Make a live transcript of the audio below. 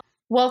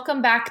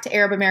Welcome back to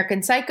Arab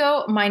American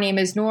Psycho. My name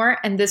is Noor,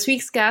 and this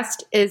week's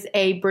guest is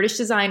a British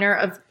designer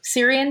of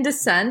Syrian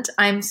descent.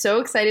 I'm so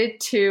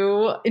excited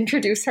to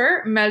introduce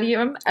her,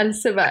 Mariam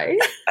El-Sebay.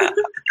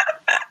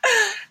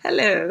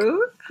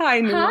 Hello.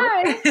 Hi, Noor.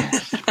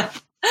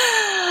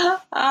 Hi.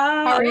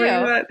 How are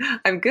you?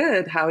 I'm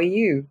good. How are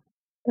you?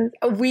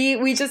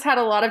 We just had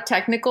a lot of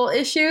technical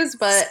issues,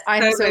 but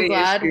I'm so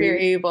glad we're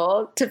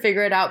able to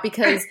figure it out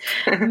because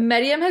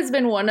Mariam has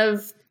been one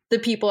of the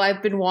people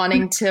I've been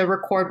wanting to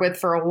record with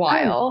for a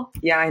while.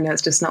 Yeah, I know.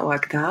 It's just not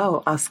worked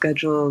out, our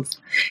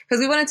schedules. Because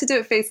we wanted to do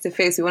it face to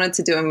face. We wanted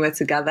to do it when we were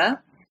together.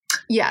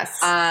 Yes.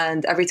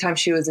 And every time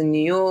she was in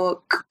New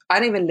York, I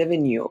don't even live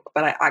in New York,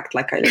 but I act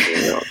like I live in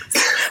New York.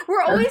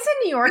 We're always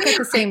in New York at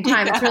the same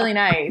time. It's really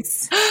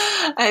nice.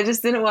 It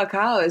just didn't work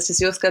out. It's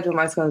just your schedule,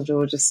 my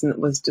schedule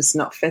was just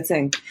not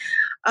fitting.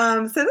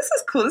 So this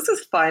is cool. This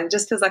is fun. It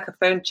just feels like a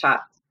phone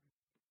chat.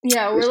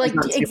 Yeah, we're like,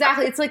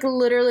 exactly. It's like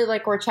literally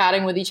like we're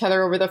chatting with each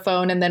other over the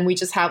phone, and then we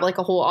just have like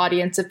a whole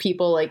audience of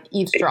people like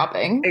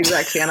eavesdropping.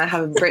 Exactly. And I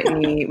have a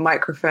Britney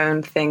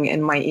microphone thing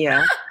in my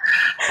ear.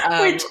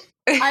 Which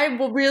I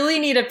will really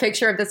need a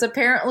picture of this.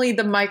 Apparently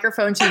the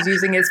microphone she's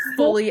using is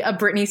fully a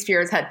Britney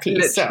Spears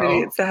headpiece.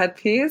 Literally, it's a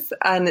headpiece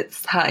and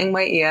it's hurting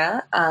my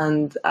ear.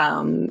 And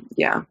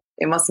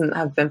it mustn't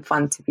have been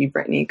fun to be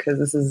Britney because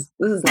this is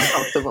not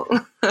comfortable.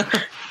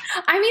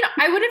 I mean,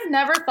 I would have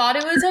never thought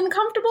it was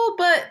uncomfortable,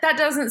 but that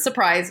doesn't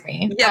surprise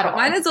me. Yeah, but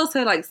mine is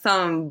also like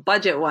some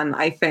budget one,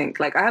 I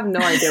think. Like, I have no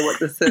idea what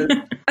this is.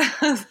 I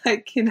was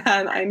like,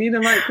 Kinan, I need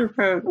a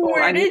microphone.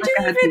 Where did you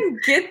even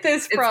get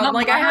this from?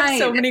 Like, I have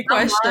so many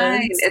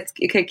questions.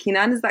 Okay,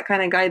 Kinan is that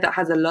kind of guy that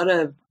has a lot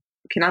of,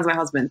 Kinan's my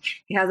husband.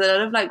 He has a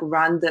lot of like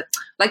random,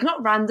 like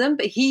not random,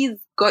 but he's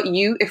got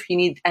you if you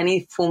need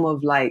any form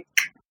of like,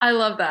 I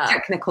love that.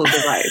 technical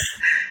device.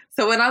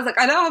 So when I was like,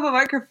 I don't have a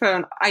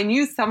microphone, I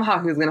knew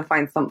somehow he was going to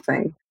find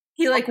something.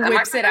 He like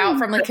whips it out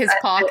from like his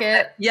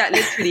pocket. Yeah,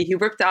 literally. He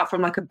ripped it out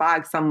from like a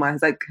bag somewhere.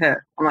 He's like,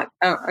 here. I'm like,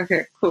 oh,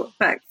 okay, cool,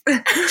 thanks.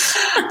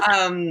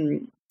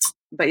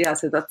 But yeah,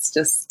 so that's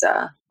just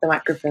the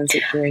microphone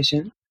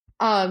situation.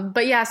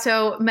 But yeah,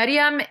 so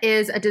Mariam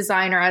is a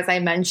designer, as I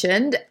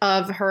mentioned,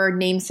 of her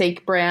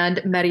namesake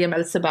brand, Mariam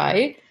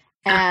El-Sebay.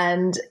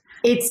 And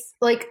it's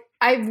like,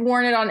 I've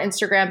worn it on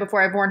Instagram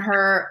before. I've worn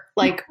her,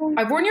 like,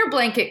 I've worn your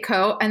blanket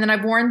coat, and then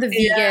I've worn the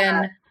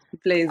vegan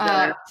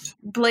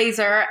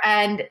blazer.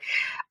 And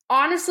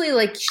honestly,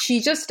 like,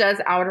 she just does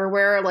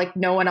outerwear like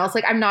no one else.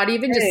 Like, I'm not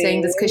even just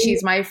saying this because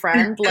she's my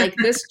friend. Like,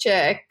 this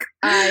chick,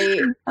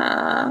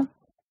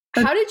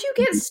 how did you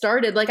get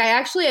started? Like,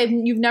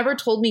 you've never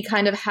told me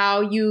kind of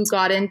how you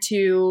got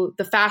into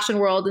the fashion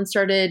world and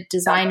started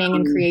designing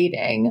and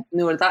creating.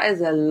 No, that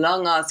is a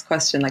long ass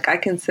question. Like, I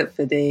can sit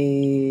for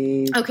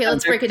days. Okay,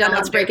 let's break it down.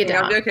 I'm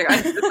joking.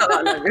 It's not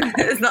that long.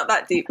 It's not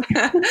that deep.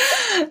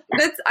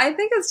 I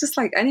think it's just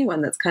like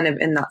anyone that's kind of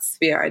in that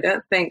sphere. I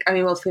don't think, I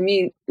mean, well, for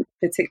me,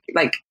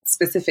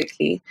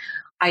 specifically,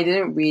 I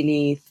didn't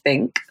really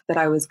think that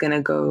I was going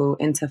to go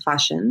into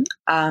fashion.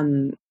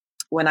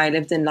 When I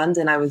lived in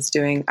London, I was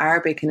doing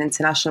Arabic and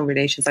international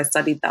relations. I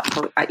studied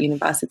that at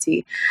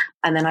university.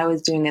 And then I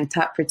was doing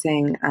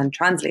interpreting and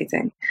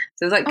translating.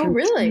 So it was like,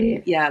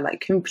 really? Yeah,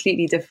 like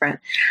completely different.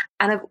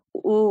 And I've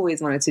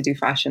always wanted to do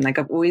fashion. Like,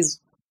 I've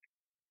always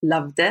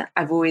loved it.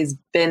 I've always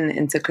been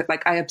into,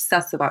 like, I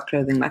obsess about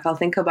clothing. Like, I'll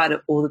think about it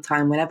all the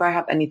time. Whenever I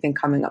have anything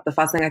coming up, the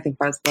first thing I think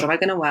about is, what am I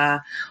going to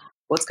wear?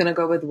 What's going to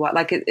go with what?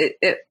 Like,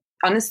 it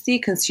honestly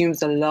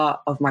consumes a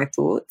lot of my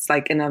thoughts,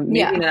 like in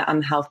in an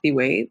unhealthy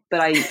way, but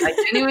I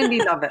genuinely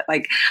love it.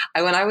 Like,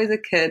 when I was a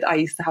kid, I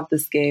used to have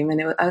this game,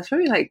 and I was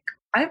probably like,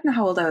 I don't know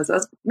how old I was. I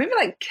was maybe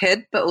like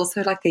kid, but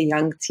also like a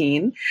young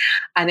teen,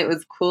 and it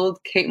was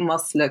called Kate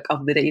Moss Look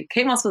of the Day.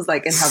 Kate Moss was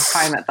like in her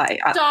prime at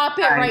that. Stop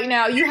it right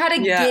now! You had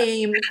a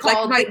game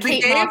called like the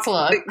Kate Moss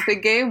Look. The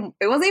game.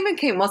 It wasn't even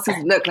Kate Moss's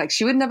look. Like,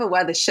 she would never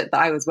wear the shit that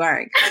I was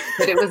wearing,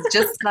 but it was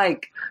just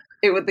like.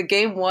 The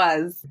game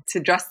was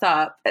to dress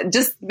up and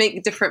just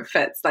make different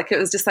fits. Like, it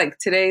was just like,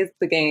 today's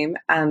the game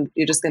and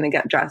you're just going to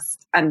get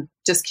dressed and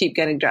just keep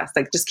getting dressed.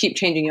 Like, just keep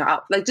changing your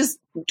outfit. Like, just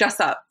dress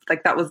up.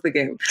 Like, that was the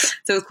game.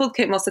 So it was called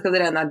Kate Moss Look of the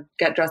Day, and I'd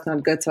get dressed and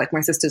I'd go to like my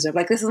sisters.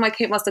 Like, this is my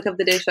Kate Moss Look of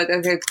the Day. She's like,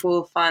 okay,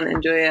 cool, fun,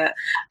 enjoy it.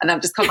 And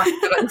I've just come back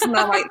and like, this is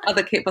now my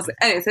other Kate Moss Look.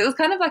 Anyway, so it was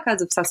kind of like I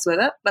was obsessed with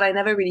it, but I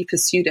never really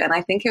pursued it. And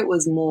I think it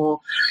was more,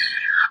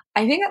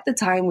 I think at the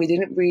time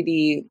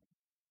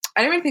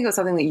I don't really think it was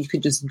something that you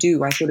could just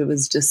do. I thought it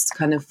was just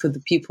kind of for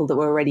the people that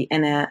were already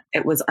in it.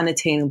 It was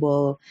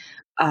unattainable.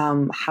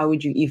 How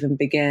would you even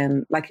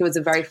begin? Like, it was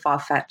a very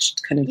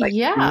far-fetched kind of like...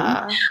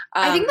 Yeah.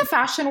 I think the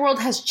fashion world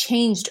has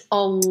changed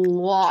a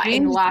lot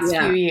in the last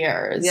few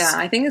years. Yeah,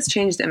 I think it's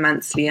changed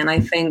immensely. And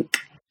I think,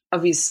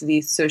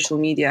 obviously, social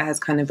media has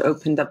kind of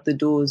opened up the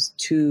doors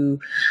to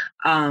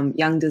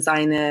young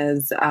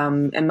designers,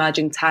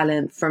 emerging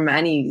talent from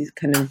any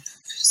kind of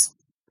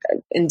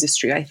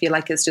industry. I feel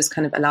like it's just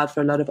kind of allowed for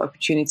a lot of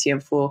opportunity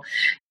and for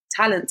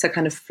talent to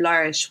kind of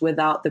flourish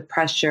without the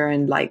pressure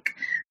and like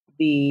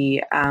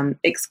the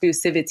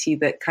exclusivity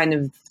that kind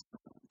of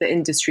the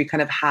industry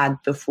kind of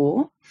had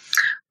before.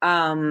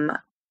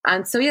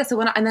 And so, yeah, so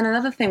and then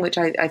another thing, which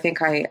I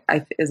think I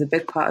is a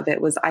big part of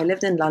it, was I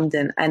lived in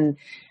London, and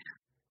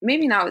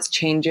maybe now it's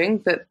changing,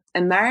 but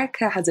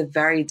America has a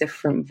very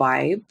different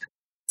vibe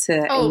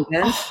to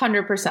England.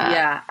 100%.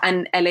 Yeah.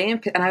 And LA,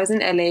 and I was in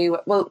LA,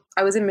 well,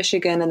 I was in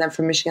Michigan, and then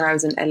from Michigan, I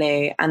was in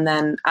LA. And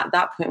then at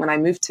that point, when I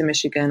moved to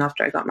Michigan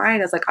after I got married,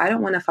 I was like, I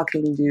don't want to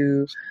fucking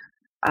do,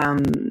 I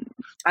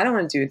don't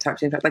want to do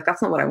touch impact. Like,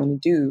 that's not what I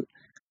want to do.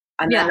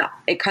 And then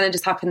it kind of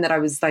just happened that I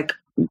was like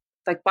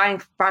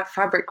buying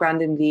fabric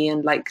randomly,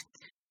 and like,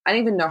 I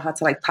didn't even know how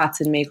to like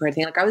pattern make or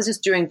anything. Like, I was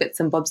just doing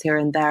bits and bobs here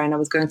and there, and I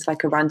was going to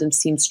like a random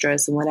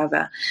seamstress and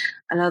whatever.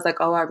 And I was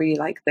like, oh, I really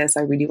like this.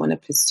 I really want to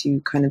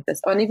pursue kind of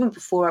this. Oh, and even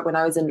before, when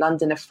I was in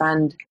London, a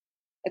friend,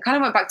 it kind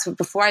of went back to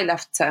before I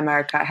left to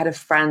America. I had a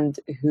friend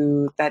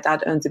who, their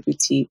dad owns a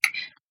boutique.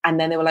 And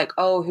then they were like,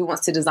 oh, who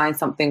wants to design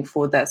something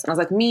for this? And I was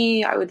like,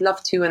 me, I would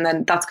love to. And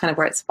then that's kind of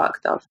where it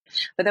sparked off.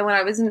 But then when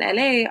I was in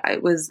LA,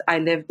 I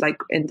lived like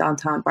in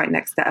downtown right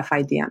next to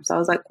FIDM. So I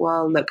was like,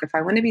 well, look, if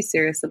I want to be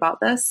serious about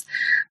this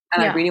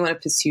and I really want to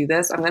pursue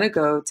this, I'm going to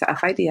go to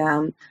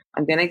FIDM.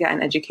 I'm going to get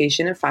an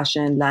education in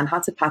fashion, learn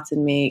how to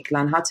pattern make,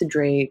 learn how to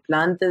drape,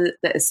 learn the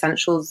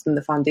essentials and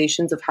the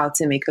foundations of how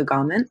to make a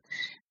garment.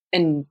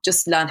 And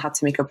just learn how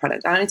to make a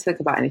product. I don't need to think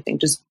about anything.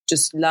 Just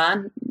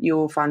learn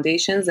your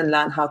foundations and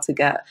learn how to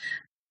get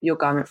your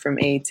garment from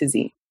A to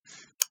Z.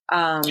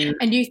 And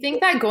do you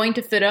think that going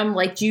to FIDM,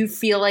 like, do you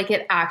feel like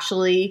it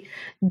actually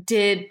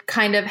did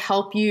kind of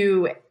help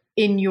you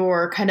in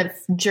your kind of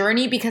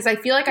journey? Because I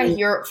feel like I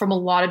hear from a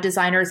lot of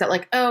designers that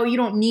like, oh, you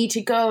don't need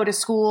to go to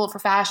school for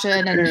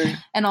fashion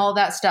and all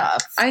that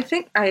stuff. I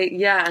think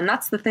and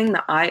that's the thing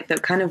that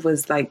kind of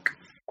was like,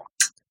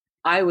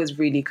 I was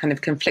really kind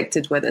of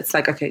conflicted with. It's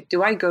like, okay,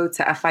 do I go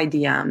to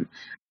FIDM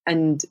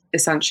and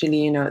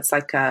essentially, you know, it's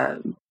like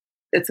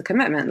it's a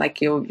commitment,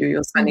 like you're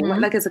spending,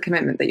 like it's a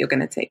commitment that you're going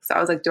to take. So I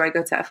was like, do I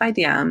go to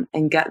FIDM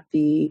and get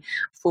the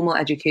formal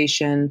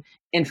education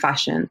in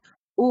fashion?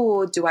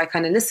 Or do I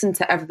kind of listen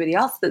to everybody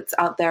else that's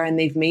out there and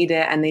they've made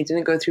it and they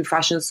didn't go through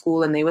fashion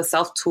school and they were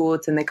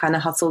self-taught and they kind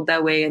of hustled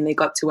their way and they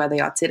got to where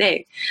they are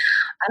today?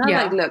 And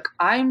I'm like, look,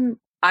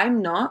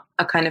 I'm not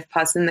a kind of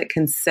person that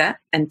can sit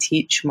and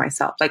teach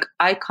myself. Like,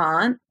 I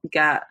can't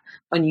get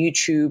on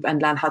YouTube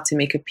and learn how to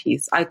make a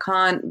piece. I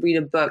can't read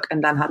a book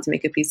and learn how to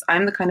make a piece.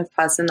 I'm the kind of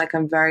person, like,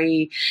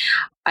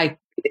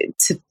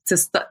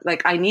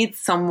 I need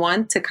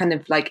someone to kind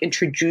of like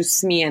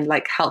introduce me and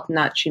like help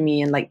nurture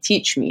me and like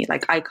teach me.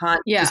 Like, I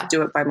can't just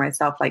do it by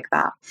myself like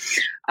that.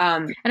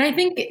 And I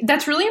think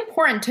that's really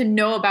important to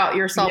know about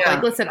yourself.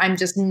 Like, listen, I'm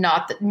just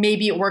not,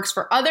 maybe it works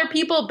for other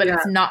people, but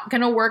it's not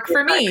going to work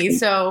for me.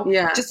 So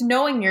just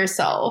knowing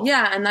yourself.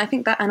 Yeah. And I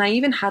think that, and I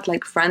even had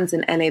like friends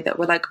in LA that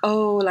were like,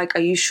 oh, like,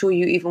 are you sure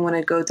you even want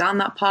to go down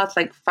that path?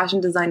 Like, fashion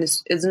design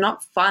is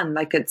not fun.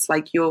 Like, it's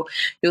like you're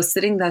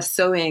sitting there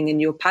sewing and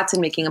you're pattern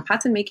making, and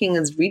pattern making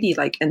is really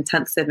like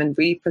intensive and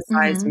really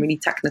precise and really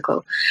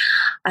technical.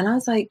 And I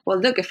was like, well,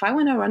 look, if I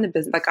want to run a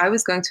business, like, I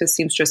was going to a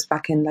seamstress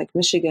back in like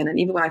Michigan, and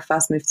even when I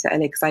first moved to LA,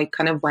 because I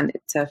kind of went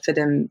to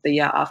FIDM the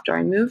year after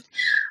I moved,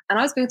 and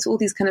I was going to all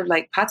these kind of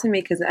like pattern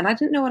makers, and I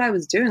didn't know what I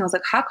was doing. I was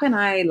like, how can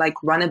I like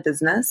run a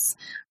business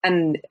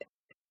and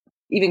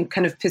even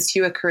kind of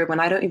pursue a career when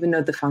I don't even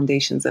know the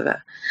foundations of it?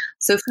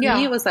 So for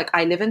me, it was like,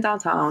 I live in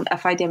downtown.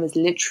 FIDM is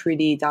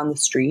literally down the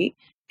street.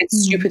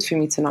 It's stupid for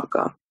me to not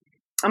go.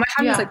 And my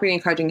family was like really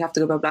encouraging, you have to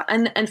go, blah, blah.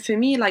 And for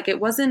me, like, it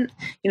wasn't,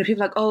 you know,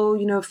 people like, oh,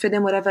 you know, fit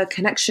in whatever,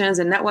 connections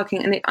and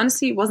networking. And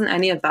honestly, it wasn't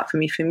any of that for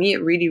me. For me,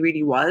 it really,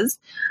 really was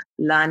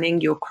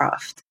learning your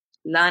craft,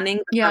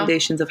 learning the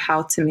foundations of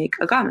how to make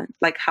a garment,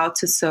 like how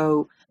to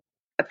sew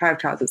a pair of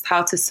trousers,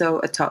 how to sew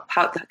a top,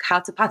 how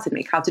to pattern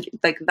make, how to,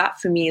 like, that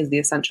for me is the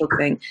essential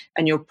thing.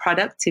 And your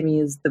product to me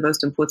is the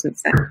most important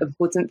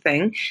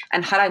thing.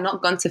 And had I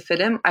not gone to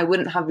FIDM, I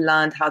wouldn't have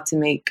learned how to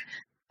make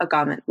a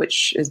garment,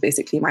 which is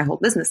basically my whole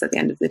business at the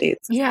end of the day.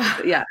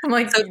 I'm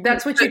like, so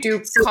that's what you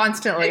do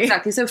constantly.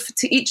 Exactly. So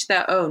to each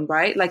their own,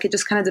 right? Like, it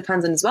just kind of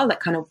depends on as well,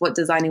 like, kind of what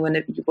designer you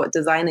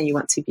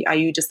want to be. Are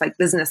you just like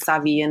business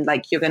savvy and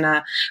like you're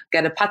gonna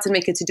get a pattern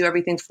maker to do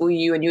everything for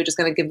you and you're just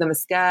gonna give them a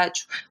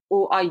sketch?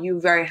 Or are you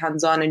very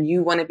hands-on and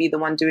you want to be the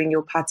one doing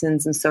your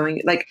patterns and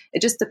sewing? Like,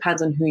 it just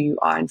depends on who you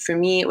are. And for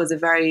me, it was a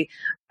very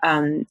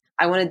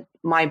I wanted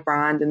my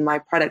brand and my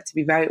product to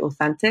be very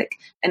authentic,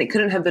 and it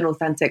couldn't have been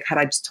authentic had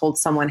I just told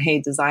someone,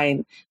 hey,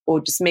 design or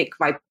just make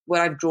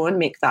what I've drawn,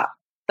 make that.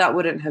 That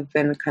wouldn't have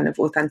been kind of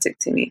authentic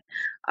to me.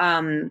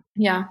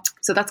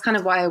 So that's kind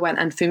of why I went.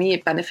 And for me,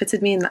 it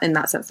benefited me in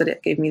that sense that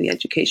it gave me the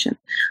education.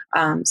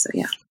 So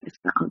yeah, if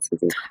that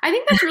answers it. I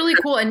think that's really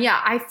cool. And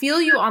yeah, I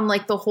feel you on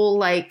like the whole,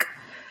 like,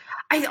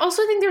 I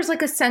also think there's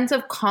like a sense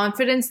of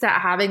confidence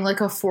that having like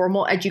a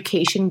formal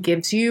education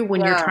gives you when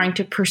you're trying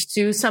to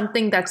pursue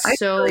something that's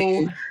so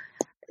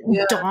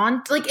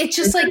daunting. Like, it's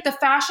just like the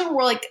fashion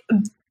world, like,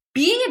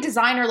 being a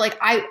designer, like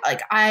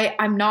I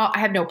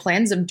have no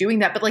plans of doing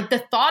that, but like the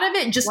thought of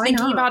it, just Why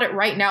thinking not? about it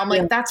right now, I'm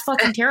like, that's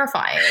fucking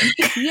terrifying.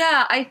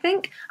 Yeah, I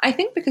think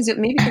because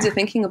you're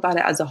thinking about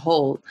it as a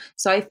whole.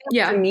 So I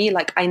think for me,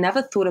 like I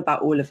never thought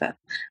about all of it,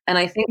 and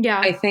I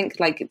think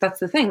like that's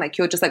the thing. Like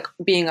you're just like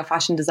being a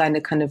fashion designer,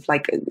 kind of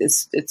like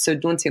it's so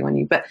daunting on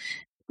you.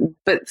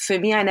 But for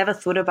me, I never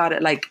thought about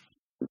it like,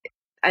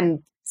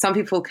 and some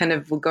people kind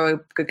of will go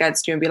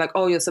against you and be like,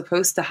 oh, you're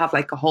supposed to have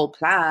like a whole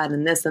plan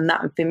and this and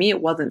that. And for me,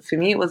 it wasn't. For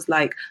me, it was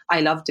like,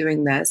 I love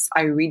doing this.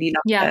 I really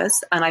love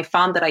this. And I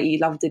found that I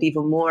loved it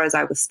even more as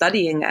I was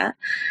studying it.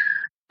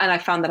 And I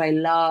found that I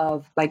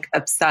love, like,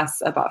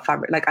 obsess about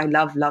fabric. Like, I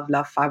love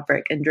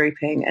fabric and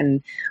draping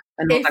and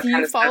all if that you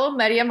kind of follow stuff.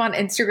 Mariam on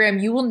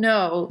Instagram, you will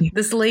know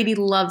this lady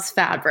loves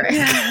fabric.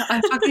 Yeah,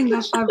 I fucking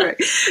love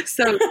fabric.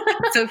 So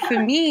for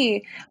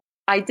me,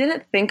 I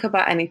didn't think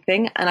about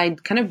anything, and I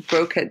kind of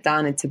broke it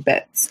down into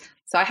bits.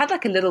 So I had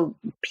like a little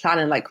plan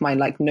in like my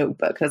like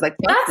notebook. I was like,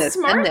 that's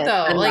smart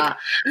though. Like, that.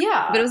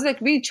 Yeah. But it was like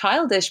really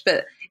childish,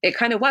 but it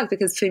kind of worked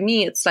because for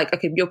me, it's like,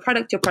 okay, your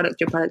product.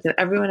 And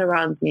everyone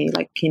around me,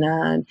 like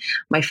Kinan,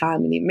 my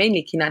family,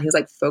 mainly Kinan, he was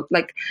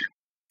like,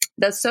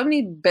 there's so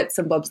many bits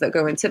and bobs that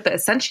go into it, but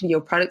essentially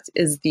your product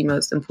is the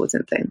most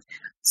important thing.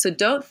 So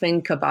don't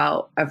think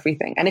about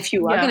everything. And if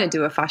you are going to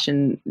do a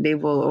fashion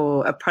label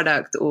or a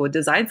product or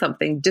design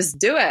something, just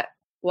do it.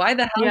 Why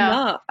the hell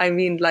not? I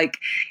mean, like,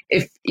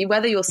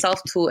 whether you're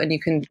self-taught and you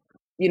can,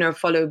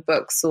 follow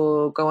books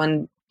or go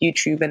on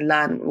YouTube and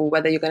learn, or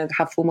whether you're going to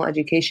have formal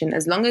education,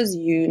 as long as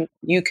you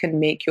can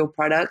make your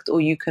product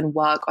or you can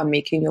work on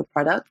making your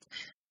product,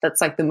 that's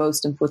like the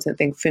most important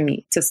thing for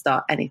me to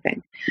start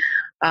anything.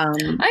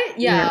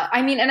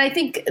 I mean, and I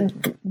think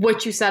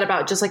what you said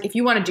about just like, if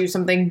you want to do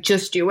something,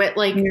 just do it.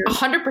 Like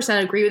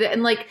 100% agree with it.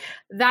 And like,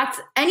 that's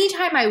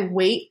anytime I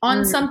wait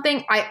on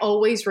something, I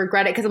always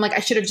regret it. Cause I'm like, I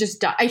should have just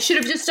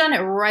done it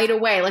right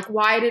away. Like,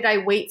 why did I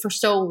wait for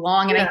so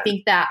long? And I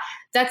think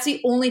that's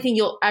the only thing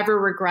you'll ever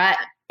regret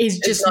is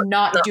just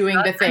not doing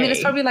the thing. I mean,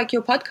 it's probably like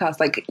your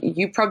podcast. Like,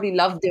 you probably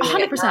love doing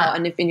 100%. It now.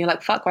 And you're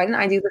like, fuck, why didn't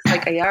I do this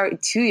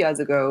like 2 years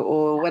ago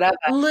or whatever?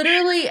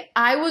 Literally,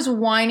 I was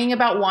whining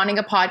about wanting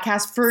a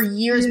podcast for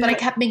years, but I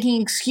kept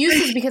making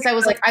excuses because I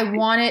was like, I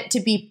want it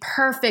to be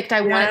perfect. I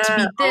want it to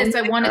be this.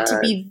 I want it to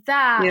be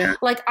that. Yeah.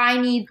 Like,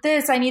 I need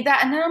this. I need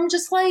that. And then I'm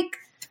just like,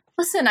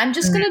 listen, I'm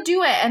just going to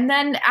do it. And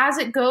then as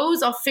it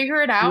goes, I'll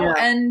figure it out. Yeah.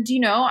 And,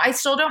 I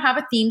still don't have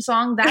a theme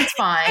song. That's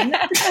fine.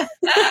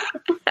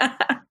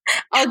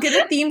 I'll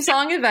get a theme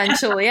song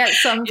eventually at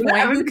some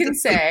point. Who can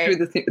say? Through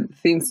the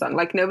theme song.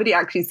 Like, nobody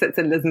actually sits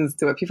and listens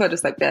to it. People are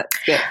just like,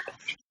 yeah.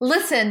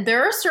 Listen,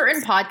 there are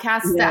certain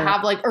podcasts that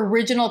have like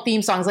original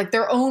theme songs, like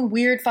their own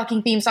weird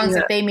fucking theme songs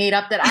that they made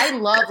up that I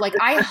love. Like,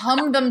 I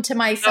hum them to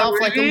myself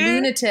like a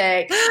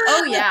lunatic.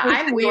 Oh yeah,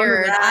 I'm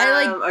weird.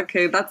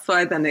 Okay, that's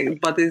why then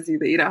it bothers you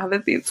that you don't have a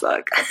theme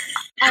song.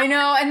 I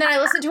know. And then I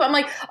listen to it, I'm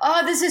like,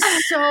 oh, this is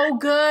so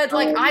good.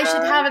 Like, I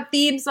should have a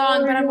theme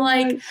song, but I'm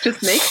like,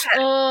 just make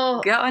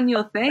it. Get on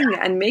your thing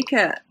and make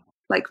it.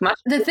 Like, much.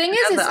 The thing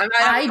is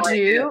I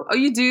do. Oh,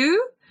 you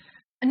do?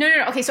 No.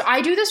 Okay, so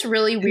I do this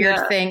really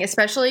weird thing,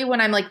 especially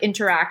when I'm like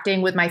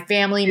interacting with my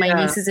family, my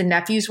nieces and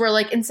nephews, where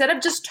like instead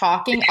of just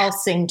talking, I'll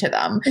sing to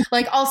them.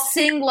 Like, I'll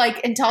sing like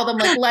and tell them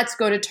like, let's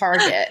go to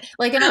Target.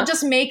 Like, and I'll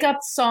just make up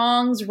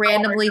songs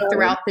randomly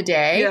throughout the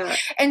day. Yeah.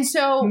 And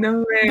so,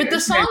 but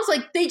the songs,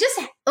 like, they just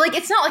like,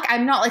 it's not like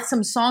I'm not like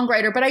some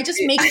songwriter, but I just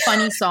make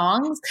funny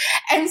songs.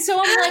 And so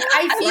I'm like,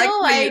 I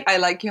feel like I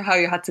like how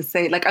you had to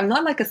say, like, I'm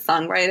not like a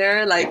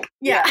songwriter. Like,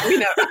 we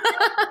know.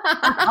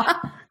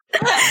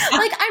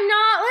 Like, I'm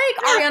not like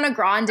Ariana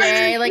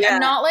Grande. Like,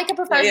 I'm not like a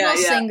professional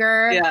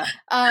singer. Yeah.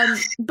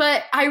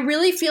 But I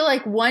really feel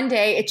like one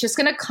day it's just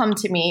gonna come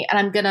to me, and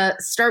I'm gonna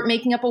start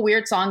making up a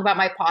weird song about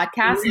my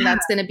podcast, and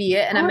that's gonna be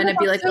it. And I'm gonna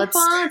be like, so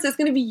it's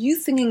gonna be you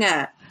singing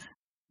it.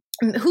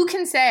 Who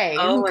can say?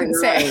 Who can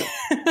say?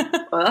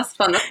 Well, that's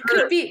fun.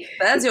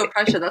 There's your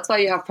pressure. That's why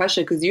you have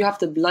pressure, because you have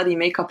to bloody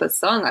make up a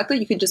song. I thought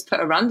you could just put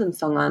a random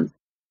song on.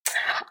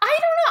 I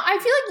don't know. I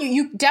feel like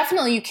you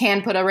definitely you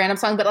can put a random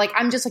song, but like,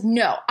 I'm just like,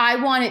 no, I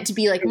want it to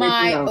be like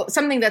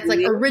something that's like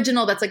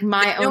original, that's like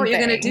my own. What thing.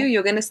 You're gonna do?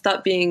 You're gonna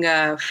start being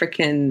a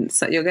freaking.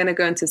 You're gonna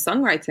go into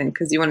songwriting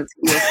because you want it to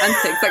be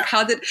authentic. It's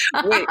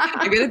like,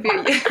 you're gonna be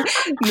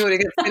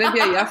it's gonna be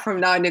a year from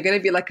now, and you're gonna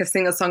be like a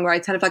singer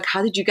songwriter. And it's like,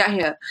 how did you get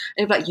here?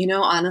 And you're like,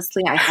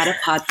 honestly, I had a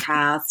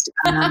podcast,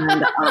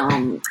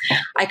 and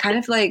I kind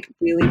of like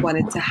really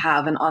wanted to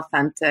have an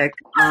authentic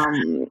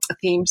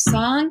theme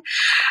song.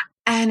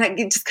 And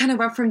it just kind of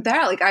went from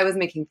there. Like, I was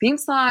making theme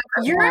songs.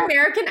 Your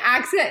American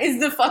accent is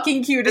the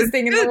fucking cutest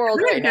thing in the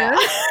world right now.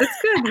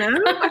 It's good, no?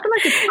 I feel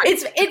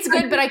like it's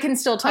good, but I can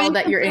still tell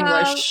that you're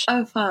English.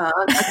 Oh, fuck.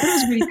 I thought it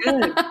was really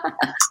good.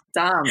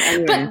 Damn.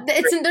 Anyway. But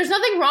there's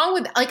nothing wrong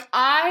with, like,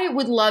 I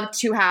would love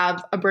to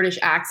have a British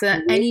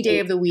accent any day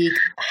of the week.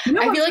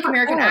 I feel like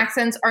American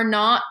accents are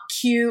not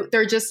cute.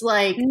 They're just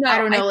like, I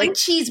don't know, like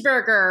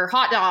cheeseburger,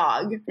 hot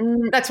dog.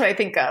 That's what I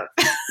think of.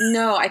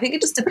 No, I think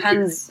it just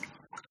depends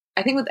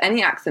I think with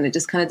any accent, it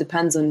just kind of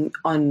depends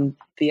on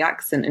the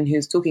accent and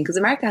who's talking. Because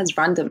America has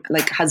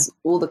has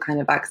all the kind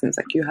of accents.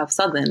 Like you have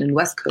Southern and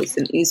West Coast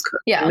and East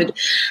Coast. Yeah.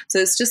 So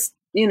it's just,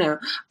 you know,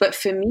 but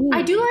for me,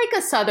 I do like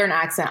a Southern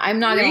accent. I'm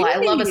not gonna lie. I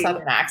love a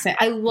Southern accent.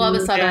 I love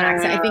a Southern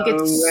accent. I think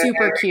it's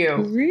super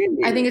cute.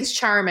 Really? I think it's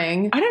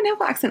charming. I don't know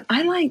what accent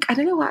I like. I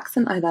don't know what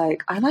accent I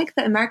like. I like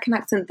the American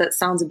accent that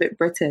sounds a bit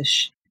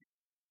British.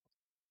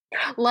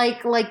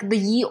 Like the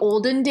ye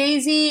olden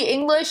daisy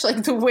English,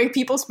 like the way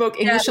people spoke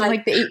English in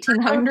like the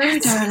 1800s. Oh,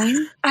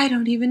 darling, I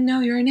don't even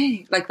know your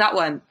name. Like that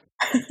one.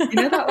 You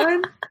know that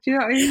one? Do you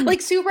know what I mean?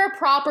 Like super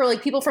proper,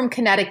 like people from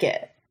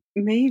Connecticut.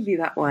 Maybe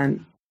that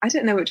one. I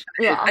don't know which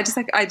one. Yeah.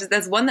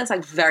 There's one that's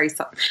like very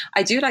subtle.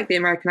 I do like the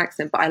American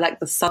accent, but I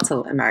like the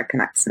subtle American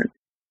accent.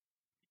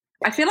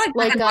 I feel like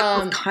Meghan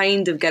Markle's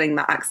kind of getting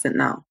that accent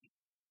now.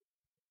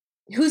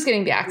 Who's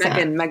getting the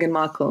accent? Meghan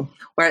Markle,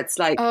 where it's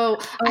like, I've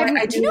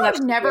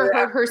never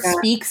heard her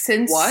speak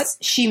since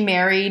she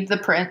married the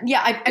prince.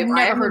 Yeah, I've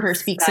never heard her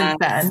speak since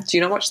then. Do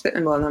you not watch the?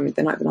 Well, no,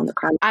 they're not even on the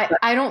crown. I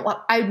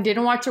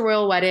didn't watch a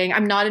royal wedding.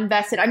 I'm not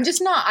invested. I'm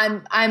just not.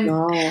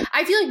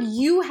 I feel like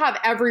you have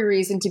every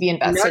reason to be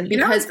invested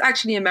because it's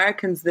actually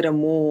Americans that are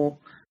more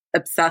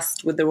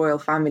obsessed with the royal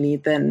family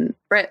than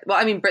Brit. Well,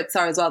 I mean, Brits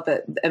are as well,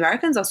 but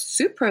Americans are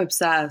super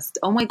obsessed.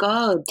 Oh my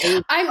God.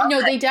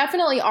 They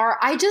definitely are.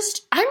 I'm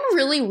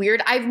really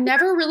weird. I've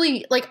never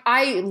really,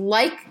 I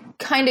like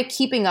kind of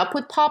keeping up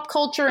with pop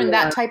culture and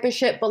that type of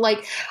shit, but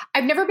like,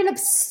 I've never been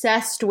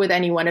obsessed with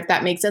anyone, if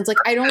that makes sense. Like,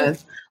 I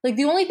don't, like,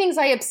 the only things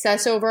I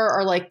obsess over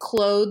are like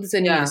clothes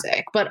and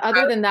music, but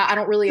other than that, I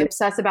don't really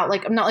obsess about,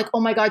 like, I'm not like, oh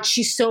my God,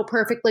 she's so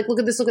perfect. Like, look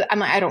at this. I'm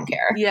like, I don't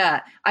care.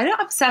 Yeah. I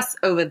don't obsess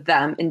over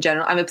them in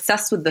general. I'm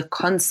obsessed with the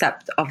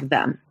concept of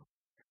them.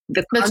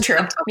 The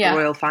concept of the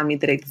royal family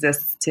that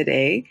exists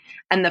today,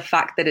 and the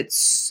fact that it's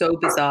so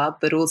bizarre,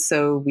 but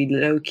also we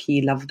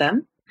low-key love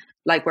them.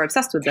 Like, we're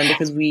obsessed with them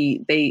because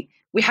we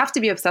have to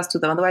be obsessed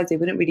with them, otherwise they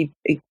wouldn't really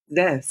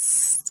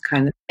exist,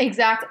 kind of.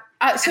 Exactly.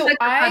 So it's like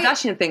the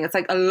Kardashian thing. It's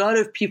like a lot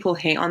of people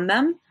hate on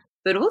them,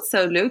 but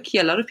also low-key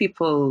a lot of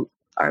people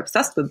are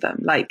obsessed with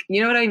them. Like,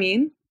 you know what I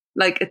mean?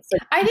 Like, it's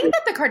like, I think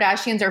that the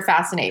Kardashians are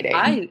fascinating.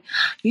 I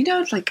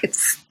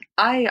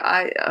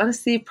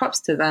honestly, props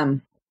to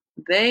them.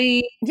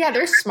 They're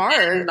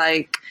smart.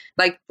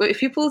 But if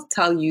people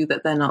tell you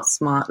that they're not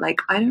smart,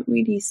 like, I don't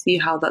really see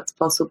how that's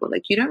possible.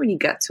 Like, you don't really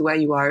get to where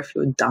you are if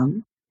you're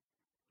dumb.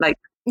 Like,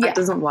 that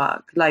doesn't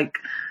work. Like,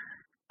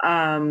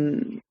 I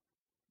don't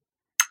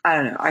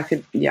know. I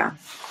think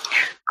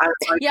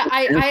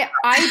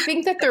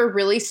that they're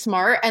really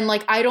smart, and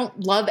like, I don't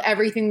love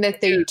everything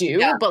that they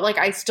do, but like,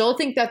 I still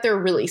think that they're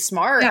really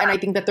smart, and I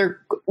think that they're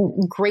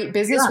great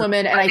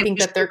businesswomen, and I think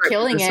that they're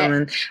killing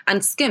it.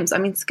 And Skims, I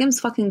mean,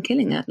 Skims fucking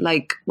killing it.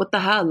 Like, what the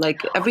hell?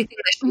 Like, everything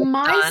that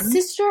my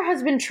sister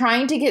has been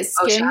trying to get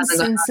Skims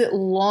since it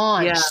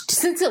launched,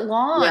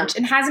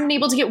 and hasn't been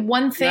able to get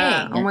one thing.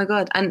 Yeah. Oh my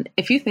God. And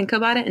if you think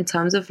about it in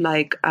terms of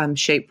like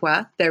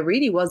shapewear, there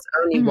really was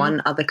only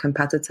one other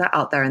competitor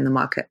out there in the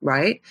market,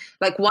 right?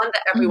 Like, one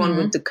that everyone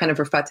would kind of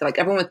refer to. Like,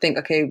 everyone would think,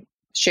 okay,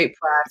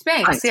 shapewear,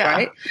 Spanx,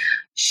 right?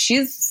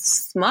 She's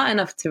smart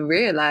enough to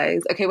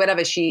realize, okay,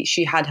 whatever,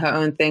 she had her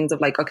own things of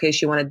like, okay,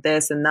 she wanted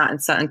this and that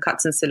and certain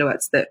cuts and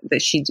silhouettes that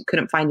she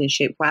couldn't find in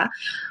shapewear.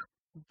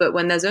 But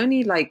when there's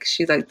only like,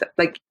 she's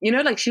like, you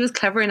know, like, she was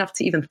clever enough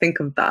to even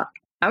think of that.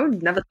 I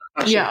would never thought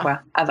about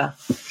shapewear ever.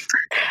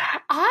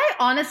 I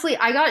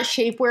got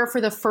shapewear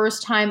for the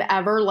first time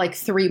ever like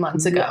 3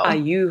 months ago. Are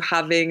you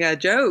having a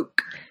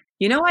joke?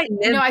 You know,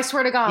 I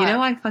swear to God. You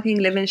know, I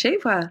fucking live in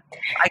shapewear.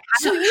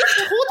 So you've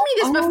told me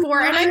this before,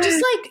 and I'm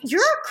just like,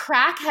 you're a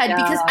crackhead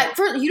because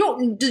you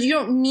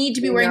don't need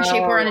to be wearing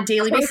shapewear on a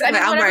daily basis. I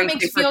mean, whatever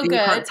makes you feel good. You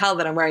can't tell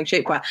that I'm wearing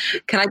shapewear.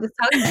 Can I just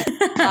tell you,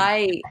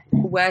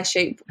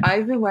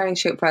 I've been wearing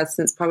shapewear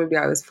since probably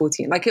I was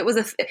 14. Like, it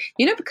was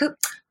because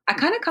I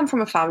kind of come from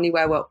a family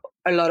where we're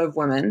a lot of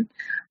women,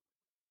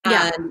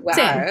 and we're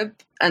Arab,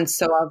 and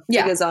so our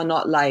figures are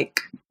not like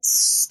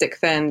stick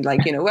thin,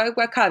 like, you know,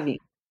 we're curvy.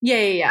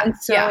 Yeah. And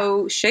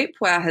so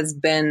shapewear has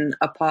been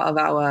a part of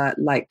our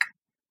like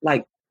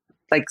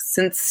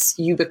since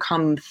you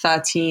become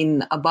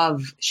 13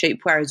 above,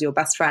 shapewear is your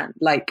best friend.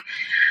 Like,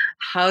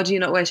 how do you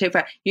not wear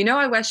shapewear? You know,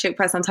 I wear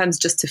shapewear sometimes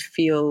just to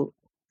feel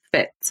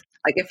fit.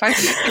 Like, if I'm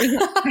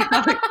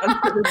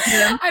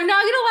not gonna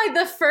lie,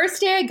 the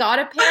first day I got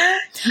a pair,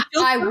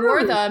 I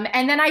wore them,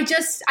 and then I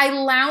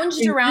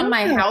lounged around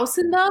my house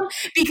in them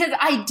because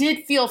I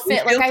did feel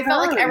fit. Like, I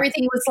felt like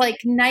everything was like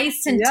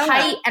nice and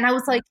tight, and I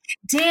was like,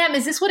 damn,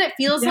 is this what it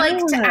feels like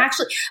to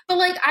actually? But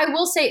like, I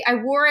will say, I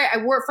wore it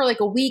for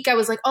like a week. I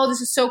was like, oh,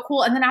 this is so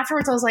cool, and then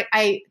afterwards I was like,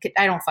 I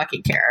don't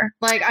fucking care.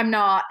 Like, I'm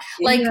not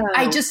like,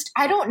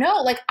 I don't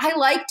know. Like, I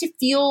like to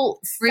feel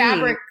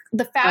free.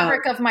 The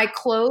fabric of my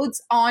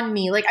clothes on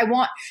me. Like, I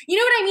want, you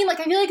know what I mean? Like,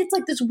 I feel like it's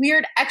like this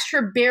weird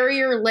extra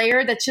barrier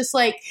layer that's just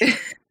like,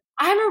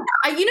 I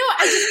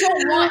just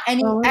don't want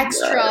any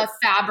extra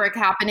fabric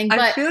happening. But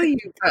I feel you,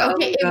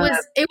 okay,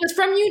 it was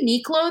from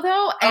Uniqlo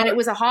though, and it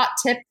was a hot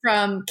tip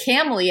from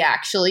Camly,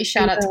 actually.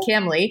 Shout out to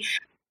Camly.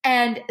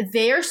 and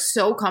they're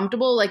so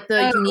comfortable, like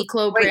the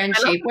Uniqlo brand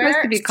shapewear. They're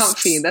supposed to be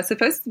comfy. They're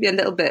supposed to be a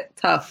little bit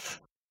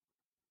tough.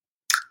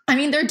 I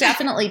mean, they're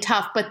definitely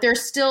tough, but they're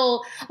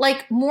still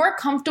like more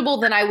comfortable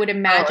than I would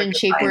imagine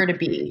shapewear to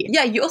be.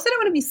 Yeah, you also don't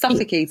want to be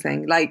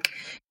suffocating. Like,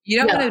 you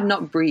don't want to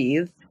not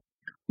breathe,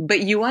 but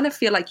you want to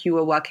feel like you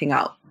were working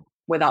out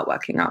without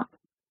working out.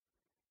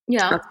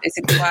 Yeah. That's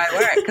basically why I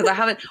wear it. Because I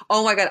haven't,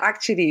 oh my God,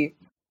 actually,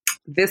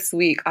 this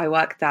week I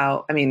worked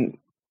out. I mean,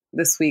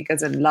 this week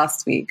as in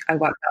last week, I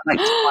worked out like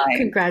twice.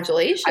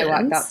 Congratulations. I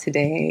worked out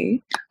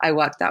today. I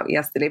worked out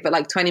yesterday, but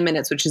like 20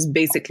 minutes, which is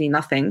basically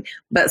nothing.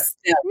 But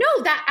still.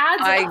 No, that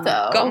adds up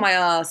though. I got my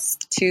ass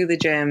to the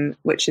gym,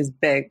 which is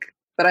big,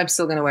 but I'm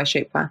still going to wear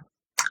shapewear.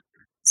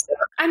 So,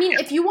 I mean,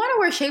 if you want to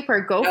wear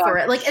shapewear, go for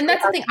it. Like, and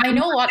that's the thing. I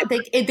know a lot of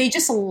they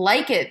just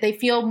like it. They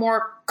feel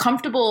more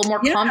comfortable, more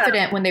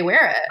confident when they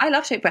wear it. I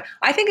love shapewear.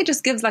 I think it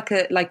just gives like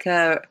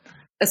a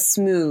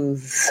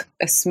smooth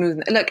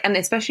look, and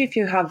especially if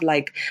you have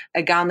like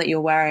a gown that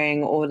you're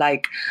wearing, or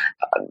like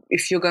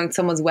if you're going to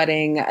someone's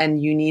wedding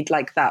and you need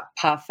like that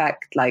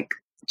perfect like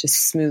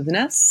just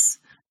smoothness.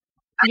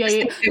 No,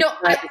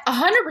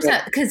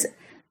 100%. Because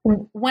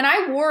when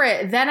I wore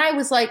it, then I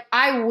was like,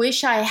 I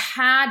wish I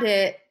had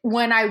it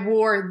when I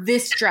wore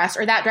this dress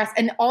or that dress.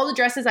 And all the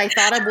dresses I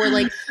thought of were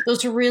like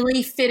those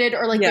really fitted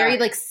or like very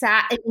like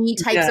satin-y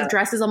types of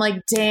dresses. I'm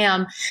like,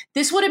 damn,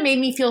 this would have made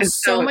me feel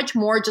so much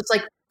more just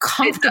like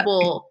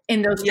comfortable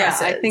in those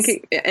dresses. I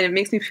think it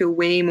makes me feel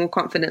way more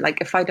confident.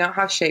 Like if I don't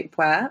have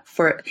shapewear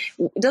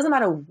it doesn't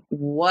matter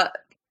what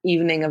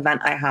evening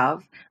event I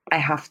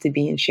have to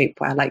be in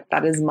shapewear. Like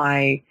that is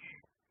my,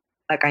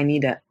 like I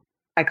need it.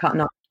 I can't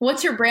not.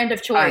 What's your brand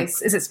of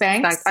choice? Is it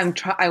Spanx?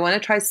 I want to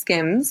try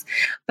Skims,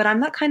 but I'm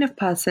that kind of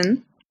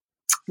person.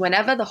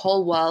 Whenever the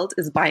whole world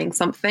is buying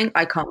something,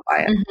 I can't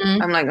buy it.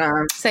 Mm-hmm. I'm like,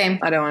 same.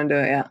 I don't want to do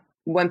it yet.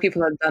 When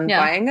people are done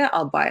buying it,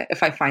 I'll buy it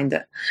if I find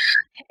it.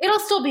 It'll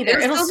still be there.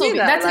 It'll still be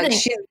there. That's like the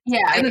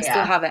thing. I can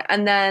still have it.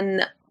 And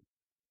then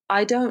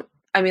I've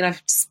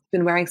just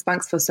been wearing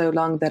Spanx for so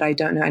long that I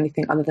don't know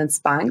anything other than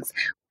Spanx.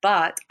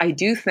 But I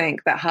do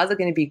think that hers are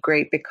going to be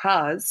great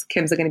because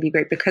Kim's are going to be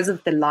great because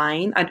of the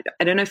line. I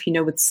don't know if you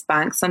know with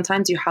Spanx,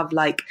 sometimes you have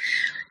like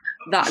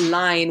that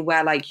line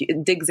where like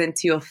it digs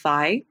into your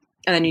thigh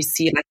and then you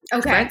see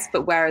like threads.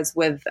 But whereas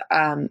with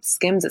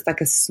Skims, it's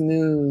like a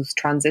smooth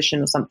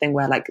transition or something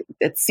where like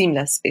it's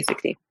seamless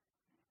basically.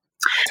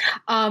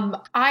 I'm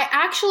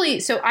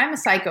a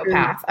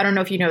psychopath. I don't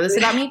know if you know this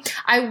about me.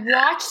 I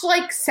watched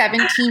like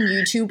 17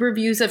 YouTube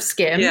reviews of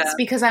Skims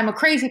because I'm a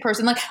crazy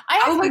person. Like I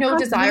have no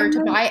desire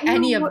to buy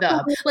any of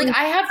them. Like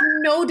I have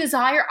no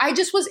desire. I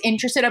just was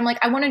interested. I'm like,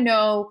 I want to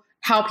know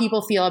how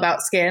people feel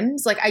about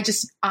Skims. Like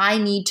I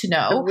need to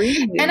know.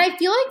 Really? And I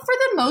feel like for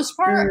the most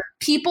part,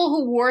 people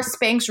who wore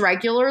Spanx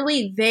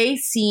regularly,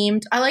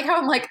 I like how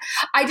I'm like,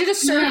 I did a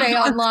survey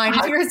online.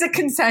 Here's a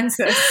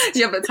consensus.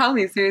 Yeah, but tell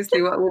me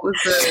seriously, what was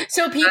the...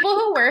 So people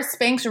who wear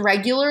Spanx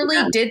regularly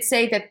did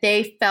say that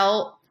they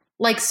felt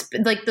like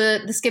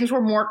the Skims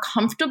were more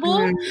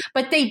comfortable,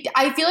 but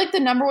I feel like the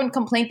number one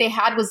complaint they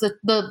had was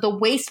the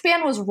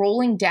waistband was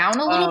rolling down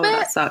a little bit.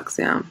 That sucks,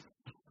 yeah.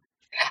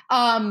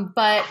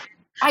 But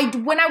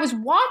when I was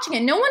watching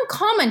it, no one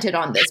commented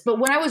on this, but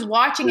when I was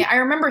watching it, I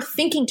remember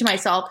thinking to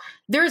myself,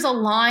 there's a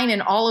line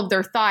in all of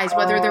their thighs,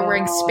 whether they're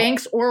wearing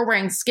Spanx or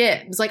wearing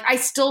Skims. Like I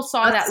still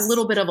saw that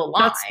little bit of a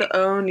line. That's the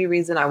only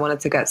reason I wanted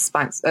to get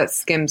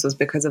Skims was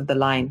because of the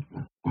line.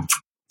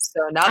 So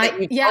now that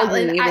you told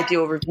me with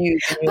your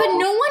reviews. But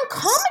no one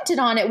commented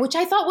on it, which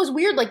I thought was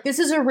weird. Like, this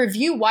is a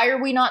review. Why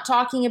are we not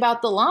talking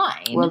about the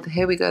line? Well,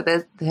 here we go.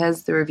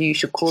 Here's the review. You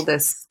should call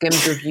this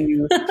Skims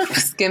review.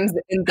 Skims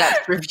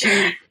in-depth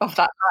review of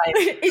that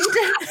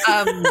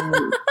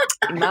line.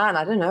 Man,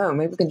 I don't know.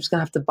 Maybe we're just going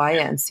to have to buy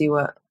it and see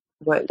what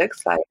it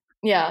looks like.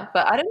 Yeah.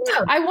 But I don't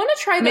know. I want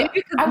to try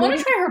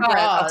her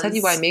bras. I'll tell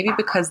you why. Maybe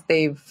because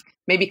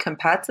maybe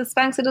compared to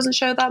Spanx, it doesn't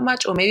show that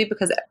much, or maybe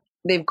because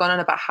they've gone on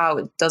about how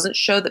it doesn't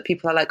show that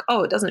people are like,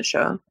 oh, it doesn't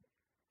show.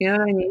 You know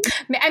what I mean?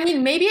 I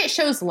mean, maybe it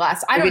shows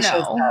less. I don't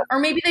know. Or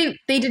maybe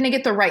they didn't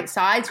get the right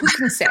size. Who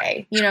can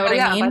say? You know what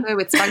I mean? By the way,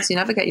 with Spanx, you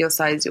never get your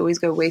size. You always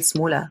go way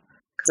smaller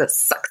because it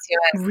sucks you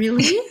in.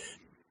 Really?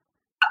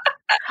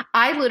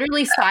 I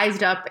literally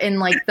sized up in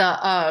like the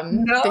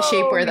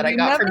shapewear that I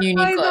got from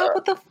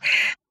Uniqlo.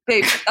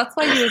 Babe, that's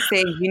why you were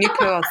saying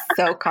Uniqlo are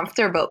so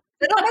comfortable.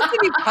 They're not meant to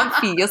be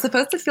comfy. You're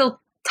supposed to feel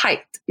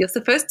tight. You're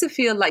supposed to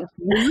feel like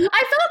you.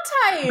 I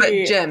felt tight.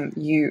 But Jim,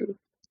 you.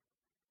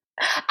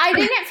 I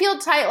didn't feel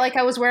tight like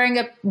I was wearing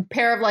a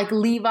pair of like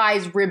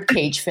Levi's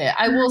ribcage fit.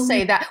 I will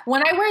say that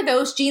when I wear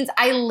those jeans,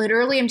 I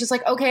literally am just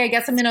like, okay, I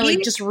guess I'm gonna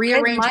like just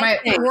rearrange my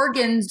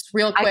organs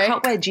real quick. I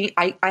can't wear jeans.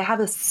 I have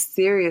a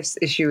serious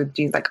issue with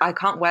jeans. Like I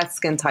can't wear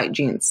skin tight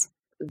jeans.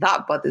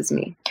 That bothers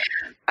me.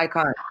 I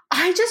can't.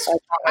 I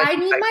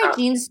need my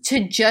jeans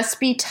to just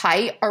be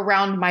tight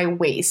around my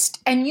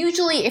waist. And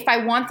usually if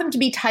I want them to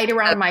be tight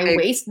around my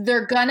waist,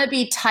 they're going to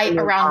be tight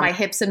around my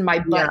hips and my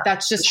butt.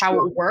 That's just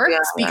how it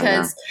works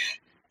because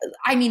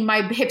I mean,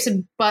 my hips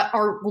and butt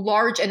are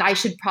large and I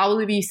should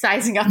probably be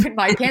sizing up in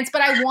my pants,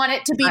 but I want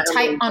it to be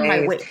tight on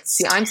my waist.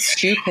 See, I'm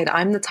stupid.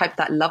 I'm the type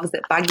that loves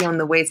it baggy on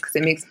the waist because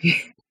it makes me...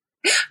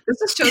 This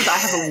just shows that I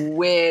have a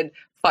weird,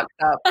 fucked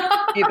up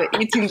either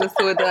eating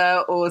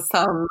disorder or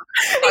some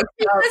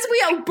because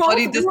we are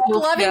both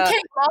loving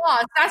Kate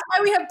Moss. That's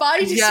why we have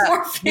body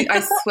dysmorphia.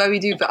 I swear we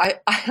do.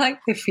 But I like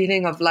the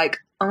feeling of like,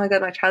 oh my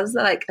God, my trousers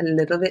are like a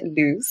little bit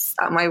loose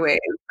at my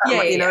waist.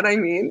 You know what I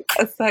mean?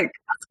 It's like...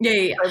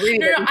 Yeah.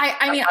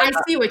 I mean, I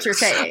see what you're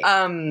saying.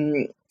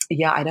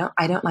 I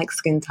don't like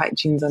skin tight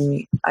jeans on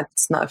me.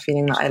 It's not a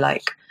feeling that I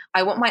like.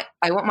 I want my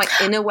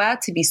innerwear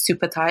to be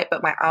super tight,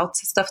 but my outer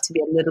stuff to be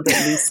a little bit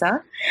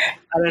looser.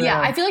 I don't know.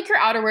 I feel like your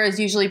outerwear is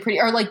usually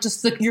pretty, or like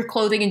just your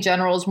clothing in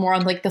general is more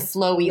on like the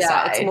flowy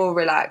side. Yeah, it's more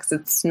relaxed.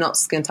 It's not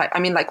skin tight. I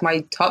mean, like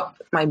my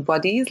top, my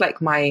bodies,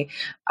 like my,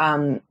 I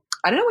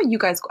don't know what you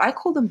guys, I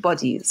call them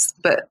bodies,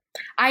 but.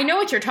 I know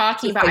what you're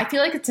talking about. I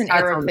feel like it's an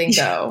Arab thing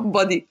though.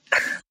 Body.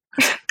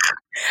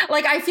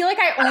 Like, I feel like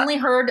I only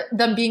heard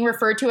them being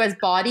referred to as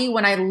body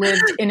when I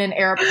lived in an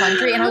Arab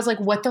country. And I was like,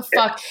 what the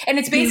fuck? And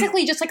it's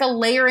basically just like a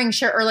layering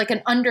shirt or like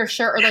an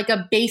undershirt or like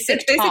a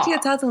basic It's basically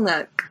top. a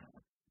turtleneck.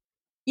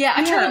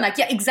 Yeah, a turtleneck.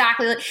 Yeah,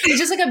 exactly. Like, it's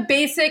just like a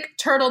basic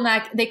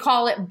turtleneck. They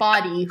call it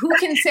body. Who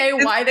can say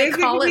why they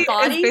call it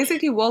body? It's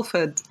basically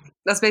Wolford.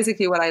 That's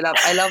basically what I love.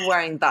 I love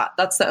wearing that.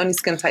 That's the only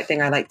skin tight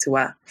thing I like to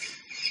wear.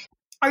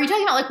 Are you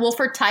talking about like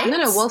Wolford tights?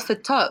 No,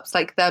 Wolford tops.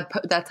 Like they're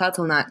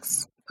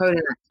turtlenecks.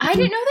 I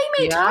didn't know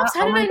they made tops.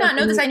 How did I not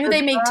know this? I knew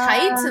they made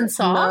tights and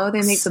socks. No,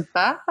 they make the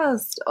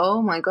best.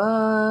 Oh my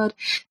God.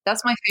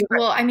 That's my favorite.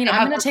 Well, I mean,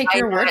 I'm going to take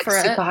your word for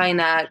it. Super high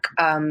neck,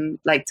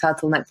 like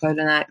turtleneck polo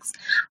necks.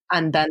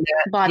 And then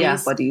bodies. Yeah,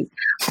 bodies.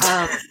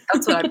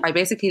 That's what I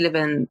basically live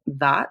in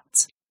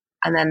that.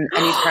 And then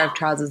any pair of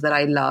trousers that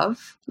I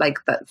love, like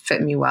that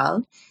fit me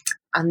well.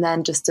 And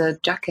then just a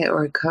jacket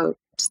or a coat.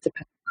 Just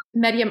depends.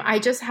 Mariam, I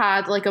just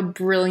had like a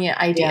brilliant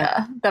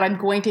idea that I'm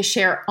going to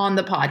share on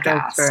the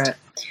podcast. Go for it.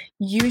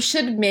 You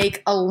should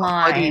make a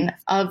line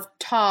of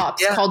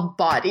tops called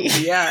Body.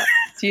 Yeah.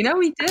 Do you know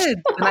we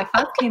did? When I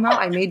first came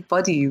out, I made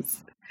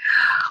bodies.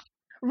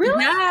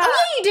 Really? Yeah.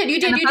 Oh, yeah, you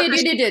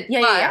did.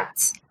 Yeah.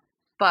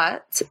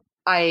 But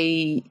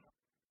I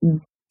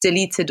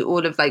deleted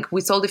all of like,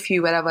 we sold a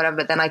few, whatever,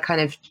 but then I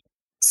kind of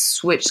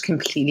switched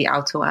completely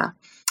outerwear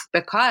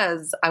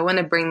because I want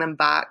to bring them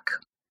back.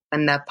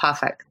 And they're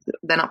perfect.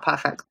 They're not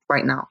perfect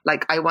right now.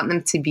 Like, I want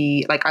them to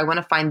be, like, I want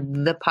to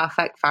find the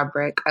perfect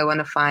fabric. I want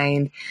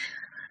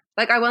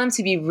them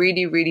to be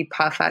really, really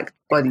perfect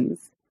bodies.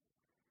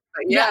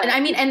 Yeah. And I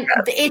mean, and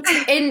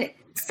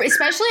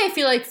especially I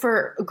feel like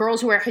for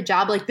girls who wear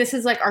hijab, like, this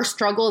is like our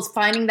struggle is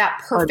finding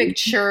that perfect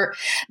shirt,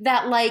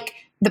 that like,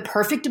 the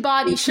perfect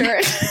body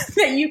shirt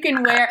that you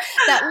can wear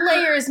that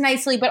layers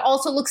nicely, but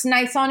also looks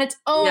nice on its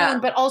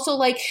own, but also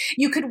like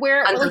you could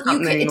wear it, like you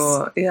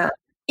can,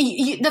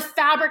 the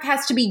fabric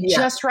has to be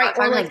just right.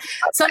 Or like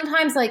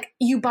sometimes like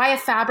you buy a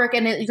fabric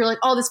and you're like,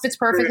 oh, this fits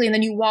perfectly. And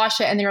then you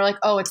wash it and then you're like,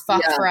 oh, it's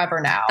fucked forever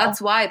now.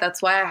 That's why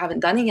I haven't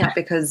done it yet,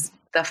 because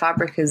the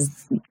fabric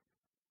is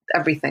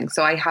everything.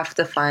 So I have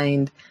to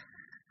find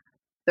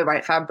the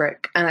right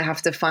fabric and I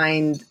have to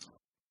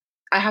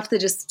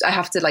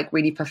like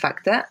really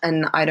perfect it.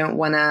 And I don't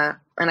want to,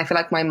 and I feel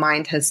like my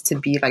mind has to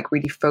be like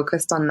really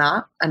focused on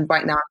that. And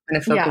right now I'm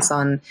going to focus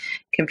on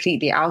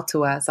completely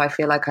outerwear. So I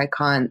feel like I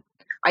can't,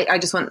 I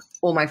just want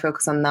all my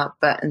focus on that,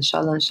 but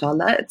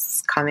inshallah,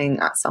 it's coming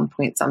at some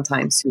point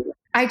sometime soon.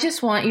 I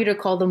just want you to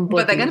call them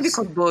bodies. But they're going to be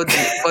called bodies.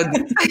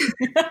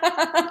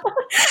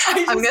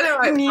 I'm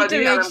going to need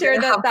to make sure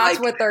that that's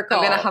like, what they're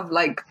called. I'm going to have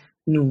like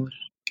Noor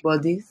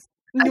bodies.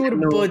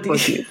 Noor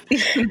bodies.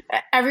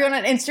 Everyone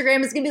on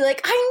Instagram is going to be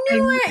like, I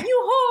knew it,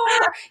 you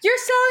whore. You're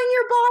selling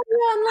your body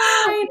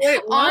online.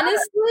 Wait,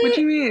 honestly. What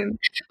do you mean?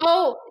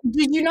 Oh,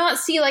 did you not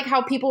see like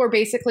how people were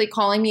basically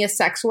calling me a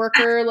sex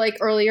worker like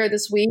earlier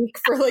this week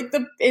for like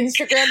the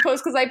Instagram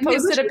post because I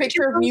posted a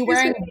picture of me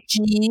wearing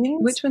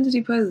jeans? Which one did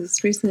you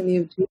post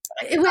recently?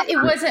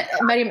 It wasn't,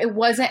 Mariam, it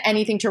wasn't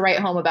anything to write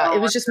home about. It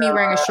was just me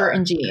wearing a shirt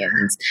and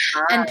jeans.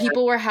 And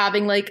people were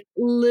having like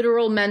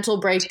literal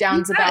mental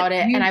breakdowns about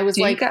it. And I was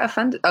like, get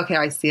offended? Okay,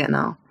 I see it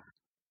now.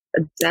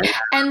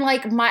 And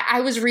like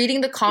I was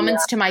reading the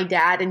comments to my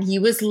dad, and he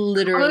was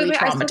literally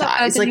traumatized.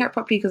 I didn't hear it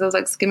properly because I was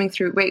like skimming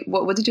through. Wait,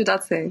 what did your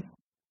dad say?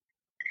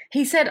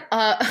 He said,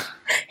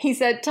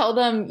 tell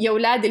them "Ya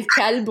awlad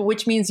al-kalb,"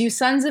 which means you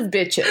sons of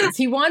bitches.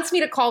 He wants me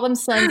to call them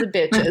sons of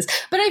bitches,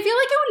 but I feel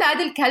like "Ya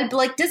awlad al-kalb,"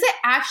 like, does it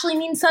actually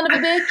mean son of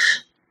a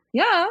bitch?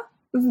 Yeah,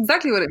 that's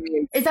exactly what it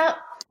means. Is that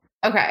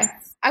okay?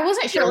 I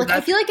wasn't sure. Like,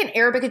 I feel like in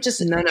Arabic, it just,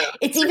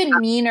 it's even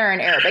meaner in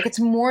Arabic. It's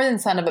more than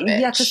son of a bitch.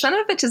 Yeah, because son of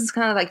a bitch is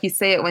kind of like you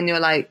say it when you're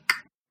like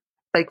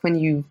when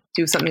you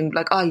do something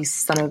like, oh, you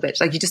son of a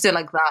bitch. Like, you just do it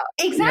like that.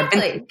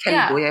 Exactly. Like,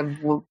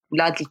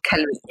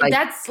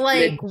 that's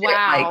like, legit,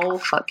 wow.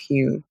 Like, fuck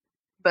you.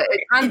 But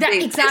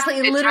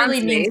it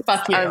literally means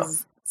fuck you.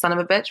 As son of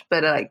a bitch,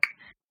 but like,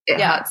 it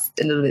hurts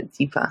a little bit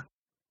deeper.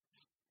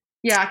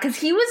 Yeah, because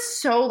he was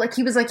so, like,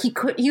 he was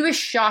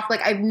shocked.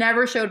 Like, I've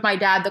never showed my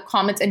dad the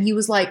comments, and he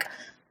was like,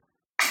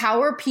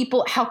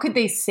 how could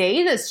they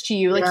say this to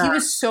you? Like, he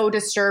was so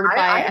disturbed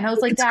by it. And I was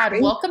like, Dad,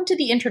 welcome to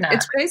the internet.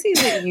 It's crazy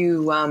that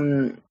you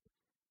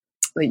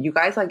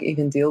guys like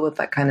even deal with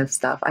that kind of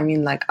stuff. I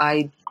mean, like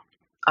I'm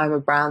a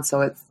brown,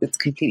 so it's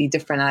completely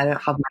different. I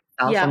don't have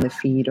myself on the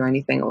feed or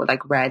anything, or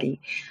like ready.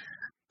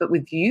 But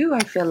with you,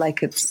 I feel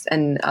like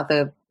and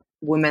other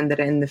women that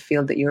are in the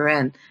field that you're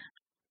in,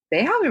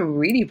 they have it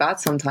really bad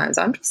sometimes.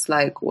 I'm just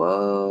like,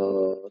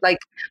 whoa. Like,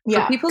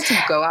 for people to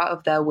go out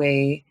of their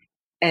way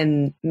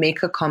and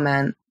make a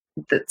comment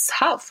that's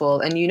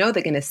hurtful, and they're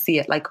going to see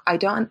it. Like, I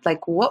don't,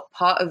 like, what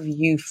part of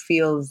you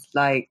feels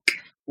like,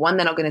 one,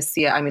 they're not going to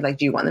see it? I mean, like,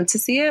 do you want them to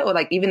see it? Or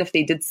like, even if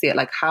they did see it,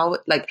 like, how,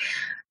 like,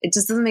 it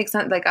just doesn't make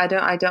sense. Like, I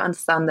don't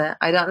understand that.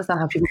 I don't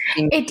understand how people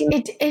think.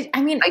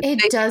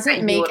 It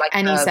doesn't make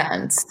any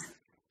sense.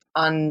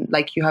 On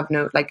like, you have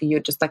no, like, you're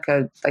just like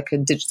a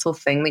digital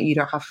thing that you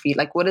don't have feet.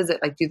 Like, what is it?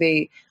 Like,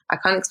 I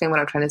can't explain what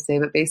I'm trying to say,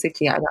 but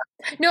basically I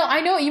know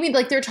what you mean.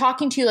 Like, they're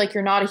talking to you like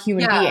you're not a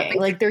human being.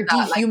 Like, they're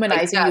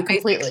dehumanizing you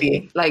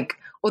completely. Like,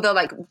 or they'll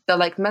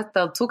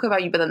talk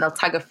about you, but then they'll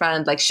tag a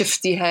friend like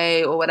Shifty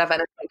Hey or whatever.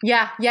 And it's like,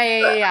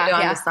 I don't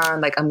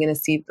understand. Like, I'm gonna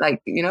see,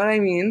 like, you know what I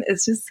mean?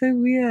 It's just so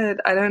weird.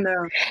 I don't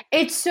know.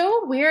 It's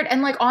so weird.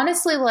 And like,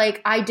 honestly,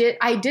 like I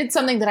did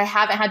something that I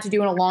haven't had to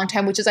do in a long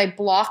time, which is I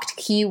blocked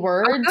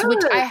keywords,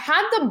 which I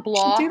had them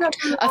blocked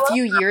a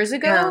few years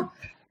ago. Yeah.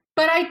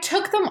 But I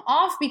took them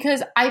off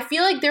because I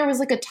feel like there was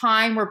like a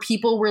time where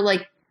people were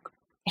like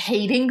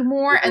hating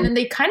more, and then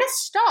they kind of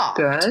stopped.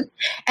 Good.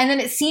 And then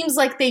it seems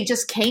like they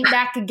just came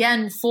back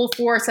again full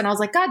force, and I was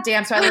like, God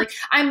damn. So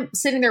I'm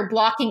sitting there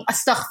blocking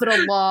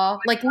astaghfirullah.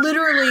 Like,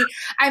 literally,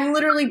 I'm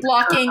literally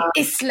blocking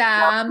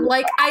Islam.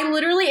 Like, I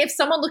literally, if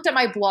someone looked at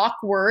my block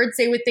words,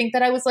 they would think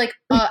that I was like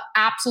a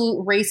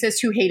absolute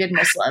racist who hated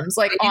Muslims.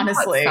 Like,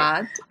 honestly.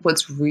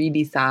 What's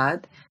really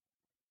sad,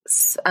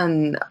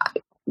 and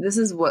this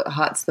is what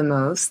hurts the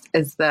most,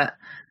 is that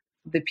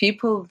the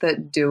people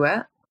that do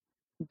it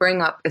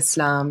bring up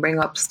Islam, bring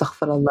up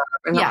astaghfirullah,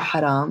 bring up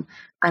haram.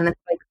 And it's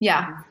like,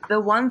 the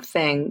one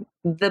thing,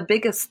 the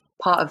biggest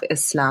part of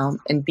Islam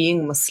and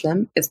being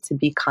Muslim is to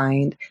be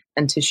kind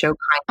and to show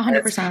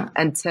kindness 100%.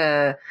 And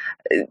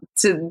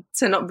to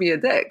not be a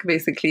dick,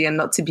 basically, and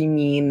not to be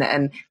mean.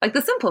 And like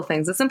the simple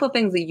things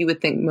that you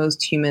would think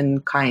most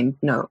humankind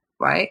know,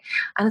 right?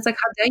 And it's like,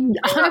 how dare you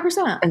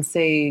 100% and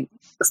say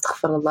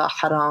astaghfirullah,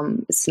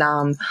 haram,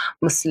 Islam,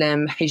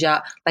 Muslim,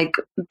 hijab, like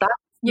that.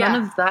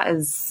 None of that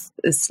is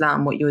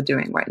Islam, what you're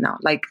doing right now.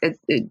 Like,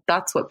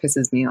 that's what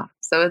pisses me off.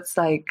 So it's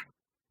like...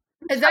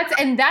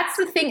 That's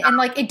the thing. And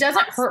like, it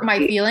doesn't hurt my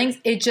feelings.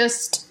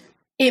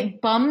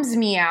 It bums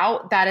me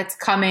out that it's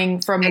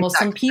coming from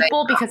Muslim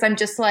people, because I'm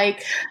just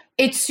like,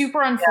 it's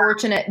super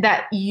unfortunate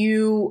that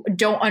you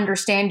don't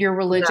understand your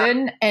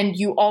religion and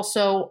you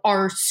also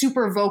are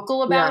super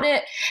vocal about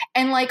it.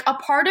 And like, a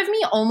part of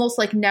me almost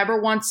like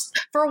never wants...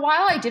 For a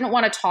while, I didn't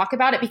want to talk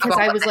about it because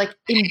I was like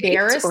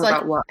embarrassed.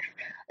 Like,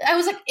 I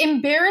was like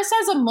embarrassed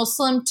as a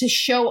Muslim to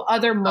show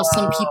other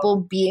Muslim people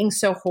being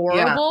so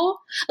horrible.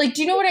 Yeah. Like,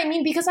 do you know what I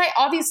mean? Because I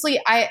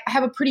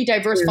have a pretty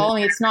diverse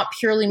following. It's not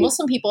purely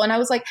Muslim people. And I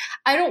was like,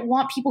 I don't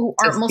want people who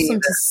aren't Muslim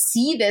to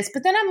see this.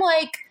 But then I'm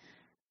like,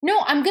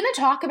 no, I'm going to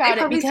talk about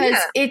it because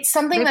it's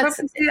something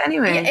that's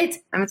anyway.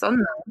 Yeah, it's on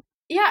there.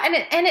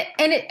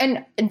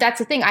 Yeah, and that's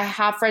the thing. I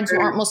have friends who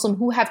aren't Muslim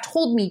who have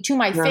told me to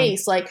my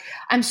face, like,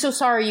 I'm so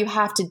sorry you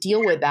have to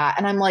deal with that.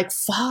 And I'm like,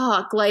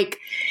 fuck, like,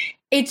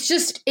 it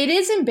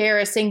is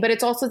embarrassing, but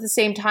it's also at the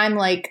same time,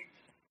 like,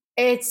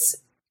 I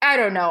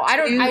don't know.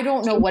 I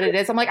don't know what it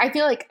is. I'm like, I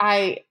feel like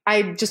I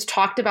just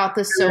talked about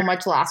this so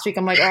much last week.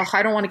 I'm like, oh,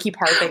 I don't want to keep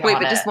harping on it. Wait,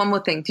 but just one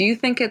more thing. Do you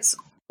think it's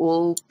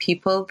all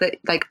people that,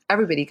 like,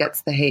 everybody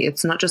gets the hate?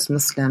 It's not just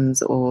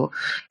Muslims or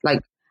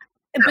like...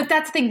 But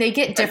that's the thing. They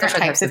get different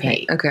types of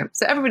hate. Okay.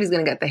 So everybody's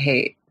going to get the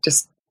hate.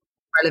 Just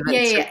relevant.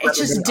 Yeah. It's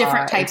just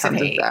different types of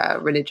hate. Their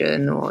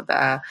religion or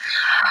their...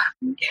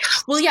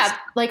 Well, yeah.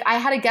 Like, I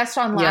had a guest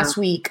on last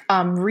week,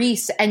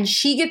 Reese, and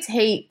she gets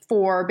hate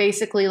for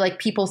basically like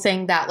people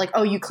saying that, like,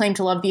 oh, you claim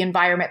to love the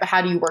environment, but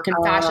how do you work in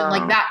fashion?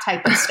 Like that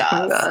type of stuff.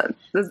 Oh God.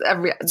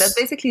 There's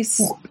basically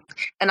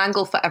an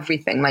angle for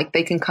everything. Like,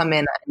 they can come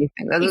in at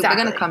anything. They're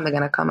going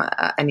to come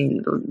at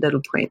any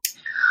little point.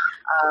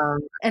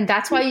 And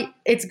that's why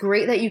it's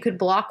great that you could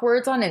block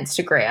words on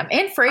Instagram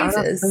and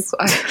phrases. Is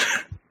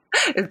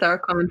there a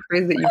common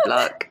phrase that you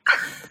block?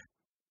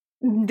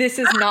 This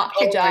is not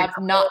hijab,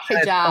 not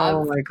hijab.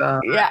 Oh my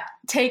God. Yeah.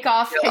 Take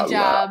off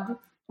hijab.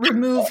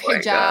 Remove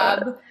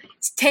hijab.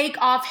 Take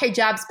off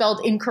hijab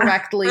spelled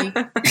incorrectly.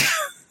 Oh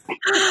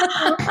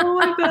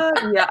my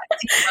God. Yeah.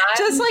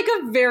 Just like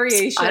a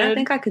variation. I don't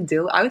think I could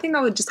do it. I would think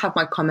I would just have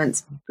my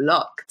comments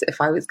blocked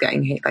if I was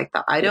getting hate like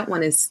that. I don't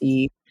want to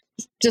see.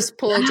 Just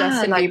pull a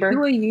Justin Bieber.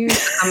 Who are you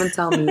to come and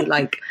tell me,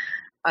 like,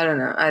 I don't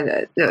know.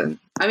 I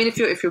mean, if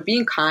you're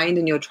being kind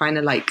and you're trying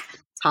to like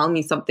tell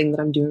me something that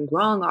I'm doing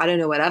wrong, I don't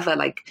know, whatever,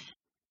 like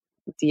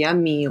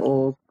DM me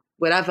or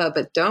whatever,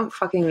 but don't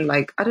fucking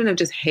like, I don't know,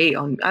 just hate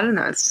on, I don't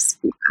know. It's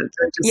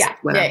just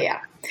whatever. Yeah.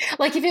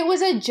 Like if it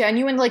was a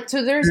genuine, like,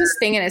 so there's this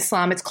thing in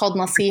Islam, it's called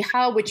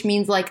nasiha, which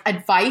means like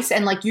advice.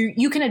 And like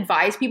you can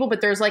advise people,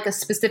 but there's like a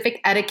specific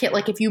etiquette.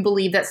 Like if you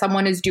believe that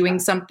someone is doing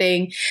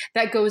something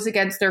that goes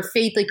against their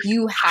faith, like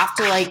you have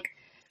to like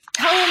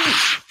tell them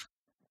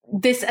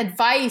this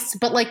advice,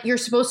 but like you're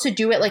supposed to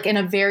do it like in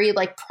a very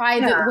like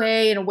private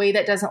way, in a way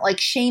that doesn't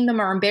like shame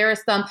them or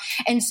embarrass them.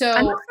 And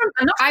so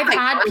I've like,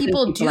 had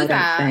people do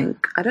that.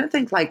 I don't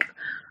think like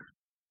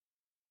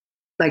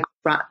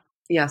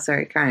yeah,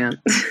 sorry, carry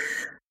on.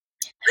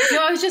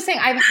 No, I was just saying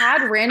I've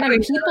had random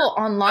people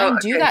online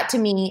do that to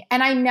me,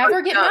 and I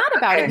never get mad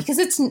about it because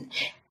it's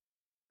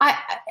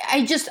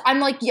I'm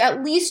like,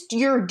 at least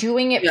you're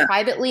doing it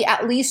privately.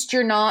 At least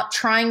you're not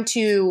trying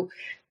to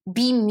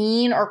be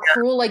mean or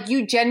cruel. Like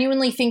you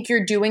genuinely think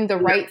you're doing the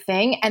right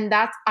thing, and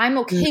I'm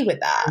okay with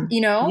that,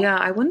 you know? Yeah,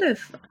 I wonder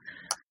if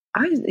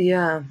I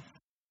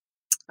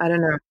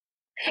don't know.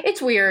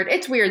 It's weird.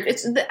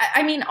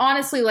 I mean,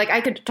 honestly, like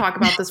I could talk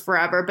about this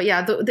forever, but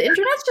yeah, the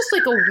internet's just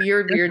like a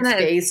weird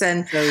space.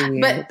 And so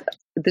weird.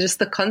 But just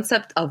the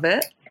concept of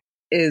it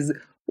is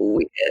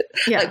weird.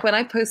 Yeah. Like when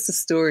I post a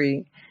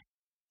story,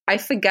 I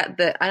forget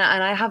that,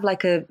 and I have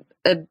like a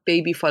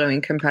baby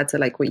following compared to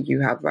like what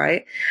you have,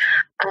 right?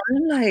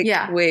 And I'm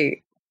like,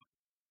 wait,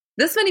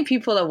 this many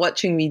people are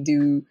watching me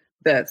do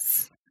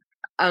this.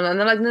 And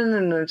they're like,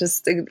 no,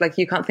 just like,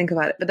 you can't think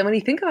about it. But then when you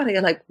think about it,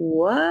 you're like,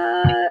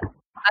 what?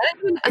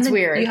 It's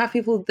weird. You have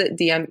people that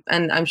DM,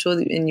 and I'm sure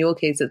that in your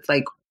case, it's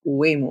like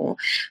way more,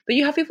 but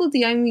you have people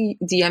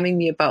DMing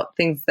me about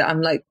things that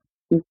I'm like,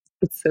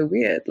 it's so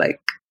weird. Like,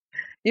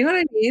 you know what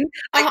I mean?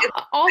 Like,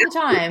 all the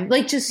time.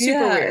 Like just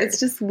super weird. It's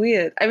just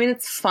weird. I mean,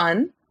 it's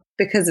fun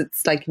because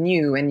it's like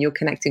new and you're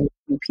connecting with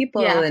new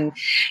people and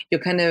you're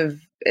kind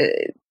of,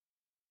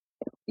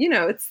 you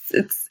know,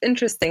 it's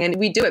interesting, and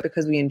we do it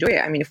because we enjoy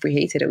it. I mean, if we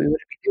hated it, we wouldn't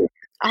be doing it.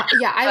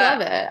 I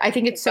love it. I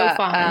think it's so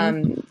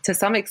fun. To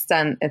some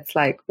extent, it's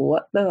like,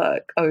 what the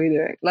fuck are we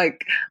doing?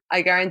 Like,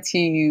 I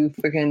guarantee you,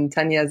 freaking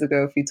 10 years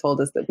ago, if you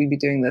told us that we'd be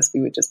doing this,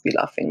 we would just be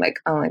laughing like,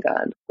 oh my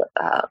God, what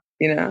the hell?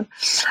 You know?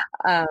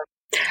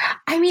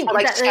 I mean,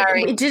 like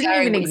sharing, it didn't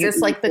even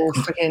exist. Like the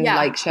freaking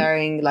like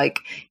sharing, like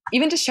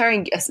even just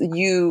sharing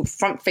you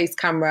front face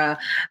camera,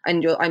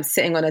 and I'm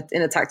sitting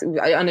in a taxi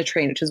on a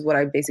train, which is what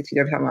I basically do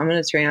every time I'm on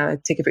a train. I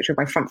take a picture of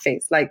my front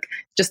face. Like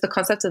just the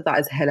concept of that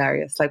is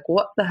hilarious. Like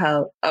what the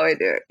hell? Oh, I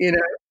do it. You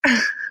know?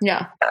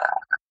 Yeah.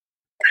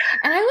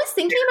 And I was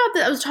thinking about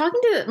this. I was talking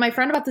to my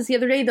friend about this the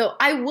other day, though.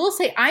 I will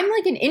say I'm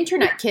like an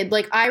internet kid.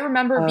 Like I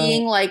remember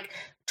being like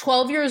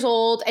 12 years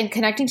old and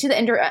connecting to the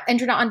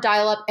internet on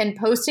dial-up and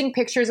posting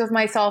pictures of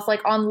myself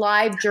like on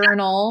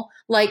LiveJournal.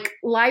 Like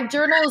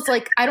LiveJournal is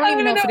like, I don't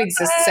even know if it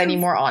exists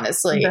anymore,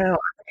 honestly. No.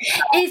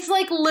 It's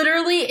like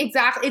literally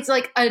exactly. It's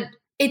like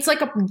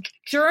a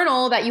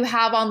journal that you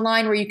have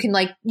online where you can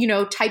like, you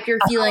know, type your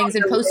feelings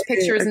and post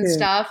pictures and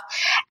stuff.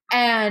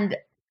 And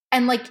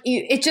like,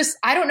 it just,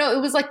 I don't know.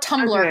 It was like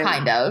Tumblr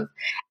kind of.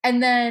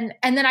 And then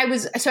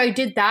I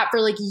did that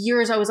for like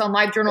years. I was on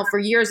LiveJournal for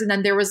years. And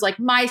then there was like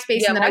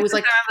MySpace. And then I was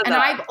like, and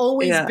I've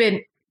always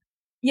been,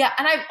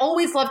 and I've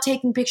always loved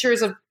taking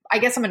pictures of, I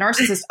guess I'm a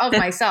narcissist of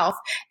myself.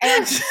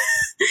 And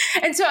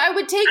so I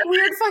would take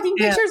weird fucking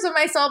pictures of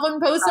myself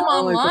and post them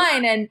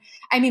online. And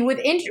I mean, with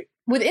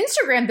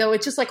Instagram, though,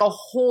 it's just like a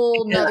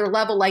whole nother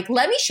level. Like,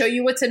 let me show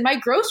you what's in my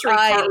grocery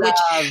cart,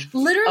 which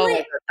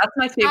literally, that's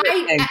my favorite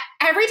thing.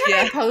 Every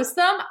time I post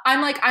them,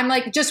 I'm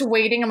like just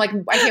waiting. I'm like,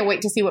 I can't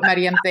wait to see what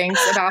Mariam thinks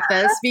about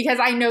this because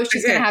I know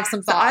she's going to have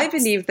some thoughts. So I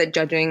believe that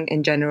judging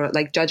in general,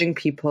 like judging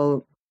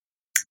people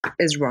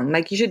is wrong.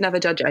 Like you should never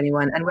judge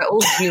anyone, and we're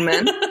all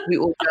human. We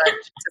all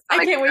judge.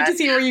 I can't wait to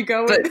see where you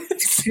go but with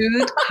this.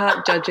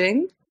 To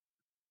judging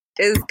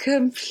is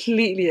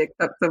completely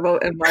acceptable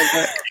in my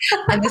book.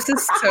 And this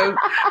is so,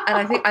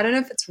 and I don't know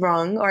if it's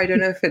wrong or I don't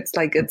know if it's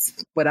like,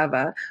 it's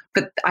whatever,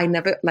 but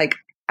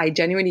I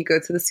genuinely go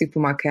to the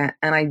supermarket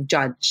and I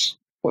judge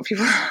what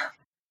people have.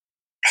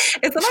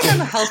 It's not like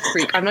I'm a health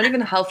freak. I'm not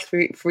even a health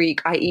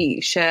freak. I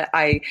eat shit.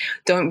 I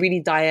don't really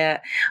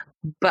diet.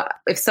 But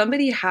if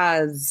somebody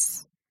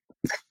has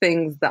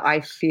things that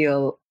I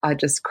feel are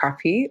just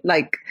crappy,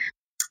 like,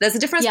 there's a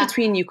difference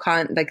between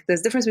there's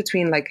a difference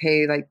between like,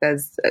 hey, like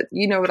there's,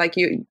 you know, like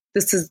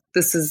this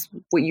is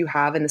what you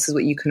have and this is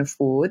what you can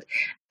afford.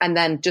 And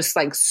then just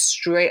like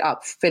straight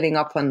up filling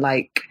up on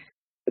like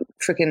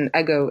freaking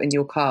Eggo in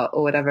your car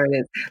or whatever it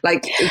is.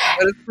 Like,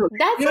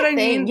 that's you know the thing.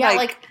 mean? Yeah.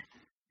 Like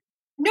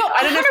no,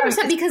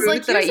 100% because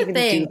like, that I here's even the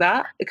thing. do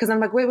that because I'm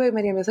like, wait,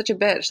 Mariam, you're such a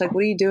bitch. Like,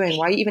 what are you doing?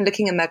 Why are you even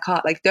looking in their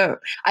cart? Like, I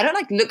don't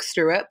like look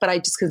through it, but I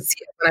just can see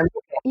it when I'm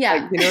looking. Yeah.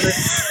 Like, you know what I mean?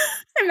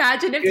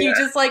 Imagine if you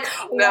just like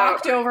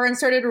walked over and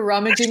started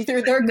rummaging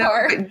through their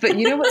car. But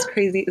you know what's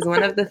crazy is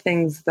one of the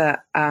things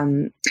that,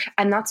 and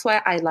that's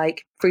why I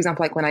like, for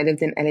example, like when I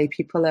lived in LA,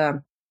 people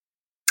are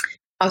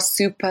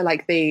super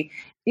like you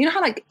know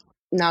how like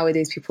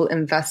nowadays people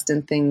invest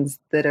in things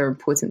that are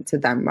important to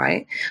them,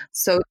 right?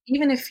 So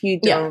even if you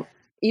don't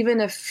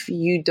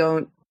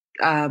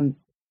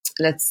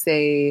let's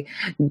say,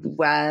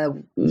 wear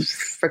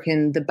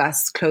freaking the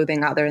best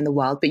clothing out there in the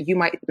world, but you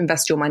might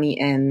invest your money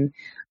in,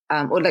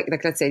 or like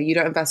let's say you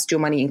don't invest your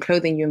money in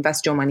clothing, you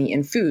invest your money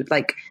in food,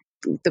 like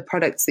the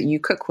products that you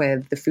cook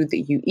with, the food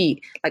that you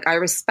eat. Like, I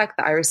respect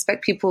that. I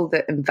respect people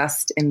that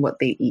invest in what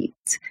they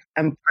eat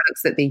and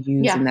products that they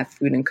use in their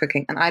food and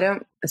cooking. And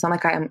it's not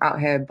like I'm out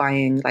here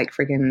buying like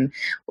freaking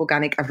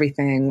organic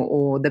everything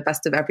or the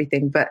best of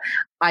everything, but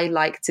I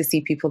like to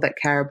see people that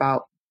care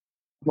about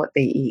what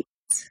they eat.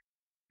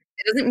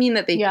 It doesn't mean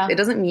that it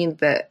doesn't mean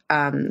that,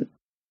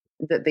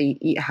 that they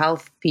eat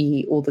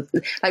healthy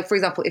like, for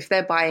example, if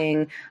they're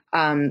buying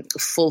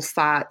full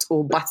fat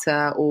or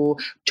butter or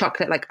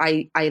chocolate, like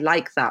I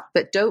like that,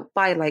 but don't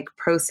buy like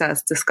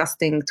processed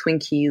disgusting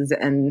Twinkies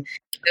and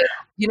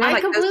I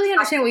like completely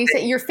understand what you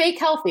say. You're fake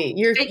healthy.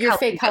 You're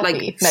fake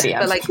healthy,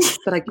 but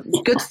like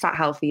good fat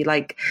healthy.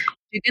 Like,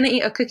 you're gonna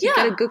eat a cookie,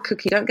 get a good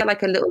cookie. Don't get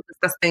like a little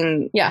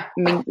disgusting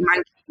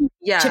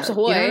Chips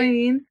Ahoy. You know what I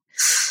mean?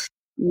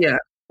 Yeah.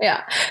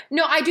 Yeah.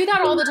 No, I do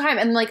that all the time.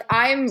 And like,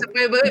 I'm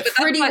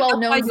pretty well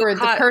known for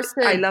the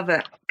person. I love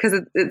it because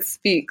it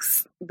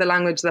speaks the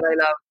language that I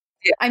love.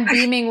 Yeah. I'm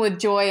beaming with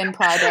joy and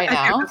pride right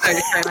now.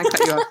 Sorry, I cut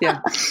you off. Yeah.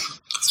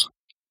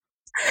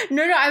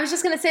 No, I was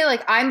just going to say,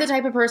 like, I'm the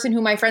type of person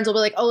who my friends will be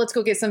like, oh, let's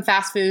go get some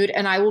fast food.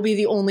 And I will be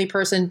the only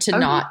person to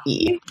not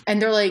eat. And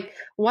they're like,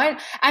 what?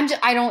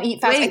 I don't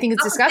eat fast food. I think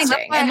it's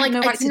disgusting. And like, no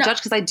right to judge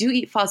because I do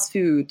eat fast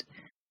food.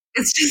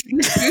 It's just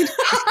the food.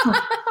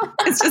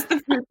 It's just the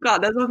food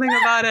cart. There's nothing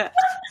about it.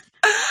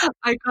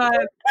 I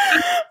can't.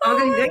 Oh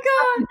my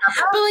God.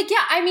 But like,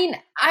 yeah, I mean,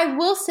 I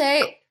will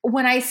say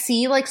when I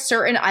see like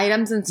certain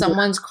items in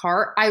someone's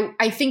cart,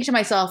 I think to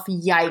myself,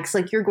 yikes,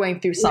 like you're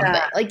going through something.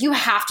 Yeah. Like you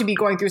have to be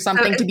going through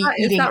something to be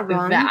eating that.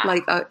 That.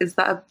 Like,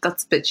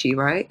 that's bitchy,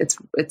 right?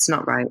 It's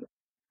not right.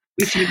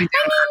 I mean,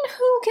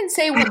 who can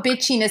say what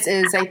bitchiness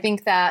is? I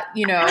think that,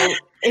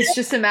 it's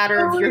just a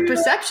matter of your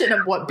perception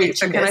of what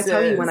bitchiness is. Can I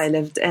tell you, when I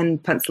lived in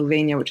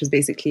Pennsylvania, which was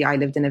basically, I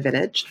lived in a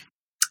village,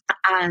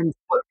 and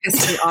what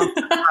pissed me off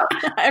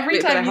every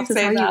time you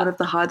say that, one of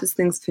the hardest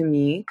things for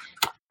me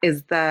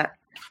is that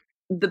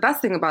the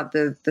best thing about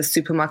the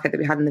supermarket that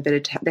we had in the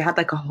village, they had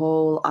like a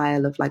whole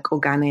aisle of like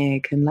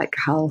organic and like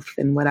health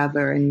and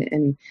whatever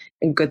and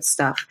good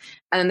stuff.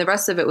 And then the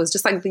rest of it was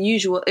just like the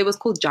usual. It was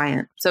called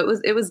Giant. So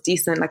it was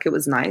decent. Like, it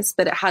was nice,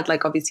 but it had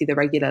like obviously the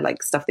regular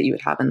like stuff that you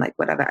would have in like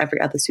whatever,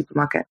 every other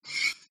supermarket.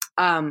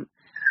 And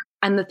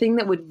the thing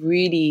that would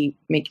really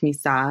make me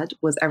sad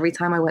was every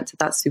time I went to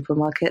that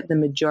supermarket, the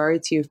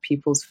majority of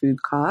people's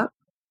food cart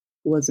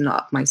was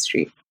not up my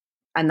street.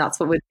 And that's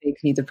what would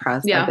make me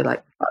depressed. Yeah. I'd be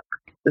like, fuck.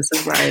 This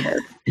is where I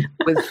live,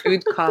 with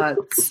food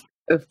carts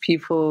of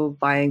people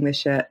buying the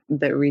shit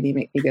that really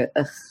make me go,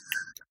 ugh.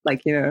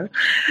 Like, and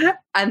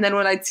then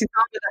when I see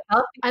some of the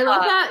healthy I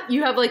love that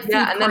you have like food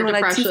cart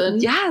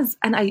depression. Yes,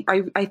 and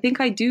I think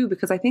I do,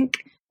 because I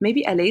think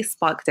maybe LA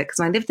sparked it, because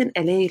when I lived in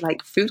LA,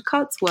 like food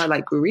carts were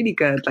like really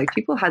good. Like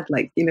people had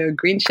like,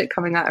 green shit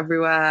coming out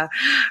everywhere,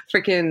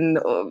 freaking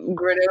granola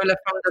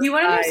from the You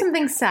want to know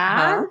something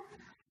sad?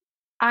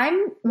 Huh?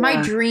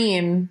 My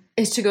dream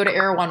is to go to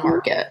Erewhon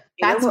Market.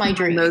 That's my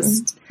dream.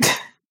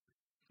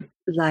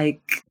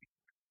 Like,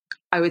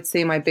 I would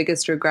say my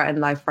biggest regret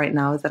in life right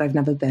now is that I've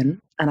never been,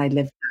 and I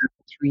lived there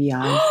for 3 years.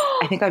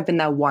 I think I've been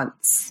there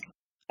once.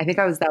 I think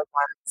I was there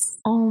once.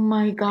 Oh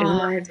my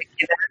God.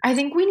 I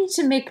think we need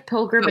to make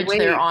pilgrimage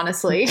there,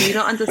 honestly. You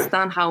don't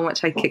understand how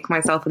much I kick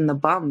myself in the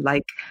bum.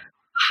 Like,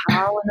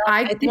 how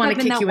I want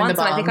to kick you in the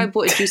bum. I think I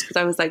bought a juice because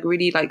I was like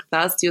really like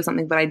thirsty or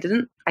something, but I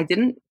didn't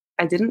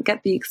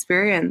get the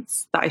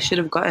experience that I should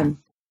have gotten.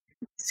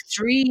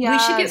 3 years. We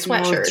should get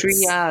sweatshirts. 3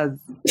 years.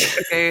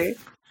 Okay.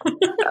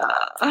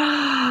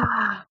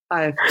 I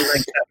feel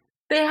like that.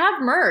 They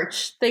have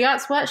merch. They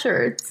got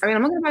sweatshirts. I mean,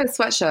 I'm not gonna buy a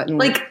sweatshirt and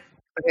like.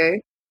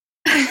 Okay.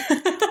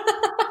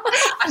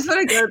 I just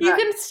want to go. You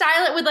can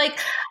style it with like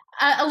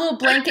a little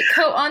blanket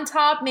coat on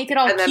top, make it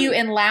all cute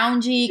and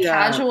loungy,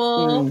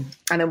 casual. And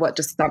then what?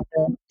 Just stop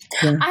there.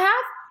 Yeah.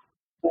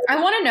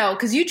 I want to know,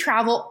 because you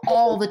travel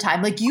all the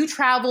time. Like, you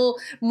travel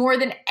more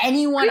than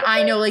anyone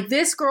I know. Like,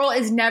 this girl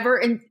is never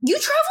in. You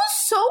travel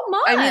so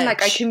much. I mean,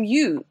 like, I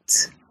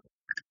commute.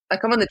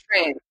 Like, I'm on the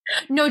train.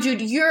 No,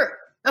 dude, you're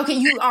okay.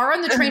 You are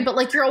on the train, but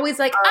like, you're always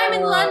like, I'm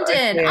in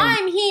London. Okay.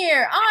 I'm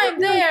here. I'm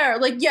there.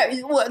 Like,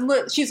 yeah.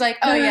 Look, she's like,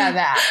 oh yeah,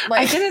 that.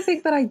 Like, I didn't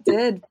think that I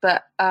did,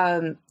 but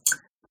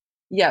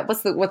yeah.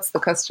 What's the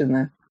question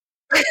there?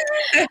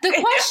 The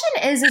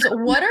question is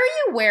what are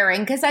you wearing?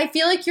 Because I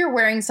feel like you're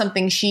wearing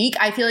something chic.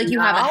 I feel like you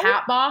have a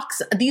hat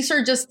box. These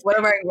are just what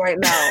I'm wearing right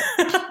now.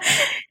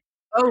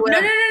 Oh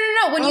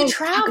no! When you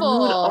travel,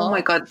 oh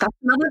my God, that's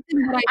another thing.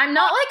 That I'm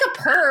not like a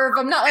perv.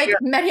 I'm not like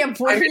Maryam.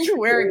 What are you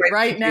wearing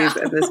right now?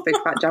 This big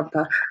fat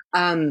jumper.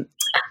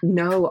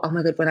 No, oh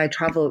my God. When I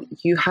travel,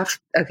 you have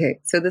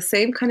So the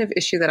same kind of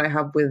issue that I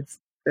have with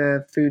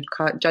the food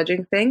cart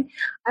judging thing.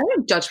 I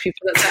don't judge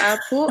people at the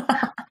airport,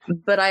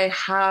 but I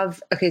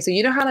have. So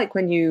you know how like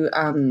when you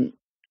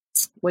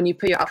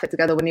put your outfit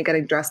together, when you're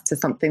getting dressed to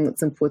something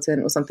that's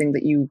important or something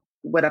that you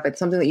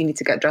something that you need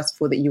to get dressed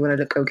for that you want to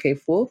look okay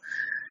for.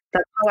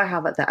 That's how I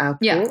have at the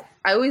airport. Yeah.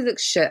 I always look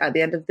shit at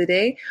the end of the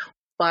day,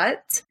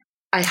 but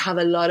I have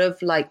a lot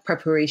of like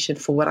preparation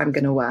for what I'm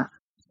gonna wear.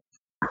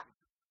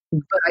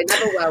 But I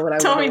never wear what I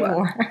Tell want me to wear.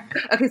 more.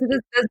 Okay, so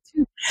there's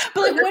two.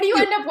 But like, what do you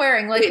end up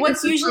wearing? Like, Wait,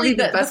 what's this is usually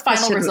probably the final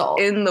question result?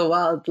 in the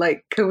world?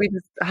 Like, can we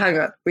just hang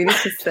on? We need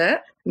to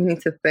sit, we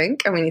need to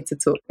think, and we need to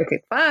talk.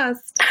 Okay,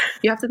 first,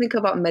 you have to think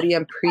about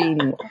Miriam pre.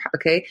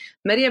 Okay,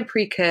 Miriam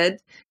pre could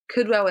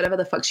wear whatever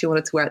the fuck she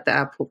wanted to wear at the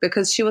airport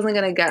because she wasn't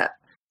gonna get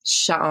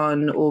shit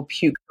on or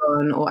puked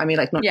on, or I mean,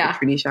 like not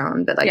literally shit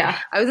on, but like I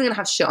wasn't gonna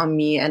have shit on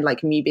me and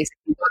like me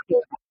basically.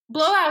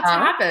 Blowouts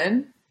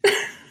happen.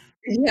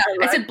 Yeah,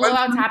 right? I said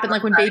blowouts happen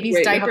like when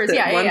babies' diapers.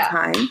 One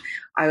time,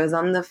 I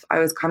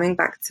was coming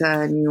back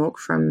to New York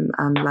from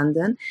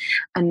London,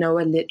 and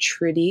Noah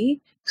literally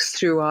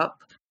threw up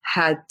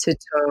head to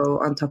toe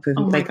on top of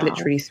me, like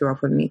literally threw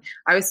up on me.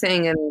 I was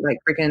sitting in like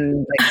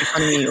freaking like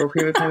economy or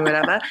premium economy,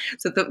 whatever.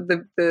 So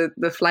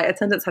the flight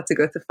attendants had to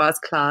go to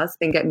first class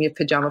and get me a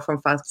pajama from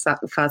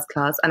first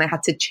class, and I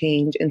had to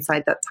change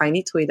inside that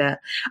tiny toilet.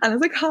 And I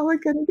was like, how am I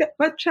gonna get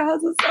my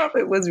trousers off?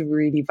 It was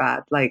really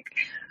bad. Like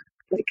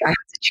I had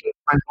to change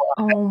my whole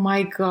outfit. Oh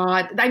my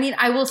God. I mean,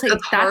 I will say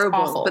that's horrible.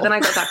 Awful. But then I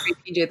got that free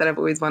PJ that I've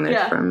always wanted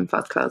from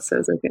first class, so it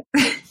was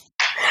okay.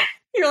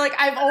 You're like,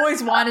 I've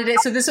always wanted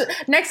it. So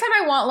next time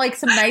I want like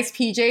some nice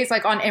PJs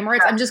like on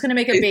Emirates, I'm just going to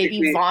make a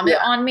baby vomit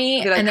on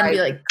me and then be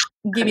like,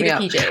 give me the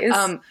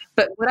PJs.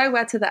 But what I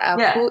wear to the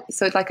airport,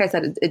 so like I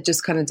said, it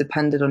just kind of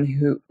depended on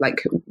who,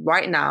 like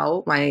right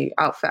now, my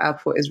outfit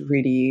airport is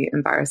really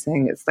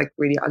embarrassing. It's like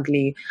really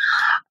ugly.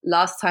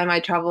 Last time I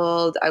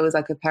traveled, I was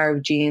like a pair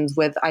of jeans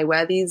I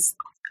wear these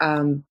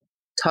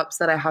tops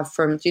that I have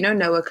from, do you know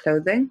Noah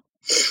Clothing?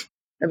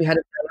 Have you heard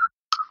of Noah?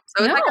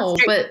 So no,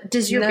 but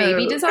does your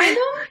baby design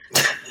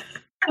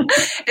them?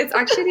 It's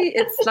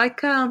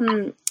like,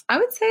 I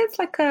would say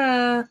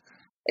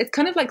it's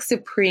kind of like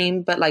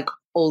Supreme, but like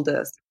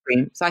older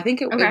Supreme. So I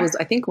think it was,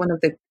 I think one of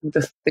the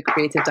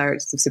creative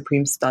directors of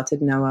Supreme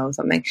started Noah or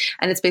something.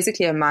 And it's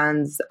basically a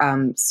man's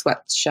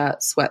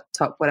sweatshirt, sweat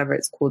top, whatever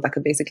it's called, like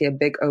basically a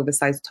big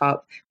oversized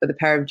top with a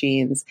pair of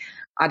jeans,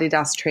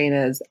 Adidas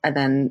trainers, and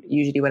then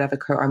usually whatever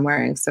coat I'm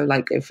wearing. So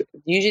like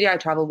usually I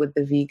travel with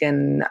the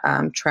vegan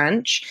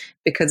trench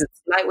because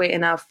it's lightweight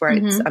enough where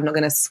I'm not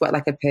going to sweat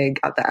like a pig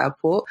at the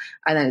airport.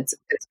 And then it's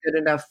good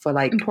enough for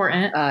like,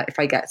 if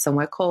I get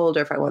somewhere cold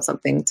or if I want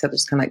something to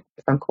just kind of like,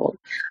 if I'm cold.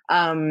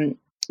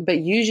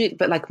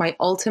 But like my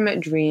ultimate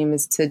dream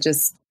is to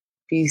just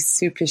be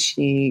super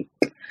chic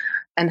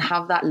and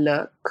have that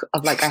look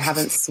of like I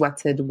haven't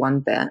sweated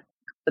one bit.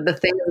 But the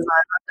thing is,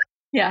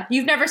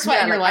 you've never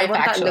sweated in your life.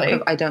 Actually, that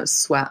look of I don't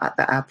sweat at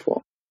the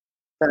airport,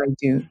 but I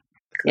do.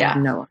 I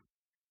know.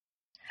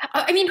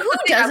 I mean, who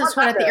doesn't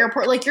sweat at the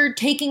airport? Like you're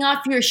taking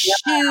off your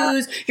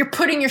shoes, you're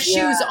putting your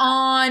shoes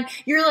on,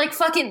 you're like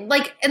fucking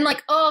like, and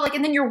like,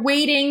 and then you're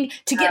waiting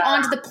to get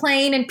onto the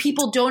plane and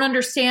people don't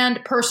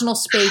understand personal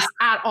space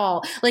at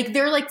all. Like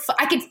they're like,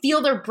 I can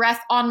feel their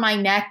breath on my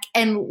neck.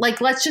 And like,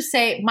 let's just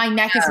say my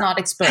neck is not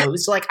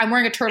exposed. Like I'm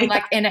wearing a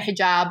turtleneck and a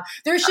hijab.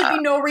 There should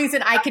be no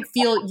reason I could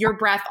feel your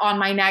breath on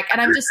my neck.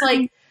 And I'm just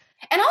like,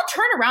 and I'll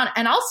turn around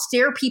and I'll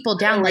stare people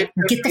down like,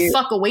 get the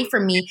fuck away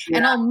from me.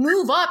 And I'll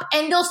move up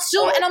and they'll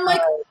still, and I'm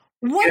like,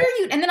 what are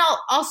you? And then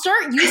I'll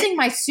start using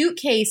my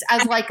suitcase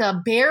as like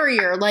a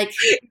barrier. Like,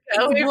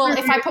 well,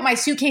 if I put my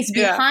suitcase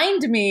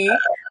behind me,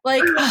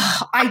 like,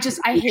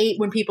 I hate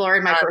when people are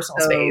in my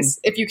personal space,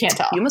 if you can't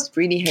tell. You must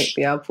really hate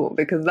the airport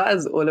because that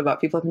is all about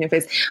people up in your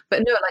face.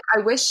 But no, like, I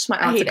wish my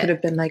answer could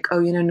have been like, oh,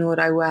 you know what,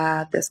 I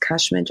wear this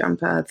cashmere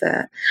jumper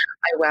that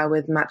I wear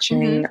with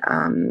matching,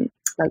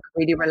 like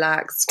really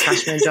relaxed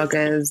cashmere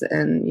joggers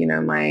and, you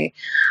know, my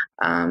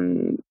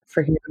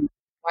freaking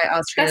white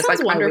ass trainers.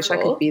 Like, wonderful. I wish I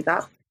could be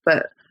that,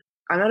 but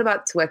I'm not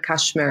about to wear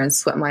cashmere and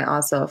sweat my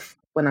ass off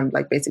when I'm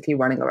like basically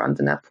running around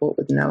an airport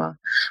with Noah.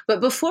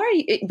 But before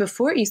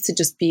it used to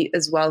just be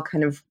as well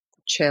kind of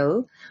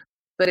chill,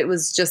 but it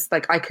was just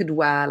like I could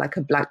wear like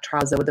a black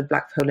trouser with a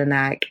black polo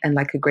neck and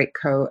like a great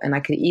coat, and I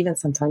could even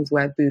sometimes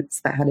wear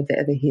boots that had a bit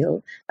of a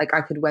heel. Like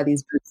I could wear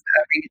these boots that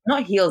are really,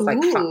 not heels like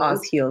fat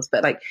ass heels,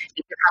 but like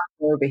you could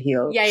have more of a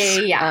heel.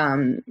 Yeah.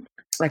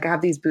 Like I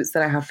have these boots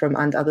that I have from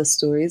And Other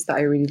Stories that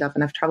I really love,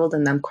 and I've traveled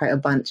in them quite a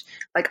bunch.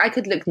 Like I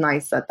could look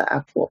nice at the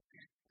airport,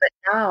 but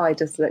now I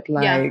just look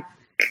like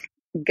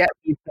get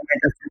me.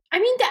 I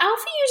mean, the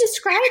outfit you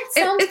described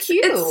sounds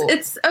cute.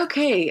 It's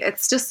okay.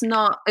 It's just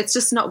not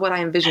what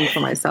I envisioned for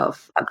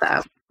myself at the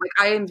airport. Like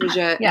I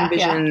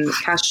envision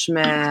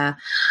cashmere,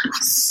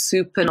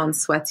 super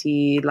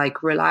non-sweaty,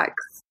 like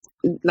relaxed,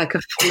 like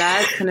a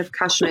flared kind of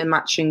cashmere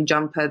matching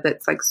jumper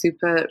that's like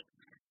super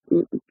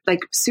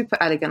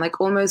elegant,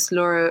 like almost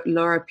Laura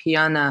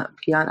Piana.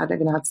 I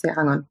don't know how to say it.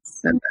 Hang on.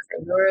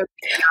 Laura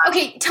Piana.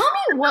 Okay, tell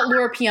me what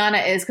Laura Piana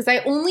is, because I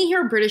only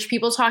hear British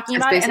people talking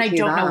about it, and I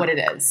don't know what it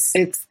is.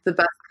 It's the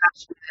best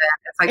cashmere.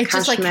 It's like it's cashmere.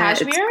 Just like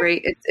cashmere. It's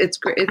great. It's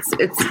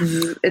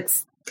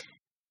great.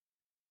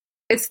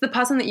 It's the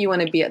person that you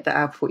want to be at the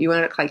airport. You want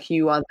to look like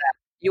you are them.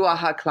 You are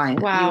her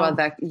client. Wow.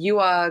 You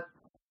are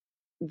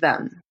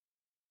them.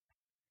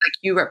 Like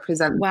you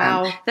represent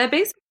Wow. them. They're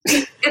basically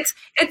it's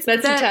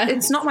That's intense.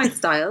 it's not my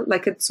style.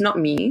 Like it's not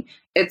me.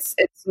 It's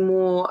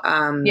more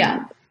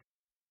Yeah.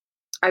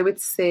 I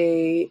would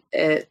say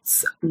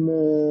it's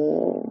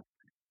more.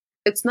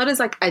 It's not as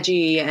like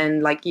edgy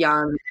and like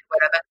young,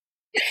 whatever.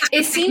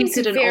 It seems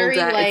Painted and very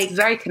older. like It's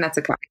very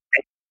Connecticut.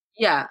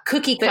 Yeah,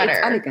 cookie but cutter.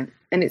 it's elegant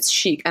and it's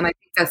chic, and I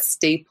think that's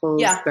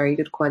staples, Yeah. very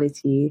good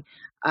quality.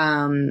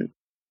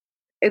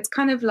 It's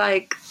kind of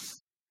like,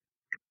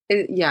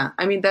 yeah.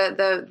 I mean,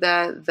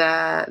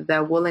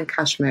 the wool and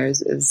cashmere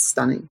is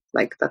stunning.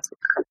 Like that's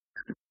what.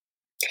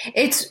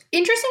 It's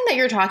interesting that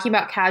you're talking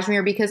about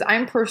cashmere because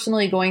I'm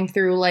personally going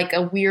through like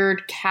a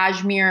weird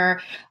cashmere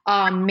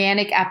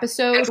manic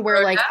episode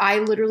where like I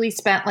literally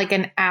spent like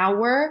an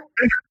hour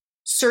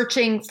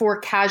searching for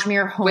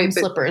cashmere home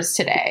slippers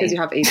today. Because you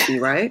have AC,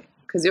 right?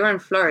 Because you're in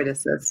Florida,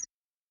 sis.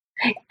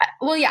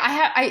 Well, yeah,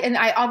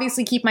 I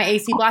obviously keep my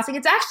AC blasting.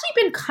 It's actually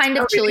been kind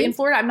of chilly in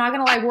Florida. I'm not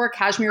gonna lie, I wore a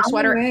cashmere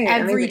sweater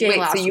every day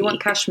last week. So you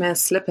want cashmere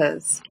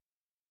slippers?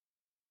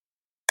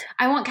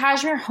 I want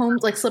cashmere home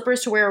like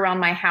slippers to wear around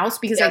my house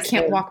because I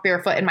can't walk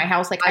barefoot in my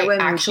house. Like I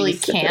actually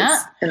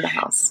can't in the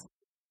house.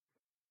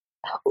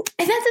 And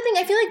that's the thing.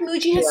 I feel like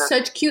Muji has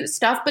such cute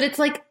stuff, but it's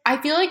like I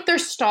feel like their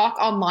stock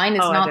online is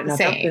not the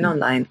same. I've been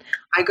online.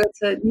 I go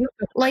to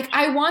like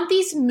I want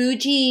these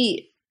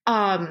Muji.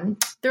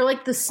 They're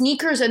like the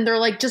sneakers, and they're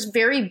like just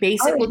very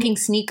basic looking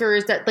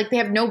sneakers that like they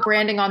have no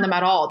branding on them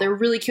at all. They're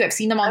really cute. I've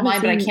seen them online,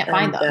 but I can't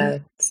find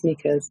them.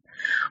 Sneakers.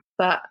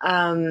 But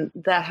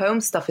their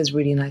home stuff is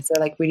really nice.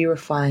 They're like really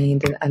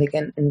refined and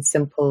elegant and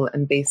simple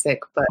and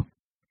basic, but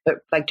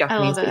like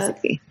Japanese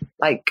basically.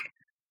 Like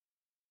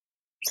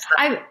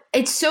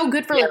it's so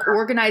good for like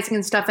organizing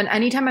and stuff. And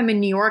anytime I'm in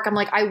New York, I'm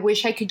like, I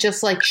wish I could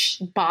just like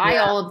buy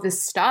all of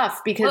this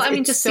stuff because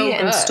it's just so see it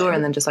good. In store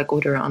and then just like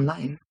order it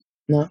online.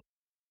 No,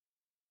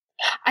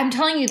 I'm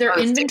telling you, their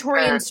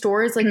inventory in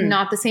store is like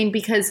not the same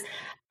because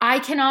I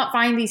cannot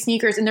find these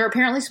sneakers, and they're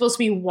apparently supposed to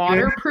be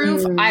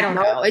waterproof. I don't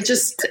know. It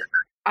just.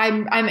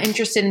 I'm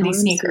interested in these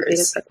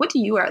sneakers. Like, what do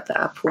you wear at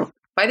the airport?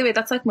 By the way,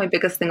 that's like my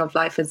biggest thing of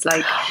life is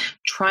like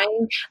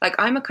trying, like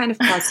I'm a kind of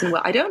person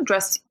where I don't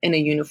dress in a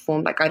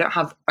uniform. Like I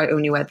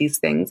only wear these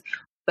things,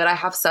 but I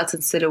have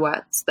certain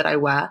silhouettes that I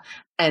wear.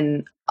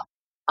 And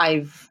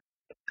I've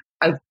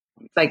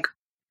like,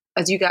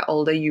 as you get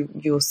older,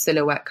 your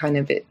silhouette kind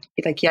of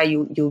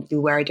you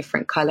wear a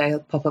different color, a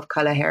pop of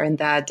color here and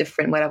there,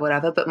 different,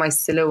 whatever. But my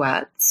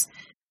silhouettes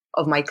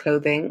of my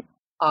clothing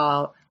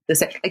are the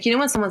same. Like, you know,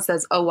 when someone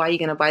says, "Oh, why are you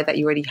going to buy that?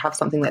 You already have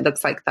something that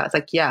looks like that." It's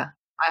like, yeah,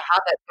 I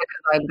have it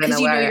because I'm going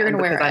to wear it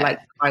because I like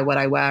to buy what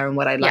I wear and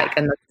what I like,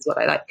 and that's what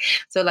I like.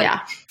 So, like,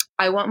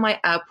 I want my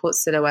airport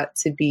silhouette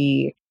to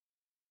be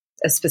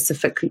a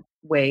specific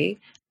way,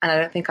 and I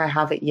don't think I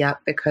have it yet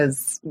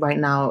because right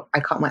now I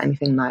can't wear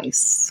anything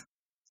nice.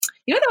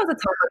 You know, there was a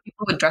time where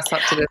people would dress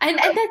up to go, and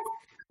that's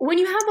when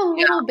you have a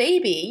little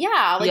baby,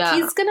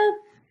 he's gonna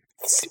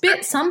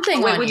spit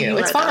something on you.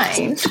 It's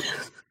fine.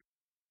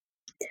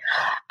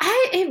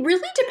 It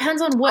really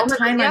depends on what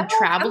time I'm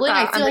traveling.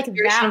 I feel like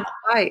that.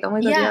 Oh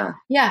my God,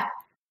 yeah.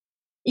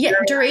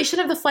 Duration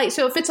of the flight.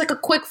 So if it's like a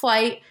quick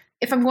flight,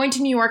 if I'm going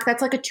to New York,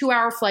 that's like a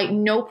 2-hour flight,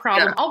 no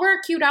problem. Yeah. I'll wear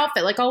a cute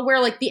outfit. Like I'll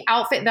wear like the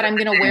outfit that I'm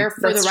going to wear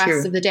for the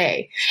rest of the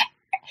day.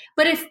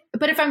 But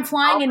if I'm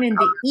flying in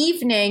the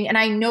evening and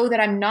I know that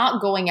I'm not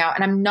going out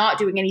and I'm not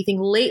doing anything,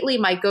 lately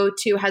my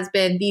go-to has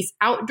been these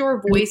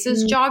Outdoor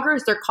Voices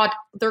joggers.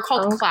 They're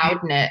called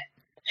Cloud Knit.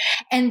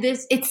 And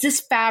it's this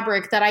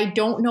fabric that I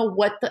don't know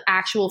what the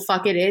actual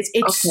fuck it is.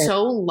 It's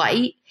so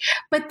light,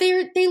 but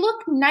they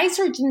look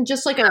nicer than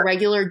just like a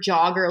regular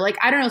jogger. Like,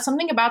 I don't know,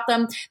 something about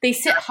them. They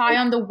sit high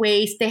on the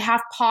waist. They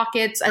have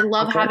pockets. I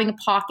love having a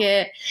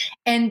pocket,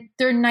 and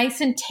they're nice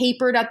and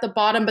tapered at the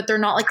bottom, but they're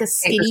not like a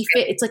skinny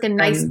fit. It's like a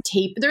nice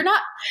tape. They're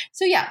not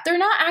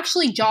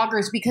actually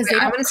joggers because they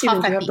don't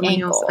cuff at the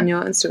ankle. On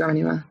your Instagram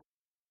anywhere.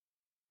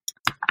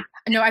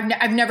 No,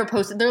 I've never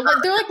posted. They're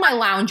like my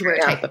loungewear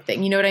type of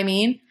thing. You know what I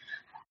mean?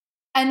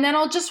 And then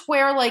I'll just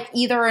wear like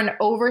either an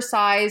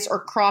oversized or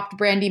cropped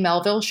Brandy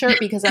Melville shirt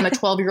because I'm a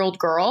 12-year-old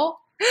girl.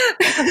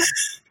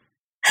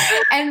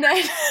 And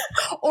then,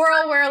 or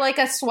I'll wear like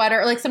a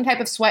sweater, like some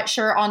type of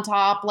sweatshirt on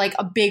top, like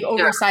a big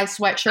oversized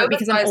sweatshirt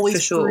because I'm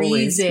always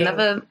freezing.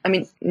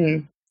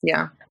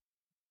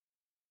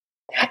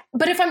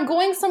 But if I'm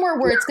going somewhere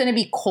where it's going to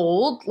be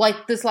cold,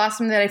 like this last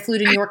time that I flew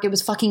to New York, it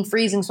was fucking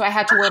freezing. So I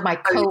had to wear my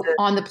coat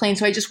on the plane.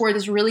 So I just wore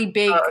this really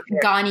big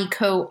Ghani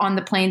coat on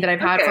the plane that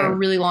I've had for a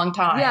really long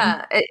time.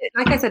 Yeah.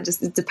 Like I said,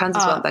 just it depends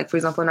as well. Like, for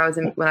example,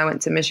 when I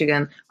went to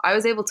Michigan, I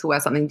was able to wear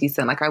something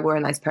decent. Like I wore a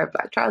nice pair of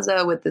black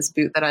trousers with this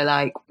boot that I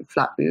like,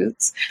 flat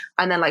boots.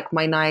 And then like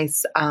my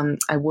nice,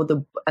 I wore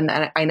and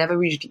I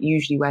never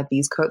usually wear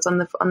these coats on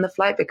the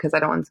flight because I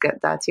don't want to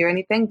get dirty or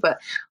anything. But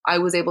I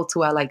was able to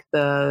wear like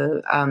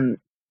the,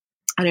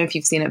 I don't know if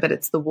you've seen it, but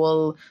it's the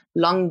wool,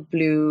 long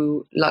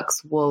blue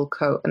luxe wool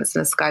coat, and it's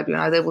in a sky blue.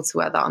 And I was able to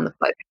wear that on the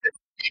flight.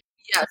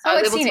 So I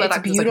was able to wear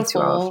that because it's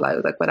like a 2-hour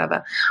flight, like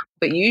whatever.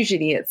 But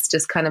usually it's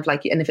just kind of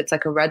like, and if it's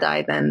like a red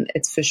eye, then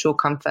it's for sure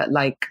comfort,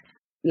 like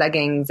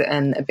leggings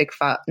and a big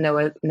fat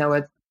Noah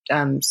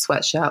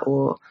sweatshirt,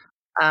 or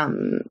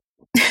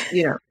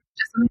you know.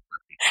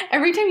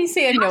 Every time you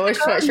say a Noah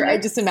sweatshirt, I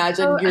just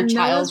imagine your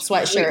child's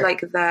sweatshirt.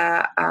 Like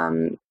they're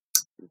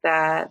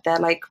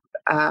like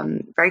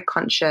very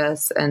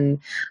conscious and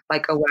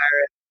like aware.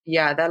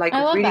 Yeah, they're like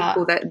really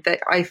cool.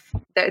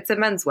 It's a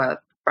menswear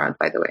brand,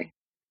 by the way.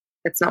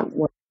 It's not.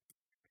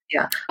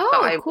 Yeah.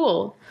 Oh,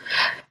 cool.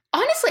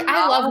 Honestly,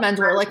 I love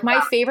menswear. Like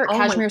my favorite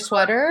cashmere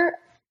sweater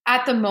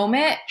at the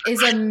moment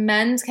is a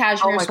men's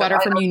cashmere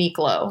sweater from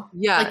Uniqlo.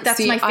 Yeah, like that's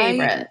my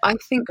favorite. I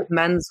think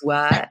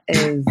menswear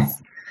is.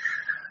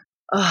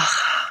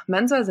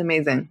 Menswear is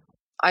amazing.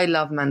 I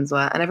love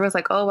menswear, and everyone's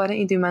like, "Oh, why don't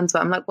you do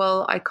menswear?" I'm like,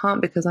 "Well, I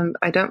can't because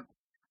I can't.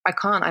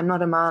 I'm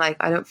not a man. Like,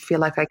 I don't feel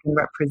like I can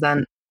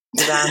represent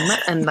them,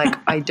 and like,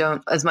 I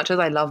don't. As much as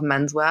I love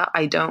menswear,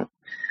 I don't.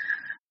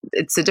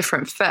 It's a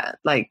different fit.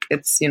 Like,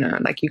 it's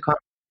like you can't.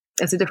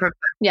 It's a different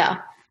fit.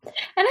 Yeah." But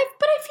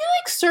I feel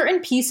like certain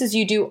pieces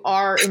you do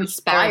are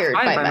inspired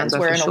by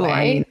menswear in a way.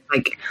 I mean,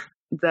 like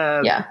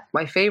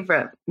my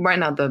favorite right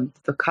now, the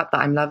cut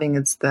that I'm loving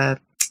is the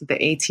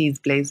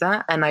 80s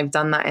blazer, and I've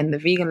done that in the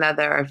vegan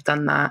leather. I've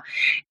done that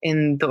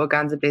in the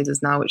organza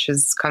blazers now, which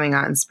is coming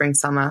out in spring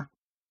summer,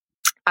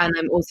 and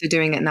I'm also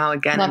doing it now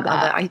again in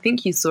other. I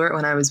think you saw it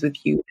when I was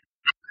with you.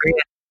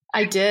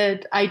 I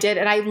did,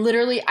 and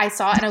I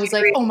saw it and I was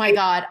like, oh my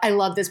god, I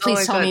love this.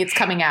 Please tell me it's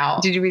coming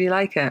out. Did you really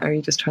like it, or are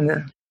you just trying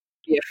to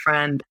be a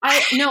friend?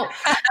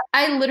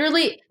 I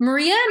literally,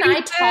 Maria and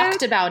I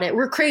talked about it.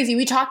 We're crazy.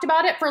 We talked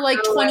about it for like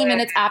 20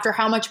 minutes after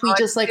how much we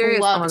just like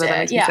loved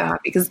it. Yeah, so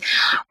because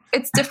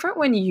it's different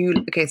when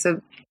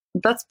so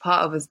that's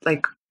part of it.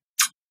 Like,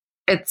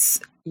 it's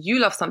you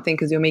love something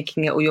because you're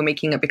making it, or you're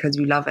making it because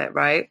you love it,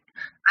 right?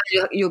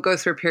 And you'll go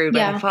through a period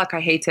where I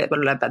hate it,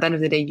 but at the end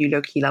of the day, you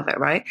low-key love it,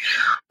 right?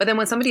 But then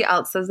when somebody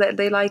else says that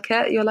they like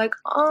it, you're like,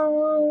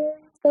 oh,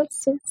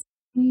 that's so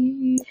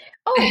sweet.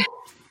 Oh,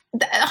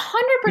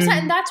 100%.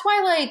 And that's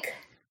why, like,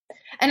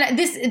 and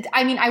this,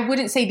 I mean, I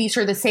wouldn't say these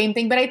are the same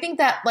thing, but I think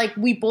that like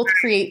we both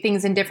create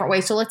things in different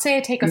ways. So let's say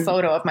I take a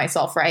photo of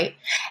myself, right?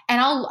 And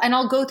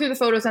I'll go through the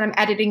photos and I'm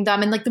editing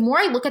them. And like, the more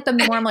I look at them,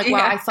 the more I'm like,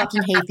 wow, I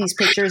fucking hate these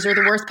pictures. They're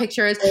the worst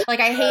pictures. Like,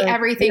 I hate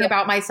everything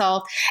about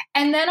myself.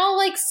 And then I'll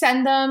like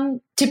send them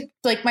to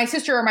like my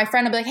sister or my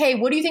friend. I'll be like, hey,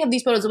 what do you think of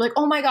these photos? I'm like,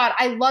 oh my God,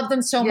 I love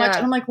them so much.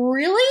 And I'm like,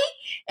 really?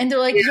 And they're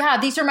like, yeah,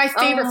 these are my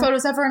favorite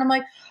photos ever. And I'm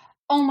like,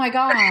 oh my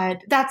God,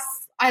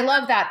 I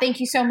love that. Thank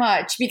you so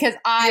much, because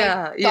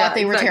I thought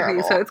they were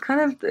terrible. So it's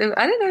kind of,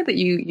 I didn't know that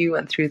you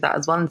went through that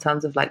as well in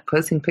terms of like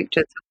posting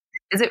pictures.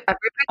 Is it every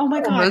picture? Oh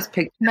my God. Most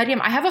pictures? Mariam,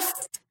 I have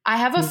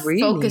a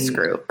focus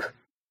group.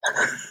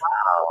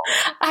 Wow.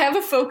 I have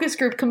a focus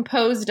group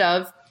composed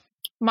of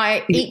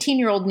my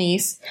 18-year-old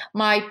niece,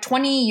 my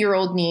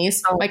 20-year-old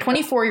niece, my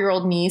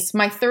 24-year-old niece,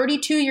 my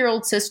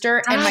 32-year-old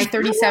sister, and my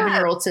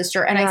 37-year-old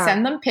sister. And I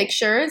send them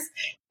pictures.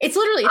 It's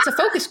a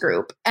focus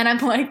group. And I'm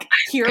like,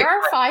 here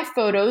are 5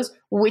 photos.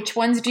 Which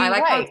ones do you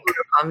like? I like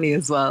family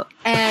as well.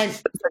 And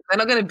they're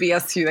not going to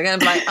BS you. They're going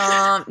to be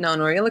like, no,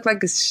 Nora, you look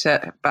like a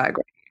shit bag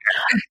right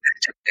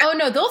here. Oh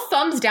no, they'll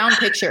thumbs down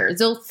pictures.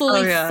 They'll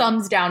fully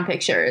thumbs down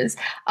pictures.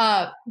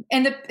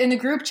 In the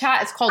group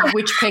chat, it's called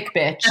Which Pick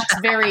Bitch. It's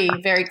very,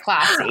 very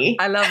classy.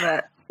 I love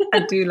it.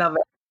 I do love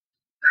it.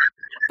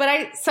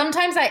 But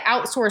sometimes I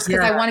outsource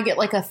because I want to get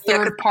like a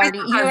third party.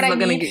 You know what I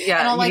mean?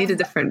 You need a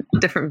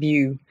different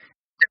view.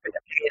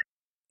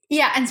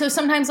 Yeah, and so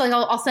sometimes like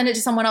I'll send it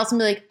to someone else and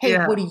be like, hey,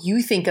 what do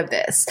you think of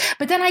this?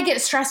 But then I get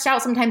stressed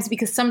out sometimes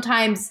because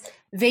sometimes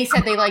they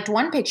said they liked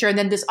one picture and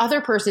then this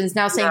other person is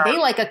now saying they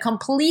like a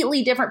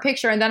completely different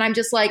picture. And then I'm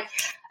just like,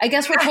 I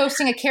guess we're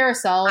posting a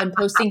carousel and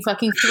posting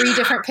fucking 3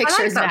 different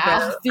pictures now.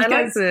 I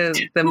like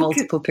the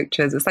multiple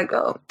pictures. It's like,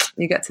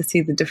 you get to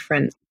see the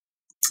different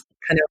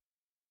kind of.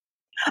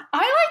 I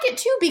like it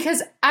too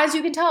because, as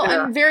you can tell,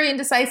 I'm very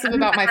indecisive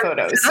about my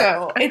photos.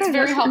 So it's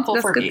very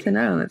helpful for me. That's good to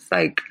know. It's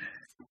like,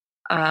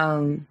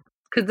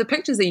 because the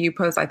pictures that you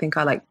post, I think,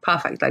 are like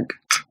perfect, like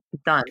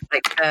done.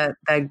 Like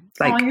they're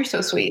like, oh, you're so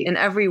sweet. In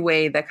every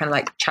way, they're kind of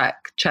like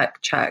check.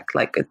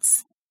 Like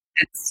it's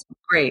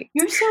great.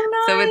 You're so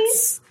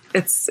nice.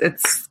 So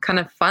it's kind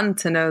of fun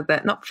to know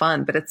that, not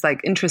fun, but it's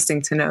like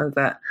interesting to know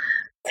that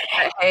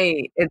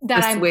hey, it's that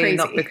this I'm way, crazy.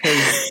 Not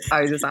because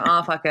I was just like,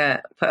 oh fuck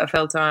it, put a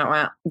filter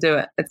on it, do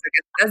it. It's like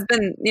there's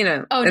been,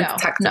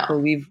 it's tactical.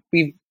 No.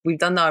 We've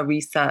done our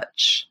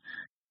research.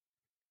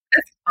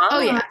 Oh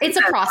yeah, it's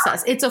a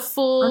process. It's a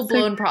full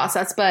blown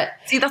process. But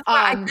see, that's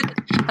why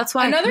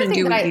I couldn't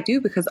do what you do,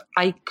 because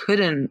I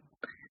couldn't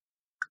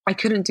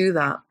do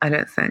that. I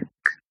don't think.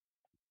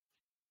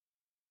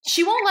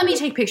 She won't let me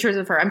take pictures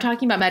of her. I'm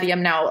talking about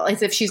Mariam now,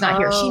 as if she's not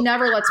here. She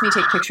never lets me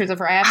take pictures of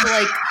her. I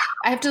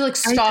have to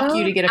stalk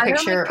you to get a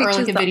picture or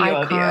like a video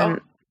of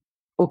you.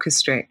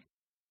 Orchestrate.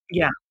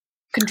 Yeah.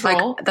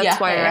 Control. That's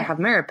why I have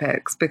mirror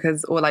pics,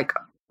 because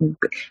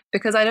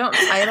I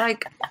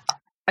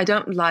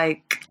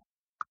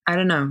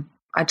don't know.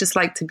 I just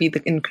like to be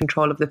in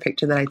control of the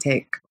picture that I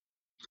take.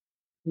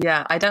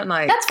 Yeah, I don't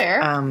like. That's fair.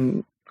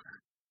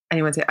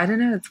 Anyone say, I don't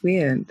know. It's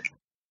weird.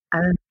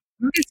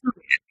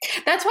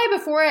 That's why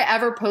before I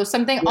ever post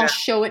something, I'll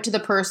show it to the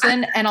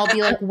person and I'll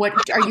be like,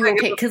 "What are you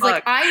okay?" Because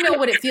like I know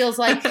what it feels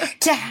like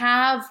to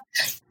have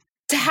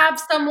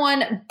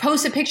someone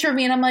post a picture of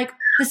me and I'm like,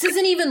 this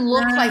doesn't even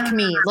look like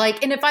me.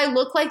 Like, and if I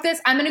look like this,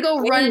 I'm going to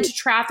go run into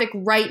traffic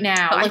right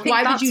now. Like,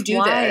 why would you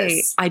do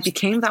this? I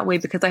became that way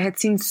because I had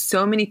seen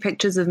so many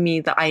pictures of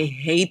me that I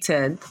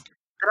hated. And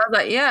I was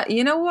like, yeah,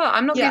 you know what?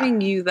 I'm not giving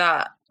you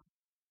that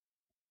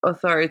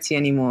authority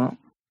anymore.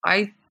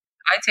 I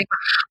take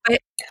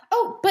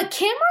but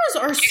cameras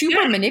are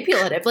super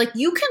manipulative. Like,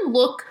 you can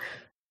look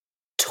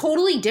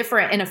totally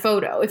different in a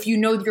photo if you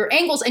know your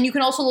angles, and you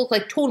can also look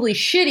like totally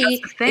shitty.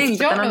 That's the thing. If you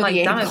don't know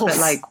the angles. But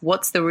like,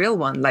 what's the real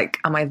one? Like,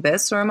 am I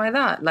this or am I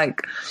that?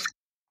 Like,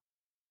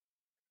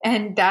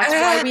 and that's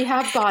why we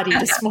have body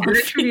dysmorphia.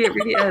 Literally, it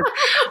really is.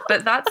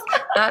 But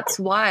that's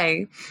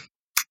why.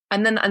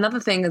 And then another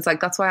thing is like,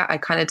 that's why I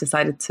kind of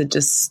decided to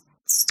just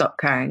stop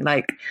caring.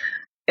 Like,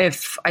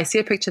 if I see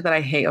a picture that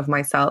I hate of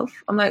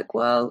myself, I'm like,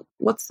 well,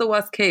 what's the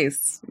worst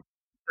case?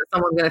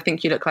 Someone's going to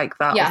think you look like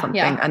that or something.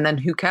 Yeah. And then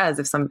who cares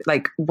if some,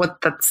 like,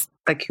 that's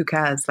like, who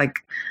cares? Like,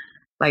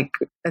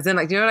 as in,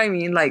 like, do you know what I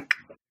mean? Like,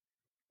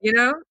 you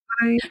know?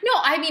 No,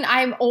 I mean,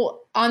 I'm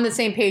on the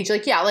same page.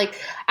 Like, yeah, like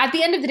at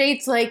the end of the day,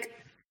 it's like,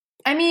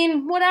 I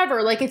mean,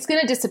 whatever, like it's going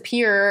to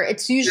disappear.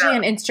 It's usually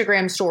an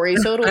Instagram story,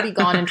 so it'll be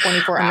gone in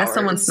 24 hours. Unless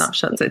someone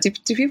snapshots it.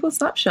 Do people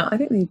snapshot? I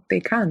think they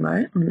can,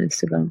 right? On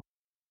Instagram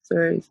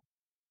stories.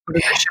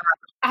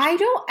 I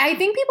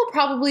think people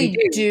probably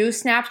do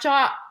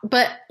snapshot,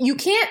 but you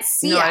can't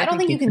see it. I don't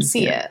think you can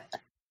see it.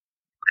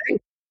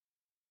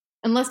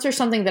 Unless there's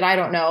something that I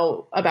don't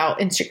know about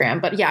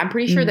Instagram. But yeah, I'm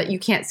pretty sure that you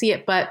can't see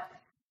it. But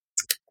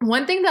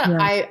one thing that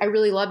I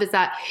really love is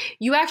that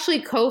you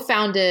actually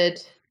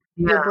co-founded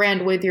your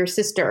brand with your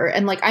sister.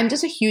 And like, I'm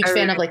just a huge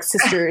fan of like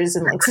sisters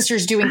and like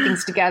sisters doing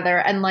things together.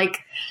 And like,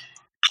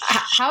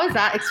 how has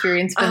that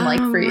experience been like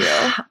for you?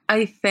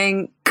 I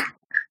think,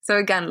 so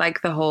again,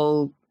 like the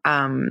whole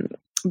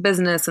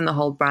business and the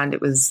whole brand, it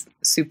was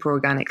super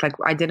organic. Like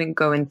I didn't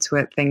go into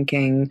it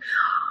thinking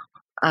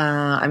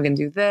I'm going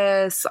to do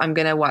this, I'm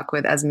going to work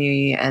with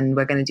Esme and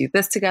we're going to do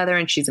this together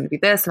and she's going to be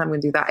this and I'm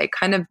going to do that. It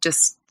kind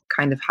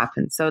of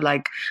happened. So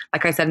like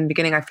I said in the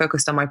beginning, I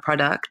focused on my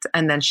product,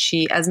 and then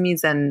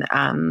Esme's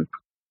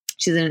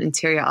she's an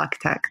interior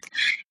architect.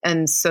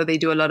 And so they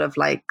do a lot of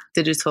like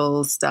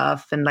digital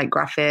stuff and like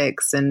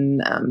graphics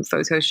and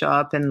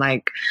Photoshop and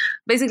like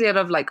basically a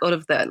lot of like all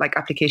of the like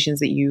applications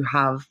that you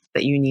have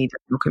that you need on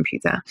your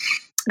computer.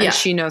 And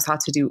she knows how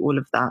to do all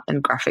of that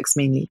and graphics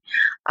mainly.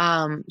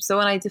 So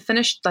when I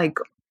finished like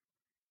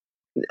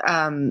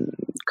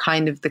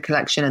kind of the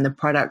collection and the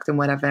product and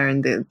whatever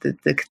and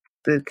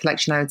the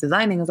collection I was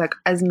designing, I was like,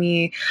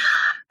 Esme,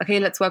 okay,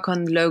 let's work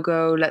on the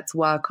logo, let's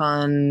work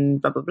on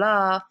blah, blah,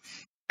 blah.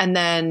 And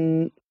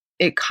then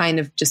it kind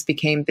of just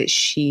became that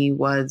she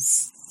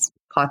was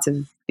part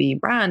of the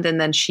brand. And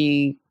then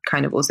she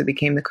kind of also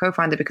became the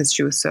co-founder because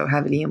she was so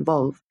heavily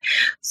involved.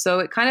 So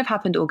it kind of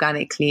happened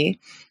organically.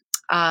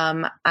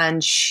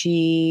 And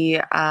she,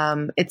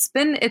 it's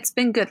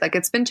been good. Like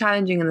it's been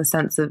challenging in the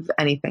sense of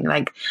anything,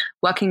 like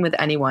working with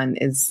anyone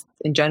is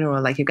in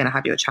general, like you're going to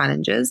have your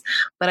challenges,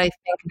 but I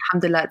think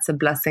alhamdulillah, it's a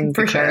blessing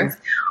for because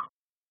sure.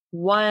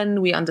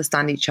 One, we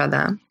understand each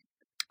other.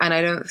 And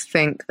I don't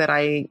think that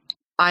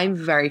I'm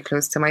very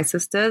close to my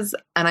sisters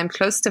and I'm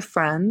close to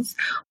friends,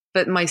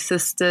 but my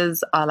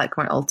sisters are like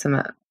my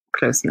ultimate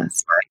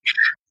closeness. Right?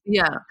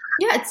 Yeah.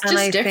 Yeah. It's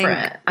just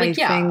different.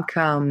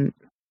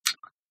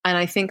 And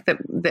I think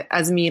that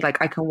as me,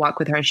 like I can work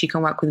with her and she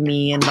can work with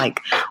me. And like,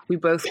 we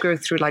both go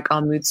through like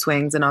our mood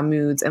swings and our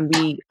moods and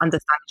we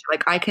understand each other.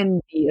 Like I can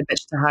be a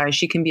bitch to her and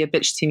she can be a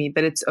bitch to me,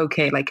 but it's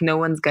okay. Like no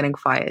one's getting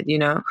fired, you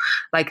know,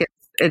 like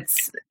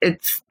it's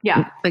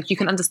like you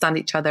can understand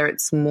each other.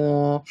 It's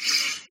more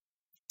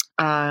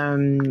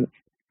like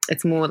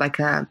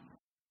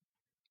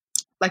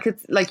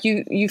it's like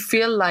you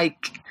feel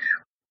like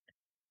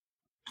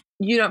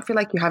you don't feel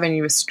like you have any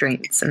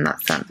restraints in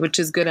that sense, which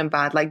is good and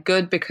bad. Like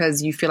good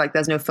because you feel like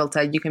there's no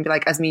filter. You can be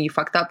like, Esme, you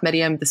fucked up,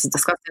 Miriam, this is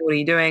disgusting. What are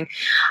you doing?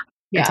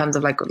 In terms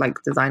of like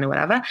design or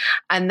whatever.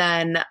 And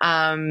then like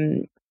I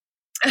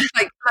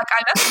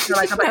know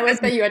like I was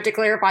that you had to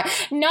clarify.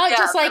 Not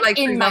just like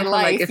in example,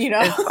 my life, like you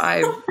know.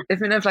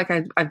 If like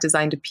I've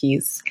designed a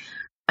piece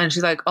and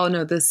she's like, oh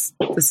no, this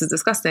is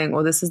disgusting,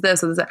 or this is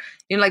this, or this,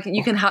 you know, like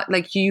you can have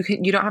like you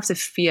don't have to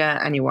fear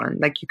anyone.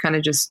 Like you kind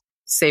of just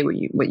say what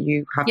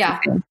you have to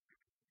say.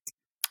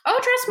 Oh,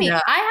 trust me.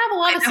 Yeah. I have a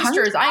lot of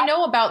sisters. I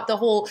know about the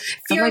whole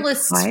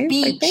fearless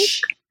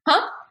speech.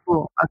 Huh?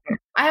 Cool. Okay.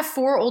 I have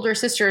 4 older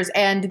sisters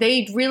and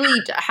they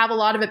really have a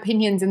lot of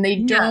opinions and they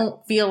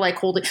don't feel like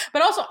holding.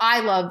 But also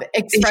I love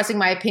expressing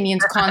my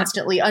opinions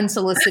constantly,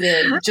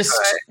 unsolicited, just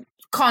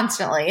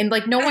constantly. And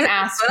like no one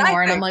asks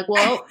more. And I'm like,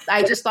 well,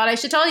 I just thought I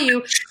should tell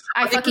you,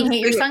 I fucking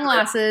hate your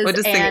sunglasses.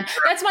 And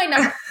that's my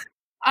number.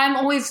 I'm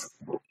always,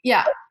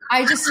 yeah.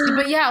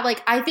 But yeah,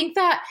 like I think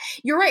that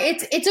you're right.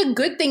 It's a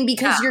good thing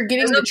because you're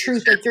getting the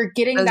truth. Like you're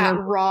getting that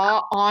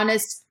raw,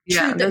 honest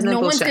truth that no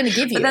one's going to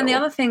give you. But then the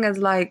other thing is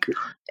like,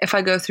 if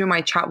I go through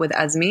my chat with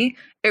Esme,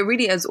 it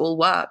really is all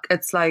work.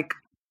 It's like,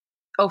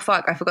 oh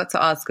fuck, I forgot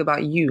to ask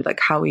about you. Like,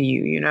 how are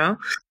you? You know?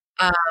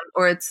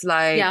 Or it's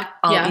like,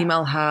 I'll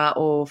email her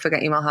or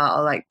forget email her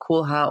or like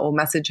call her or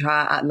message her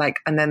at like,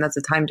 and then there's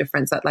a time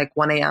difference at like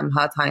 1 a.m.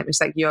 her time.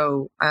 It's like,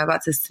 yo, I'm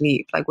about to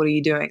sleep. Like, what are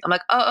you doing? I'm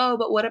like, oh,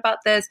 but what about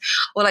this?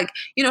 Or like,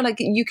 you know, like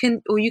you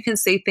can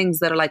say things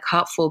that are like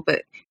hurtful,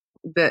 but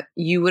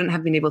you wouldn't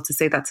have been able to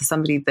say that to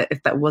somebody that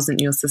if that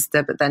wasn't your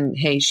sister, but then,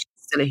 hey, she's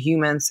still a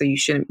human. So you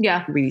shouldn't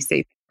really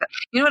say that.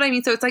 You know what I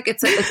mean? So it's like,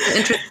 it's an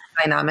interesting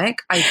dynamic.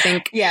 I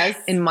think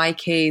in my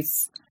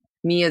case,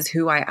 me as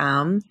who I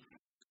am,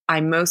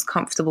 I'm most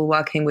comfortable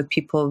working with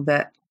people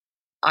that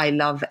I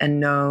love and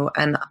know,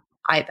 and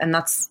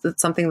that's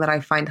something that I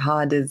find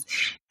hard is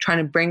trying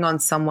to bring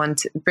someone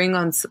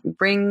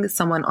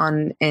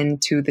on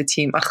into the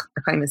team. Ugh,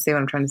 I can't even say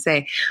what I'm trying to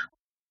say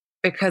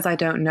because I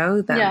don't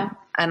know them,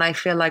 and I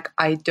feel like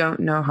I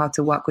don't know how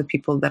to work with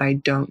people that I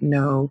don't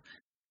know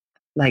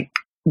like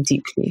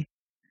deeply.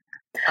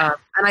 And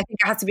I think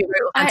it has to be a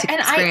very authentic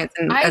experience.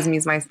 And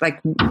Esme's my, like,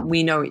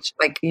 we know each,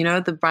 like, you know,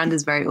 the brand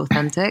is very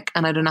authentic,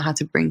 and I don't know how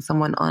to bring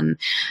someone on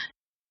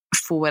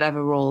for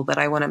whatever role that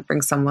I want to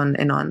bring someone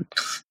in on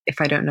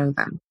if I don't know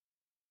them.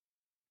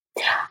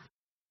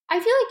 I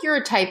feel like you're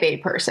a type A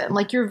person.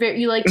 Like you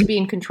like to be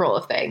in control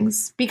of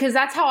things because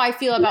that's how I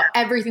feel about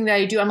everything that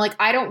I do. I'm like,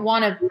 I don't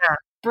want to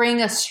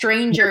bring a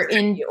stranger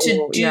in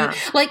to do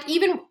like,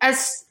 even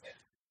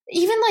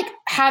like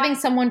having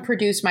someone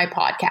produce my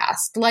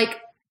podcast, like,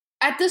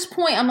 at this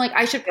point, I'm like,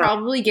 I should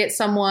probably get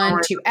someone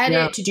to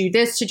edit, to do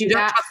this, to do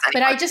that.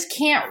 But I just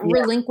can't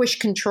relinquish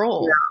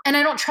control. And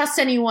I don't trust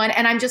anyone.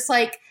 And I'm just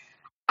like,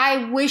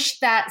 I wish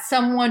that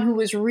someone who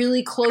was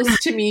really close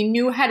to me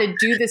knew how to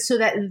do this so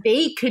that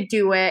they could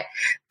do it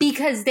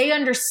because they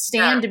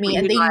understand me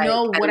and they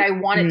know what I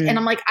wanted. And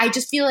I'm like, I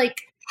feel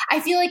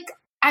like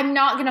I'm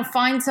not going to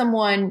find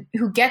someone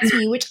who gets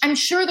me, which I'm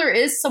sure there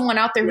is someone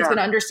out there who's going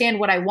to understand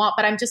what I want.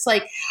 But I'm just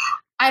like,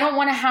 I don't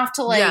want to have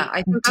to like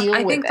deal with it.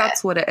 I think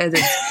that's what it is.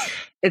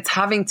 It's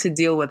having to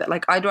deal with it.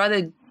 Like I'd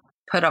rather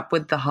put up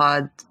with the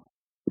hard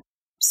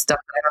stuff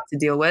that I have to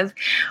deal with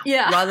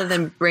rather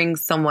than bring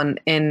someone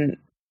in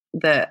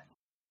that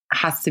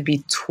has to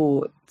be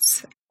taught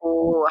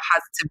or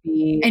has to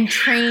be and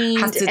trained.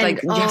 Has to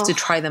like, you have to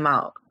try them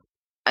out.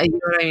 You know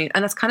what I mean?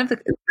 And that's kind of the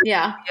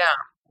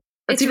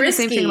It's even risky. The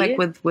same thing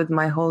like with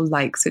my whole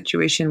like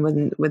situation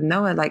with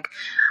Noah. Like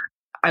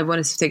I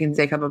wanted to take him to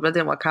daycare, but it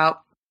didn't work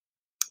out.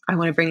 I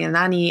want to bring in a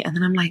nanny. And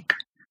then I'm like,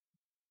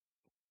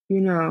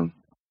 you know,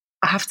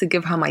 I have to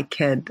give her my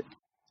kid,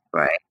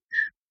 right?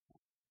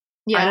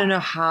 Yeah. I don't know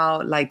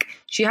how, like,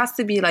 she has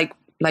to be like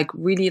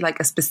really like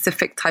a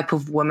specific type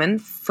of woman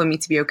for me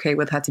to be okay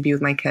with her to be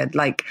with my kid.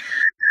 Like,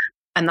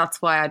 and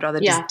that's why I'd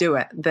rather just do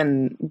it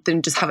than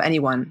just have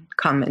anyone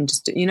come and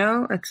just, you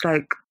know, it's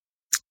like.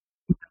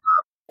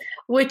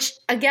 Which,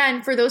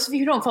 again, for those of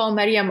you who don't follow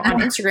Mariam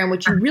on Instagram,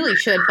 which you really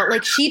should, but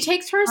like she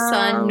takes her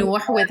son, Noor,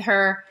 with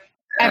her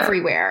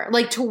everywhere,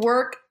 like to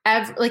work.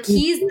 Like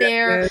he's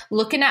there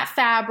looking at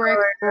fabric,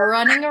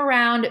 running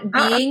around,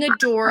 being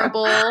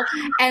adorable,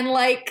 and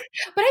like.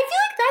 But I feel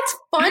like that's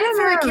fun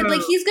for a kid.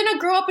 Like he's gonna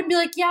grow up and be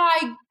like, yeah,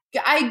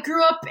 I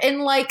grew up in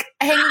like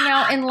hanging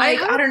out in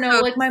like I don't know,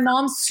 like my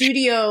mom's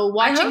studio,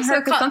 watching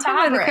her cut fabric.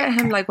 I look at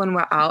him like when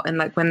we're out and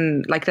like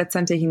when like let's say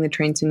I'm taking the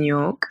train to New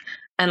York.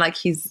 And like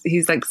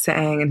he's like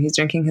sitting and he's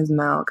drinking his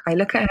milk. I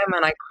look at him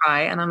and I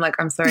cry and I'm like,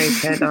 I'm sorry,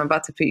 kid. I'm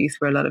about to put you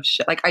through a lot of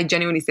shit. Like I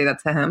genuinely say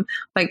that to him.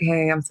 Like,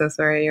 hey, I'm so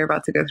sorry. You're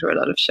about to go through a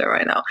lot of shit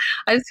right now.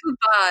 I just feel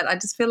bad. I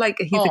just feel like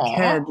he's a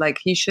kid. Like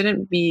he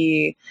shouldn't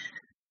be.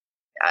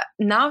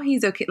 Now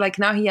he's okay. Like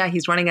now,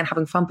 he's running and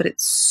having fun, but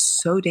it's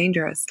so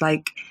dangerous.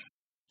 Like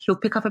he'll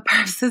pick up a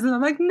pair of scissors and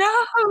I'm like, no,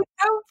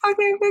 don't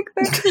fucking pick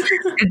this.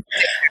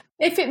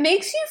 If it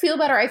makes you feel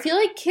better, I feel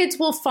like kids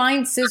will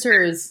find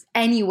scissors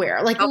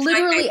anywhere. Like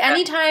literally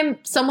anytime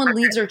someone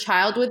leaves their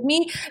child with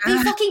me, they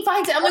fucking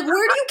find it. I'm like,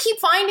 where do you keep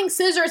finding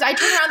scissors? I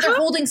turn around, they're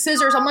holding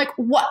scissors. I'm like,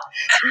 what?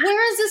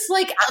 Where is this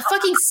like a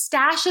fucking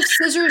stash of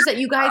scissors that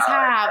you guys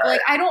have?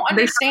 Like, I don't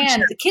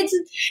understand. Kids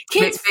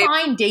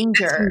find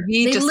danger.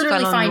 They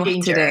literally find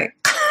danger. Today.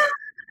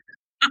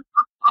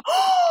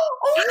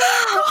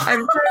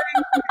 I'm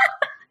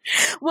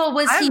well,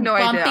 was he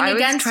bumping against it?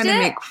 I was trying to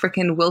make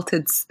freaking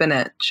wilted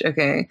spinach,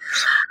 okay?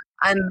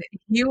 And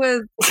he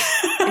was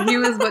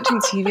watching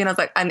TV and I was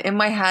like, and in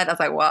my head, I was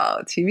like, wow,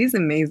 TV's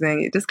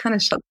amazing. It just kind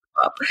of shuts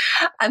up.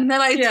 And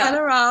then I turn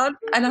around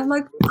and I'm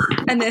like,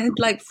 and it had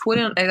like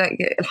fallen on, like,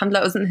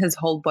 alhamdulillah, it wasn't his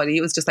whole body.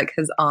 It was just like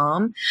his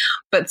arm.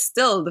 But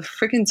still, the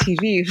freaking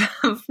TV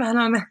fell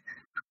on it.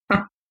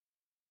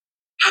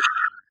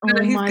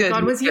 Oh my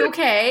God, was he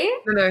okay?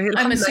 No,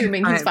 I'm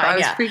assuming he's fine. I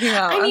was freaking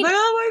out. I was like,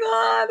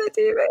 oh my God, the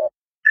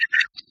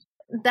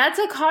TV. That's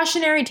a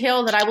cautionary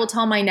tale that I will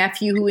tell my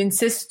nephew who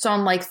insists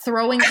on like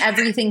throwing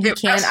everything he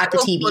can at the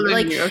TV.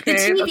 Like the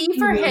TV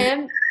for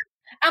him,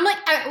 I'm like,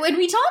 when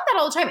we talk that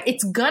all the time,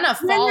 it's gonna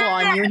fall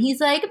on you. And he's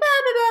like, blah,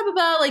 blah, blah, blah,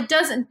 blah, like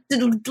doesn't,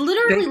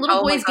 literally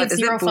little boys give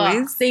zero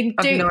fucks. They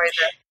do. No,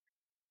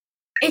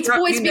 it's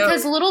boys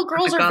because little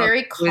girls are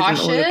very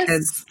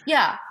cautious.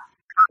 Yeah.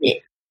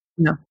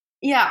 No.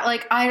 Yeah.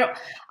 Like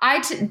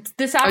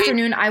this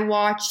afternoon, I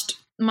watched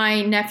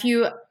my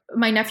nephew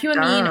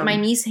Amin, my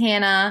niece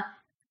Hannah,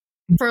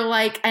 for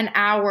like an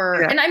hour.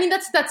 Yeah. And I mean,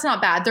 that's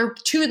not bad. They're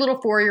two little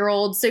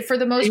 4-year-olds. So for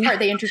the most part,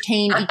 they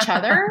entertain each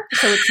other.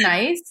 So it's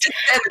nice.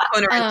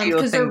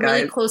 Because they're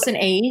really close in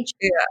age.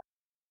 Yeah.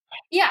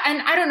 Yeah.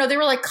 And I don't know, they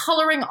were like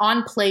coloring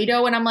on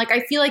Play-Doh. And I'm like,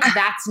 I feel like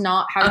that's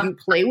not how you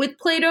play with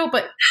Play-Doh.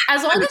 But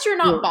as long as you're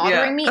not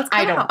bothering me,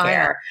 I don't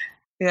care.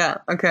 Yeah.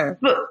 Okay.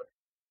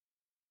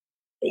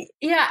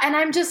 Yeah, and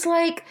I'm just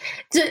like,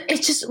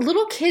 it's just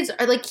little kids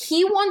are like,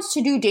 he wants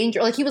to do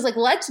danger. Like he was like,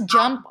 let's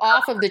jump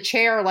off of the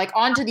chair, like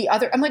onto the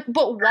other. I'm like,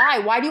 but why?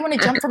 Why do you want to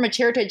jump from a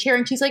chair to a chair?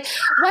 And she's like,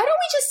 why don't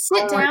we just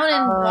sit down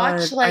and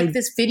watch like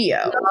this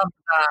video?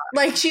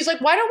 Like she's like,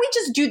 why don't we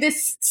just do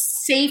this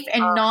safe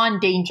and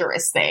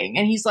non-dangerous thing?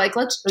 And he's like,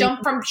 let's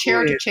jump from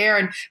chair to chair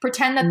and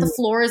pretend that the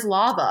floor is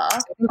lava.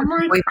 I'm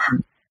like,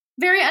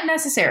 very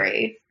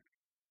unnecessary.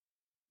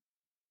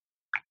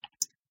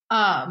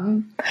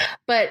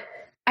 But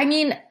I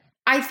mean,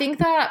 I think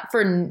that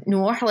for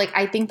Noor, like,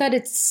 I think that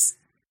it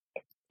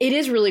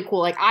is really cool.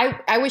 Like,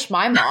 I wish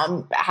my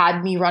mom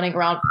had me running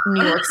around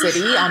New York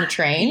City on a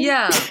train.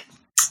 Yeah.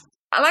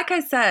 Like I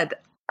said,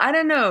 I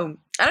don't know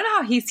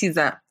how he sees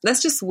that.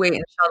 Let's just wait,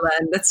 inshallah,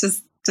 and let's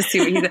just see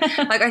what he's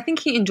like. I think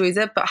he enjoys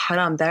it, but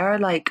haram, there are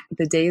like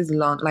the days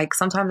long. Like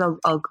sometimes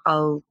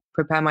I'll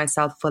prepare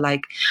myself for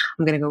like,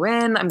 I'm going to go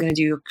in, I'm going to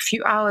do a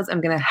few hours, I'm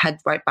going to head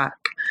right back,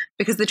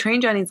 because the train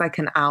journey is like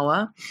an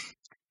hour.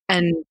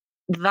 And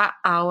that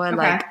hour,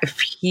 like if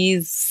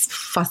he's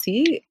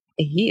fussy,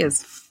 he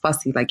is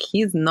fussy. Like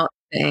he's not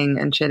sitting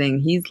and chilling.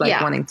 He's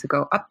like wanting to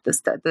go up the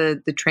stairs.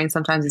 The train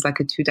sometimes is like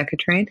a 2-decker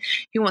train.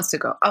 He wants to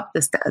go up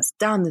the stairs,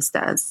 down the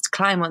stairs,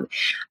 climb on.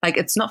 Like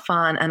it's not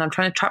fun. And I'm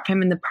trying to trap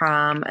him in the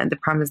pram, and the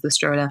pram is the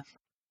stroller.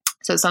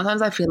 So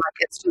sometimes I feel like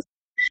it's just.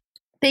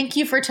 Thank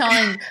you for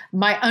telling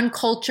my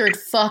uncultured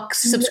fuck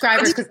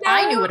subscribers, because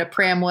I knew what a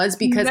pram was,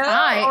 because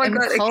I am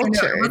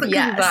cultured. It wasn't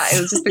because of that. It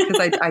was just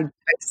because I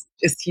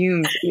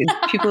assumed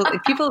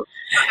people.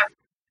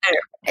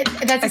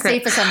 That's a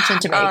safe assumption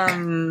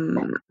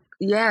to make.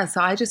 Yeah, so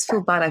I just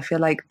feel bad. I feel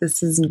like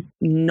this is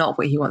not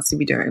what he wants to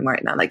be doing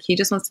right now. Like he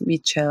just wants to be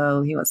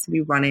chill. He wants to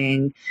be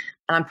running,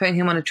 and I'm putting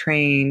him on a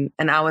train,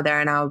 an hour there,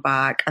 an hour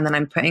back, and then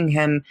I'm putting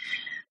him.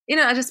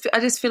 I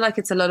just feel like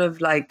it's a lot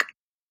of like.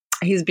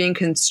 He's being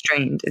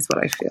constrained is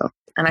what I feel.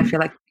 And I feel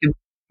like he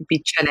could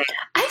be chilling.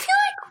 I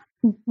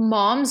feel like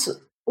moms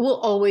will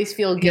always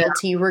feel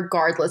guilty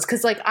regardless.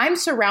 Because like I'm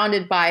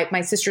surrounded by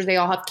my sisters. They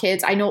all have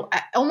kids. I know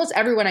almost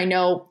everyone I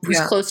know who's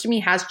close to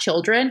me has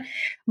children.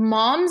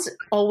 Moms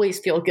always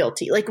feel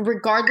guilty. Like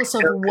regardless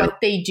of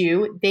what they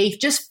do, they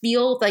just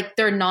feel like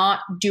they're not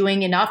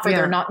doing enough or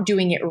they're not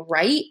doing it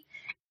right.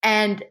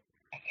 And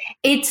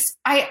it's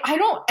I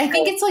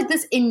think it's like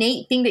this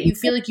innate thing that you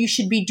feel like you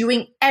should be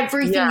doing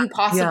everything you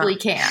possibly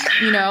can,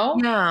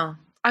 Yeah.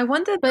 I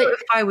wonder if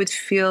I would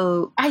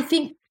feel, I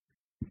think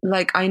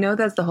like, I know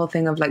there's the whole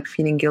thing of like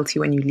feeling guilty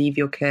when you leave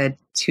your kid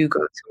to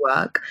go to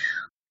work,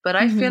 but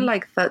I feel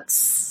like that's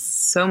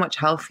so much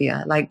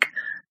healthier. Like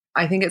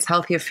I think it's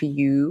healthier for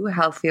you,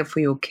 healthier for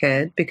your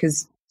kid,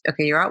 because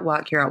okay, you're at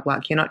work, you're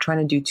not trying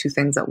to do two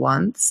things at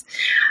once.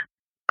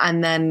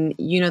 And then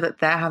you know that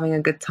they're having a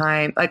good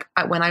time. Like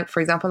when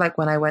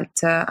I went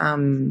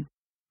to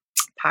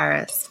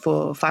Paris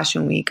for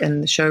Fashion Week in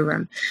the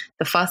showroom,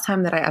 the first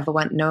time that I ever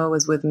went, Noah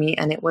was with me,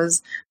 and it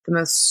was the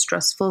most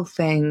stressful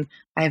thing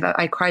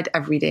I cried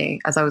every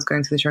day as I was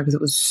going to the showroom because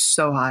it was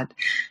so hard.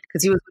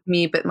 Because he was with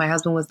me, but my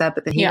husband was there,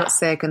 but then he got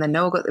sick, and then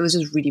Noah it was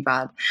just really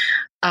bad.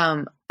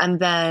 And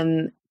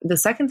then the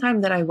second time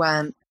that I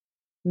went,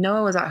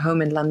 Noah was at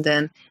home in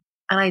London.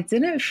 And I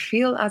didn't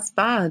feel as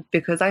bad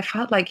because I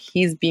felt like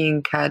he's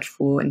being cared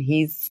for and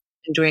he's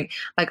enjoying.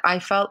 Like I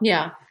felt,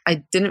 I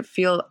didn't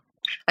feel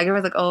like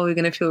everyone's like, oh, you're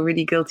gonna feel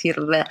really guilty. I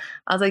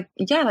was like,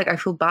 yeah, like I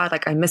feel bad.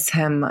 Like I miss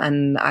him,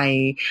 and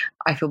I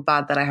feel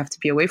bad that I have to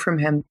be away from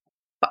him.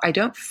 But I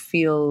don't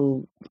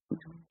feel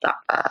that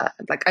bad.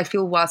 Like I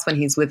feel worse when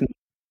he's with me.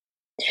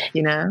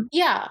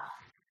 Yeah,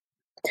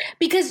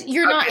 because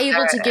you're not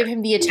able to give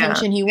him the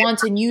attention he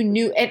wants, and you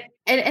knew it.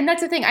 And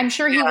that's the thing. I'm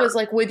sure he was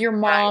like with your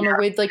mom or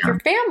with like your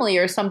family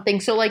or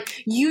something. So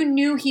like you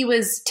knew he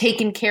was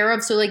taken care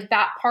of. So like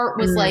that part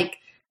was like,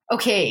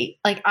 okay,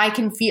 like I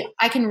can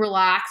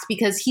relax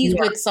because he's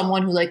with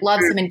someone who like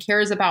loves him and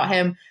cares about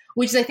him,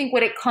 which is I think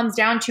what it comes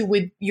down to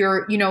with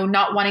your,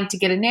 not wanting to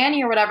get a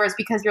nanny or whatever is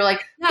because you're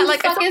like, who the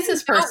fuck is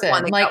this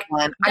person? Like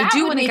I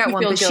do want to get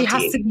one, but she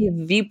has to be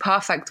the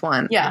perfect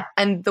one. Yeah.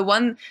 And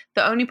the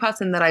only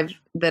person that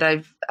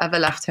I've ever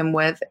left him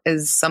with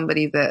is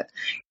somebody that,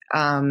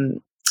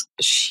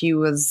 she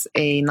was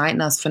a night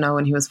nurse for Noah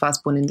when he was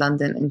first born in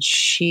London, and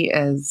she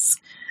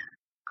is,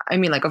 I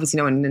mean, like obviously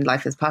no one in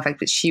life is perfect,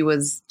 but she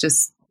was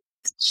just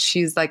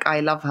she's like, I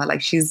love her.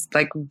 Like, she's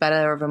like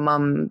better of a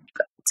mum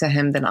to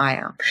him than I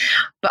am.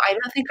 But I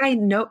don't think I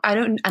know. I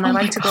don't, and I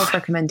like to go with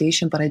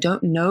recommendation, but I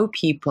don't know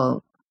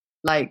people.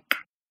 Like,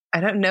 I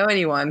don't know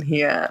anyone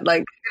here.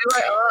 Like, who do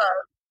I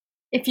ask?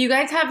 If you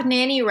guys have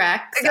nanny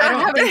recs, I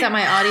don't think that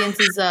my audience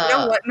is. You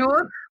know what,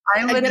 Noor?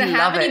 I would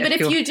love it but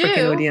if your you do,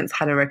 freaking audience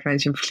had a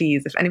recommendation,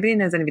 please. If anybody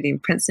knows anybody in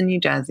Princeton, New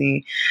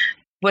Jersey,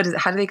 what is it?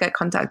 How do they get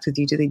contact with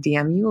you? Do they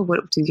DM you, or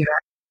what do you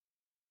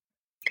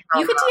have?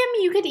 You could DM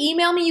me, you could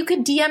email me, you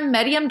could DM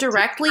Mariam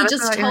directly.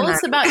 Just tell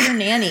us about your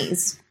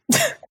nannies.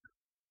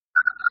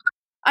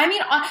 I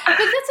mean, but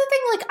that's the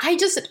thing. Like,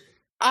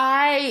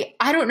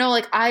 I don't know.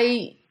 Like,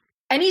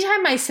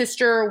 anytime my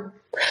sister,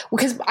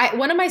 because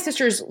one of my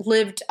sisters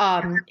lived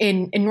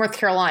in North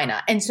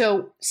Carolina, and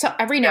so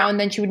every now and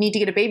then she would need to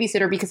get a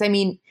babysitter because, I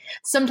mean,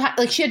 sometimes,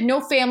 like, she had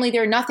no family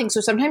there, nothing.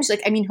 So sometimes,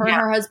 like, I mean, her and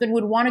her husband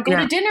would want to go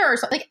to dinner or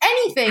something, like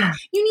anything.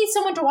 You need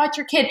someone to watch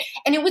your kid,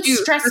 and it would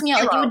stress me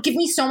out. Like, it would give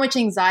me so much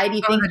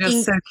anxiety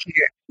thinking. So cute.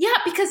 Yeah,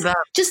 because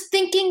just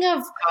thinking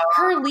of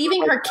her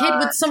leaving her kid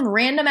with some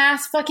random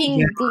ass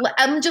fucking.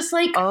 I'm just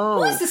like,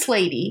 who is this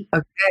lady?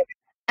 Okay,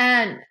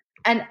 and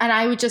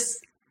I would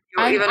just.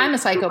 I'm a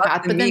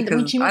psychopath, but then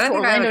when she moved to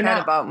Orlando, I don't think I ever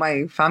cared about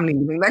my family.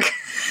 Like,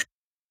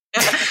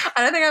 I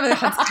don't think I ever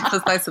had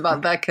sleepless nights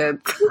about their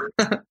kids.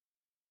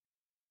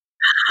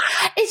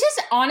 It's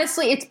just,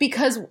 honestly, it's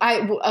because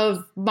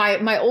of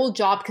my old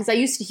job, because I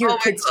used to hear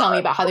kids tell me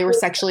about how they were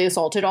sexually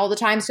assaulted all the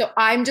time. So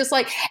I'm just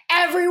like,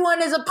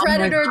 everyone is a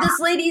predator. This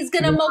lady's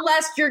gonna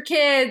molest your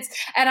kids,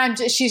 and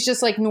she's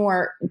just like,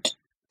 Noor,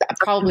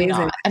 probably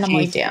not. And I'm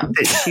like, damn.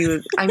 She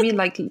was. I mean,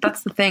 like,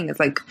 that's the thing. It's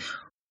like,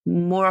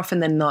 more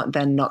often than not,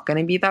 they're not going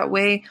to be that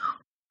way.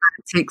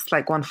 It takes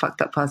like one fucked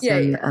up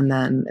person, and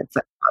then it's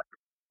like.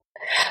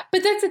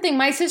 But that's the thing.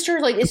 My sister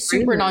is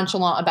super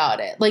nonchalant about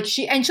it. Like,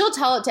 she'll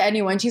tell it to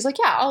anyone. She's like,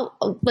 yeah,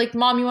 I'll like,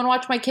 Mom, you want to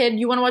watch my kid?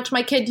 You want to watch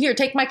my kid? Here,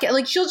 take my kid.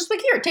 Like, she'll just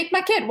like, here, take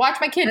my kid. Watch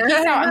my kid. Peace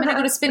out. I'm going to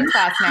go to spin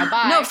class now.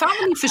 Bye. No,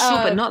 family for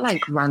sure, but not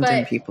like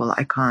random people.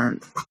 I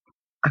can't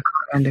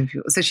random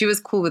people. So she was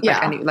cool with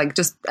like any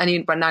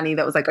nanny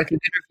that was like, okay, good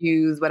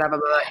reviews,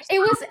 whatever.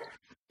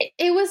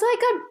 It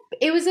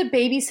was a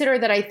babysitter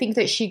that I think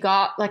that she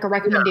got like a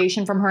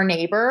recommendation from her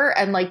neighbor,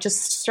 and like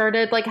just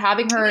started like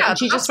having her, and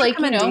she just like,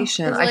 you know,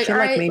 I feel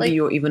like maybe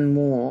you're even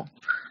more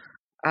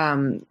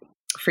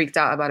freaked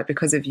out about it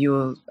because of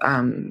your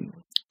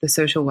the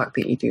social work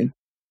that you do.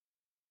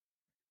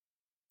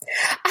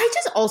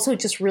 I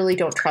just really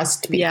don't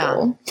trust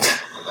people.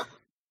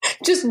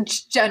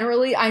 Just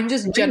generally, I'm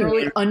just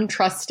generally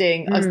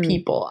untrusting of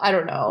people. I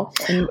don't know.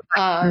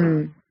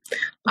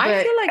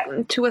 I feel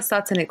like to a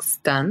certain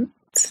extent,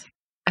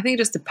 I think it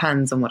just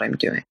depends on what I'm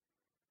doing.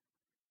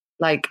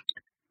 Like,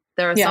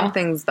 there are some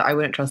things that I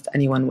wouldn't trust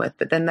anyone with,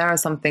 but then there are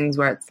some things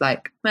where it's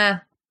like,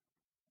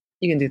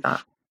 you can do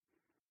that.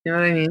 You know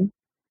what I mean?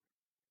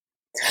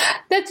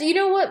 That's, you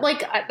know what,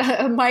 like,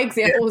 my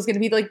example was going to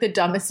be like the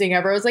dumbest thing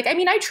ever. I was like, I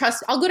mean,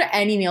 I'll go to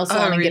any nail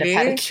salon and get a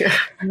pedicure.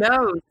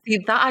 No, see,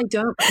 that I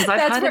don't, because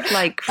I've heard of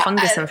like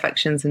fungus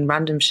infections and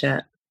random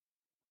shit.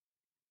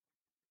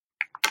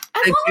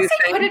 As long as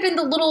they put it in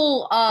the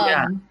little,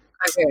 as long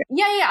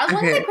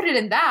as they put it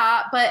in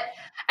that, but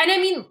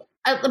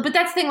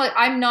that's the thing, like,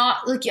 I'm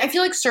not, like, I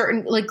feel like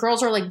certain, like,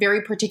 girls are, like,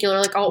 very particular,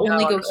 like, I'll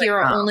only go here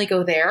or only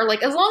go there,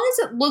 like, as long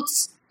as it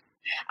looks,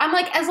 I'm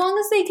like, as long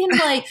as they can,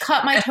 like,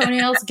 cut my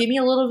toenails, give me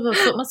a little bit of a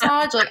foot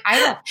massage, like, I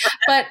don't,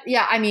 but,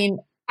 yeah, I mean,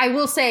 I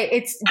will say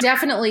it's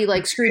definitely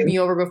like screwed me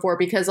over before,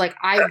 because like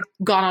I've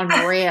gone on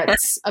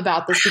rants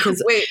about this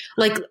because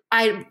like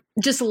I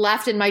just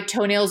left and my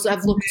toenails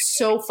have looked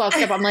so fucked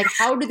up. I'm like,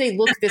 how do they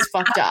look this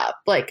fucked up?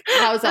 Like,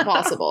 how is that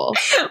possible?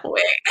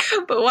 Wait,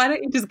 but why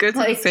don't you just go to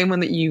the same one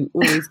that you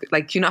always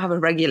like? Do you not have a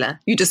regular?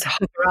 You just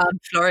hop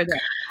around Florida.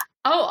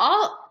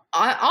 Oh,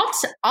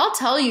 I'll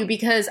tell you,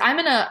 because I'm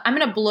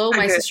gonna blow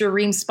my sister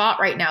Reem's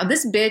spot right now.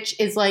 This bitch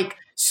is like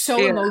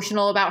so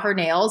emotional about her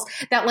nails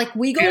that like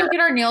we go get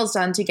our nails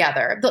done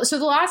together. So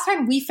the last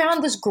time we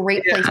found this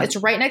great place, it's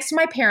right next to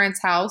my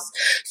parents' house.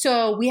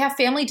 So we have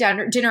family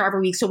dinner every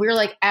week. So we were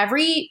like,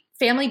 every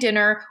family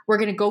dinner, we're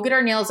going to go get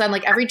our nails done.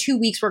 Like every 2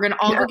 weeks, we're going to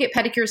all go get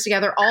pedicures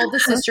together, all of the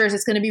sisters.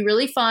 It's going to be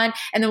really fun.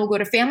 And then we'll go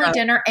to family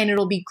dinner and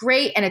it'll be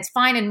great. And it's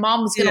fine. And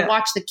mom was going to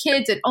watch the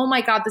kids. And oh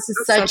my God, this is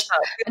such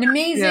an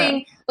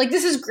amazing, like,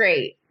 this is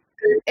great.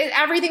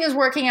 Everything is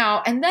working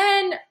out. And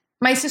then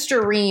my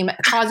sister Reem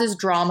causes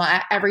drama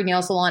at every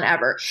nail salon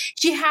ever.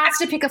 She has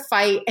to pick a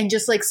fight and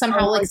just like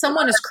somehow like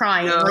someone is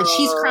crying. Like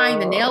she's crying.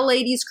 The nail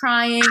lady's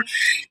crying.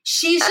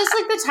 She's just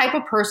like the type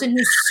of person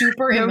who's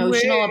super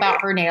emotional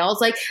about her nails.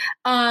 Like,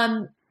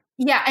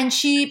 yeah. And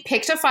she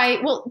picked a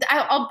fight. Well,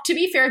 to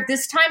be fair,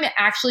 this time it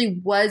actually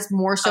was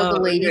more so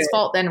the lady's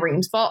fault than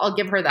Reem's fault. I'll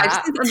give her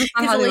that. Because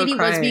the lady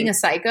was being a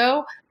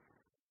psycho.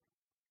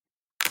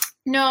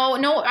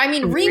 No. I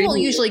mean, Reem will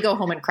usually go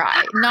home and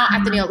cry, not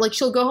at the nail. Like,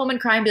 she'll go home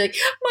and cry and be like,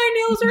 my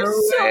nails are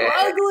so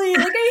ugly.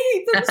 Like, I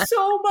hate them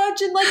so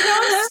much. And like, now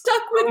I'm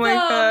stuck with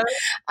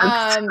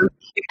them.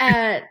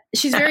 And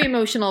she's very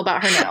emotional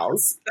about her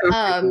nails.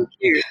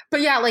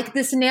 But yeah, like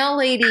this nail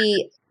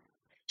lady,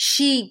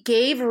 she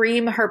gave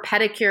Reem her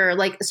pedicure.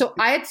 Like, so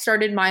I had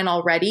started mine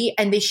already,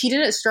 and she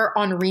didn't start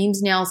on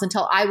Reem's nails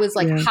until I was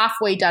like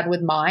halfway done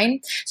with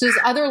mine. So this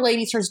other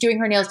lady starts doing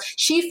her nails.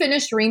 She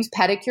finished Reem's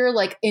pedicure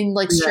like in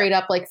like straight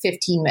up like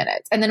 15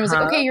 minutes, and then was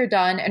like, okay, you're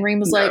done. And Reem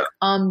was like,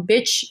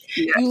 bitch,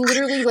 you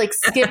literally like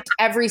skipped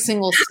every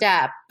single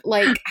step.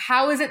 Like,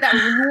 how is it that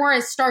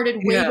Nora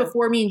started way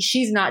before me and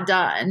she's not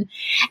done?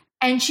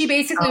 And she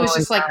basically was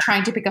just like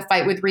trying to pick a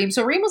fight with Reem.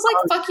 So Reem was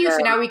like, fuck you. So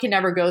now we can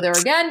never go there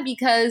again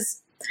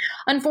because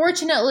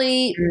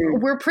unfortunately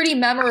we're pretty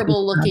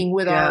memorable looking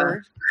with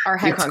our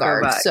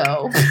headscarves.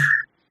 So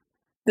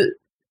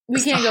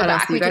we can't go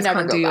back. We can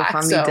never go back.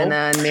 Family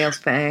dinner, nail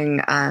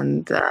thing,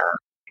 and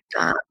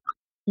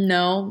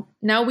no.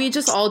 Now we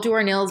just all do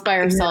our nails by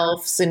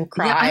ourselves and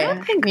cry. Yeah, I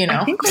don't think,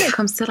 I think when it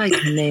comes to like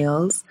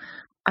nails,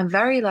 I'm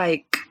very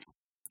like,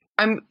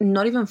 I'm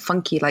not even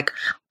funky. Like,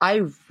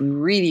 I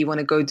really want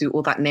to go do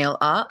all that nail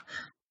art,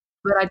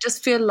 but I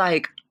just feel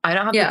like I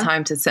don't have the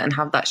time to sit and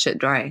have that shit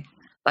dry.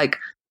 Like,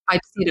 I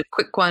just need a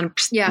quick one.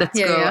 Let's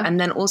go. Yeah. And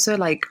then also,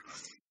 like,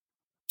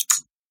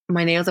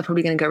 my nails are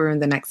probably going to get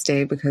ruined the next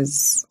day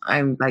because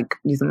I'm like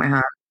using my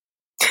hand.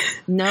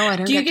 No, I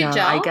don't get gel.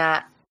 I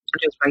get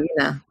just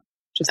regular.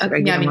 Just a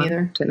regular one. Me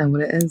neither. Don't know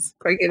what it is.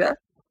 Regular.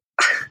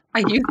 I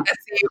use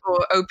SE or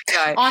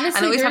OPI. Honestly,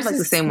 and I always have like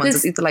the same ones.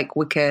 It's either like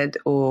Wicked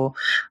or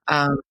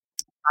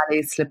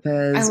ballet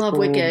slippers. I love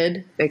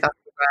Wicked. Big Apple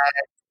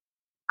Red.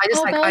 I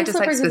just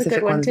like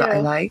specific ones that I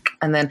like.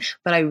 And then,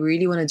 but I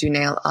really want to do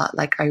nail art.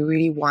 Like, I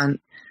really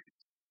want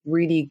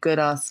really good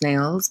ass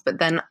nails. But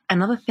then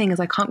another thing is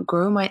I can't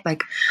grow my,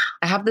 like,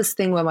 I have this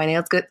thing where my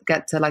nails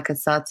get to like a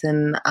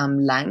certain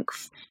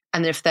length.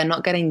 And if they're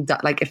not getting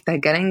done, like if they're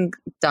getting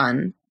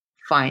done,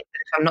 fine.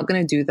 If I'm not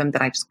going to do them,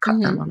 then I just cut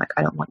them. I'm like,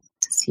 I don't want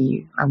to see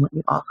you. I want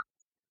you off.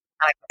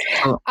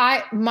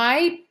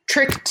 My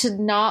trick to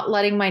not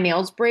letting my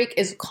nails break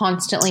is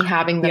constantly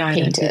having them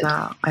painted.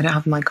 I don't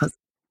have my cousin.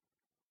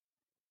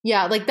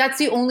 Yeah, like that's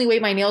the only way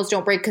my nails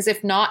don't break. Because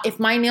if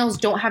my nails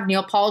don't have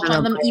nail polish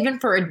on them, even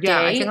for a day,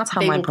 I think that's how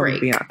mine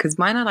probably are. Because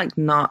mine are like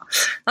not.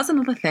 That's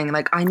another thing.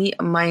 Like I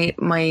need my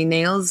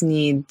nails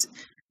need.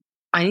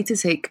 I need to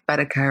take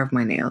better care of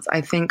my nails. I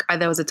think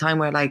there was a time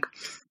where like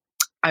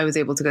I was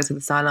able to go to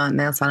the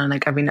nail salon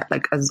like every night,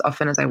 like as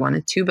often as I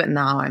wanted to, but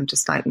now I'm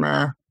just like,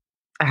 meh,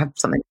 I have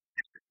something.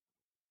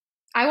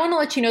 I want to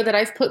let you know that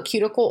I've put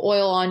cuticle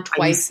oil on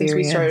twice since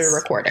we started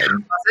recording.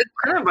 It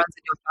kind of runs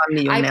in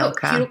your family, your nail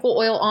care. Cuticle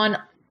oil on.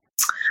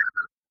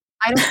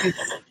 I don't.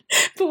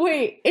 But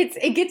wait,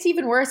 it gets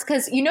even worse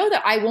because you know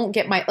that I won't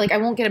get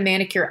a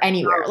manicure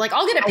anywhere. Like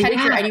I'll get a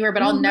pedicure anywhere,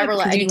 but I'll never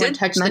let anyone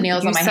touch the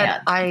nails on my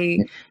hand. I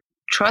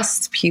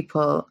trust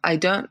people.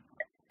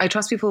 I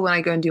trust people when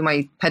I go and do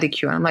my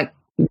pedicure. I'm like,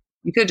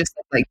 you could just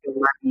like your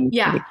money.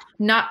 Yeah,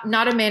 not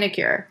a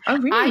manicure. Oh,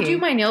 really? I do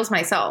my nails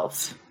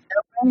myself.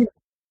 Okay.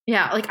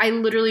 Yeah, like I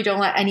literally don't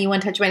let anyone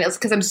touch my nails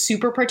because I'm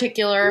super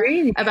particular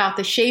about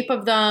the shape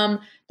of them,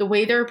 the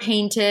way they're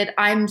painted.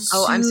 I'm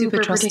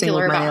super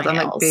particular with my nails. I'm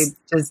like, babe,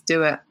 just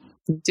do it.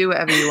 Do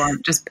whatever you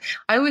want.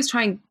 I always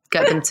try and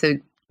get them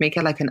to make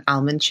it like an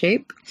almond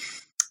shape.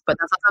 But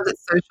sometimes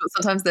it's so short.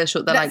 Sometimes they're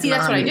short. They're like,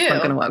 nah, it's not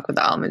going to work with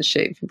the almond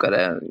shape. You've got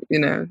to, you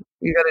got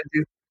to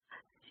do.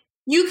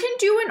 You can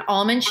do an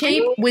almond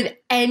shape with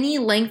any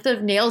length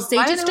of nails. They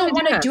just don't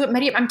want to do it.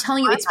 Mariam, I'm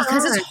telling you, it's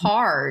because it's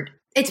hard.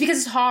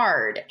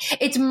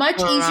 It's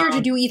much easier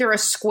to do either a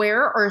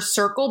square or a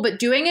circle, but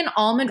doing an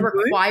almond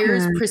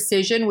requires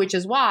precision, which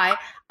is why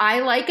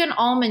I like an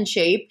almond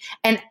shape.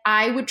 And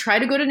I would try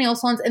to go to nail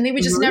salons and they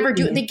would just never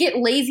do it. They get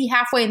lazy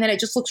halfway and then it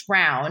just looks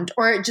round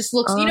or it just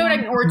looks, you know what I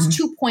mean? Or it's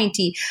too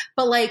pointy.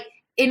 But like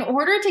in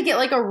order to get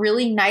like a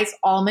really nice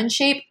almond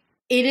shape,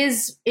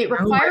 it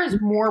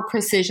requires more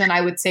precision, I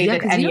would say,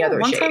 than any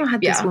other shape. One time I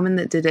had this woman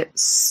that did it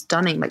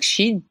stunning. Like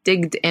she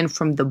digged in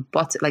from the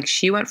bottom. Like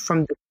she went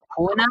from the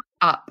corner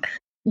up.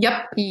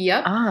 Yep.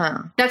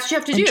 That's what you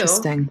have to do.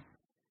 Interesting.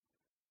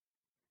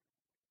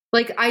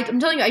 Like I'm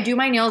telling you, I do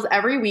my nails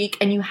every week,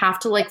 and you have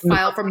to like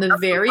file from the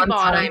very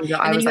bottom, and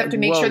then you have to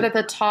make sure that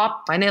the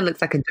top. My nail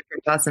looks like a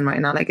different person right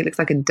now. Like it looks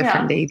like a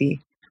different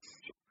lady.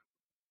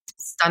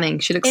 Stunning.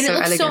 She looks so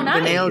elegant. So nice.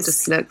 The nail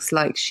just looks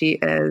like she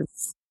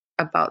is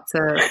about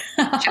to.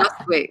 She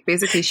lost weight.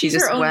 Basically, she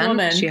just went.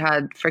 Woman. She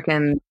had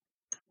freaking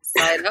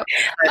side up.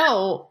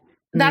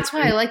 That's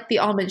why I like the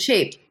almond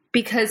shape.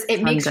 Because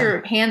it makes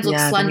your hands look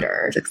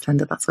slender. It's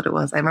extended. That's what it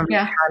was. I remember your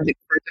hand looked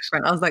so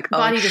different. I was like,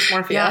 body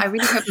dysmorphia. Yeah, I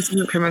really hope this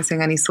isn't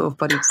promoting any sort of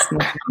body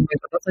dysmorphia.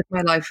 That's like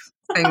my life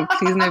thing.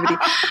 Please, nobody.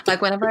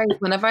 Like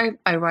whenever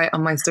I write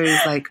on my stories,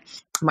 like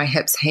my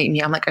hips hate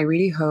me. I'm like, I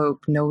really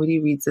hope nobody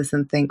reads this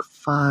and think,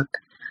 fuck,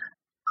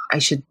 I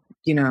should,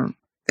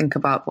 think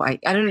about why.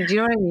 I don't know. Do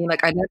you know what I mean?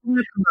 Like I never want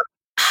to come up.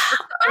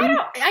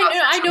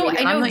 I know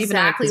I'm not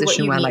exactly even in a position what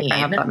you where mean. Like I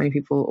have that many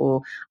people,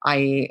 or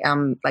I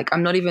am like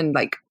I'm not even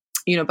like.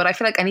 But I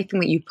feel like anything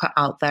that you put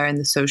out there in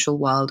the social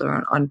world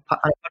or on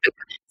public,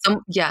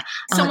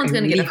 someone's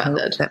going to get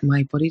offended. That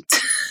my body,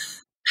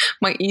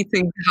 my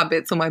eating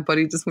habits or my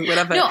body just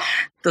whatever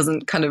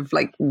doesn't kind of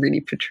like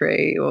really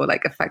portray or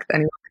like affect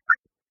anyone.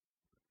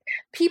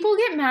 people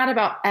get mad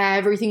about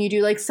everything you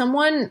do. Like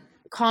someone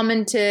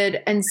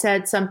commented and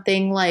said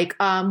something like,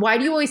 why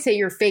do you always say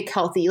you're fake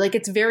healthy? Like,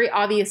 it's very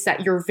obvious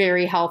that you're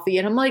very healthy.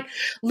 And I'm like,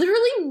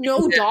 literally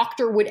no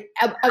doctor would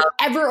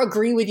ever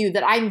agree with you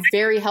that I'm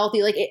very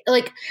healthy.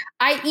 Like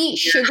I eat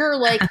sugar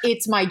like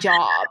it's my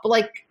job.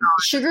 Like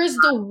sugar is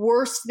the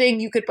worst thing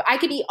you could, I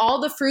could eat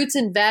all the fruits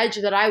and veg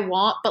that I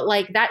want, but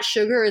like that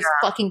sugar is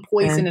fucking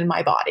poison in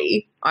my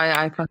body.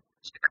 And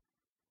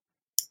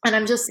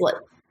I'm just like,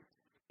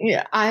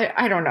 yeah,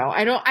 I don't know.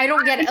 I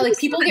don't get it. Like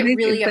people get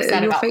really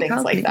upset about things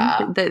healthy. Like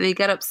that. They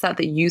get upset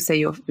that you say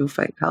you're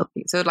fake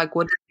healthy. So like,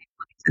 what?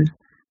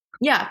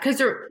 Yeah,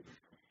 because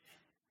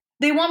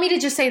they want me to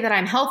just say that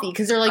I'm healthy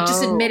because they're like,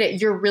 just admit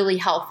it. You're really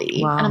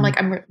healthy, and I'm like,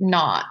 I'm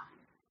not.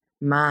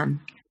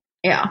 Man,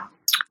 yeah.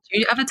 Do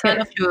you ever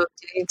turn off your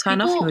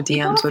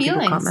DMs where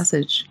people can't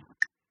message?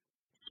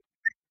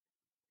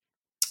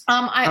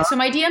 So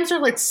my DMs are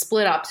like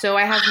split up. So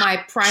I have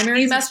my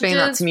primary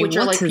messages, which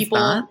are like people.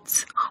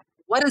 That?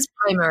 What is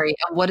primary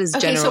and what is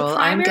general? So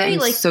primary, I'm getting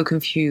like, so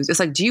confused. It's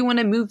like, do you want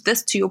to move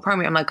this to your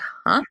primary? I'm like,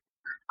 huh?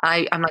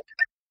 I'm like,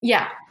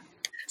 yeah.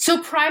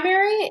 So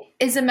primary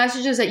is the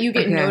messages that you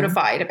get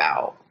notified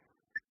about.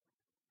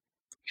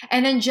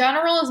 And then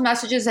general is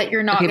messages that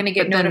you're not going to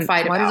get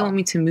notified about. Why does it want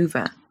me to move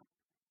it?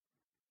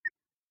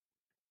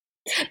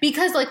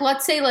 Because like,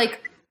 let's say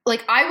like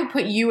I would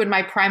put you in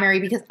my primary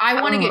because I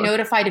want to get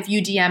notified if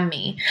you DM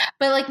me.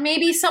 But like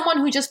maybe someone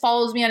who just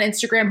follows me on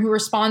Instagram who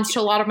responds to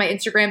a lot of my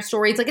Instagram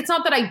stories, like it's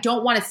not that I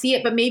don't want to see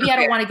it, but maybe I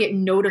don't want to get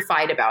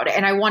notified about it.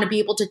 And I want to be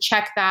able to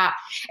check that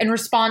and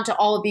respond to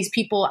all of these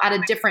people at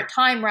a different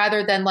time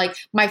rather than like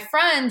my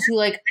friends who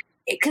like,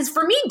 because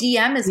for me,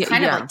 DM is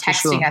kind of like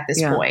texting at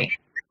this point.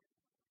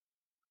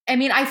 I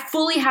mean, I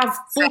fully have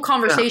full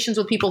conversations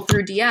with people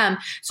through DM.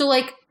 So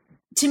like,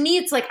 to me,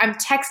 it's like I'm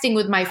texting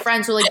with my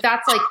friends. So like,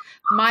 that's like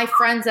my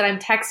friends that I'm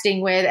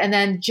texting with. And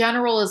then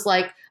general is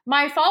like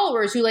my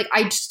followers who like,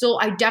 I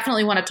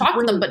definitely want to talk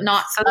to them, but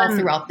not all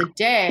throughout the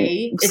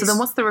day. So then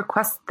what's the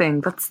request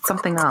thing? That's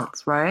something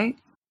else, right?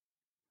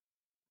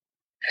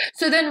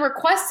 So then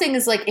requesting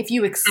is like, if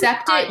you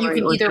accept it, you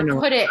can either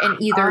put it in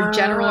either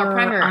general or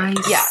primary.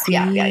 Yeah.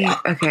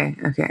 Okay.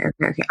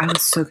 I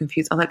was so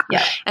confused. I was like,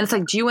 and it's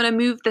like, do you want to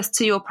move this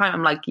to your prime?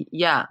 I'm like,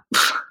 yeah.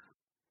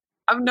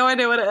 I have no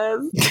idea what it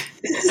is.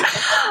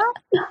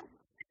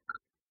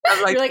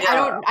 I'm like, you're like,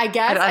 I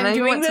guess I'm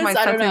doing this.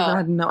 I don't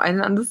know. I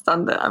didn't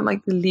understand it. I'm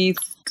like the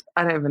least,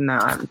 I don't even know.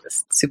 I'm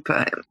just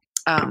super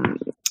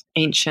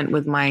ancient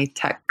with my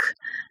tech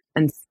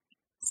and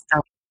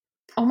stuff.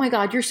 Oh my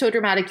God, you're so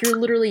dramatic. You're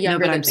literally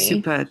younger than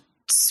me.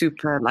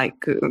 Super like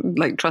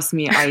trust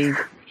me,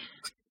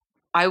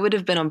 I would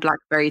have been on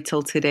BlackBerry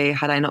till today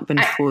had I not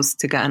been forced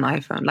to get an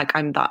iPhone. Like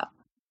I'm that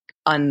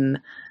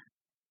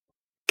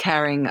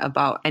caring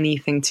about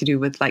anything to do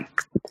with like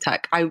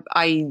tech.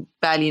 I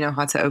barely know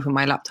how to open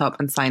my laptop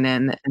and sign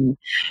in, and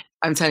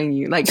I'm telling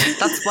you, like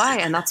that's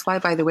why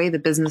by the way the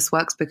business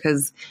works,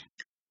 because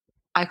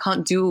I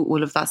can't do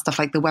all of that stuff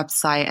like the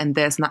website and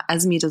this and that.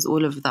 Esme does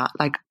all of that.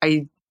 Like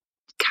I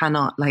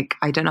cannot, like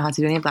I don't know how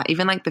to do any of that.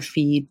 Even like the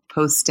feed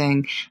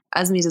posting,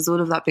 Esme does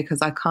all of that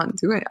because I can't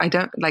do it. I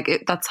don't like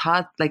it. That's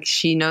hard. Like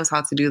she knows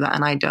how to do that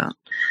and I don't.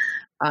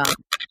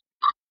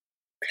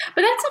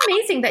 But that's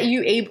amazing that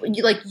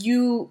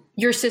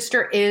your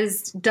sister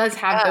does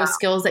have those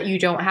skills that you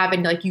don't have,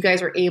 and like you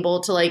guys are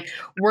able to like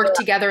work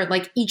together, and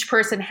like each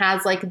person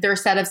has like their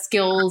set of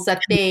skills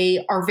that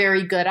they are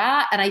very good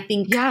at. And I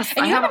think and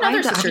you have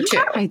another sister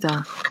too.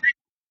 Ida.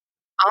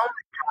 Oh,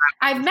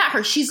 I've met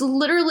her. She's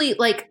literally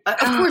like, of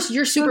course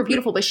you're super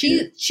beautiful, but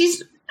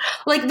she's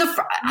like the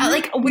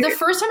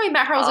first time I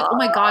met her, I was like, oh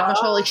my God,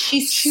 Michelle, like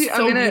she's so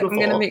beautiful. I'm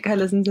gonna make her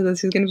listen to this.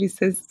 She's gonna be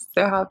so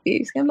happy.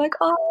 She's gonna be like,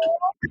 oh.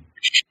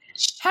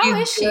 How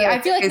is she?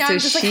 I feel like now I'm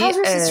just like, how's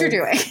your sister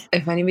doing?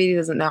 If anybody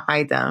doesn't know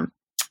Ida,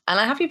 and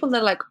I have people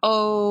that are like,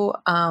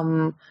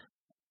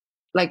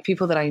 like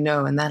people that I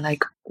know, and they're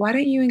like, why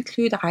don't you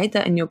include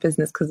Ida in your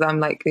business? Because I'm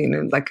like, you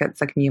know, like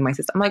it's like me and my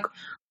sister. I'm like,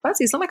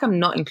 firstly, it's not like I'm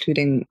not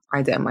including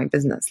Ida in my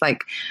business.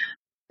 Like,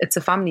 it's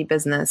a family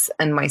business,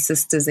 and my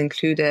sister's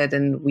included,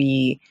 and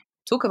we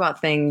talk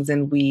about things,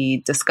 and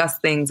we discuss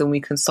things, and we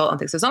consult on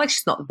things. So it's not like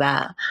she's not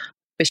there,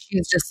 but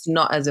she's just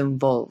not as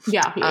involved.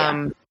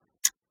 Yeah.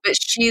 But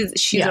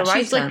she's a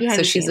writer, like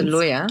so she's a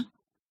lawyer,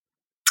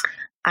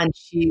 and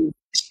she's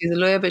a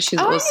lawyer, but she's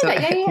also a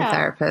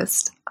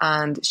hypnotherapist,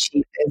 and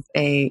she is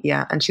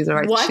and she's a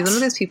writer. What? She's one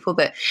of those people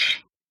that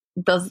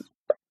does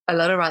a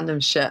lot of random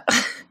shit,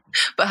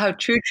 but how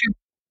true.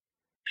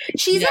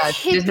 She's a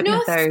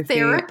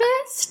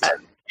hypnotherapist.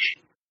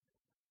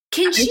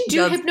 Can she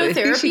do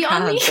hypnotherapy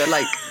on me? But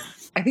like,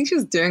 I think she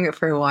was doing it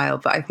for a while,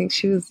 but I think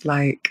she was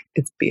like,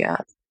 it's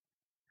BS.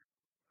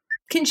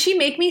 Can she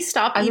make me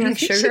stop eating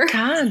sugar? She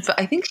can, but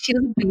I think she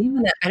doesn't believe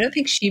in it. I don't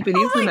think she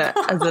believes in it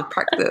as a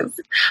practice.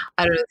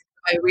 I don't know.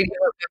 I really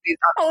hope these.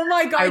 Oh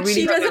my God, really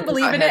she doesn't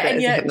believe in it,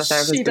 and yet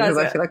she does.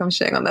 I feel like I'm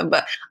shitting on them,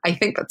 but I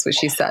think that's what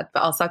she said.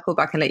 But I'll circle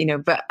back and let you know.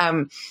 But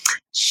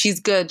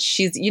she's good.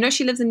 She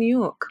lives in New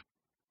York.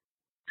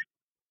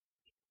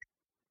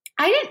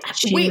 I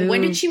didn't. Wait,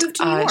 when did she move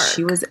to New York?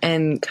 She was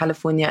in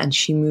California and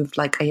she moved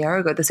like a year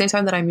ago, at the same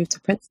time that I moved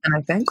to Princeton,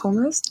 I think,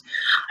 almost.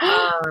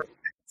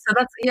 So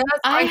that's, yes,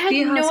 I see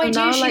had her. no So idea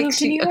now, she like, moved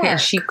to New York. Okay,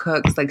 and she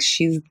cooks. Like,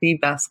 she's the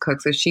best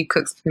cook. So she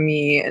cooks for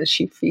me and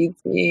she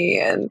feeds me.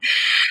 And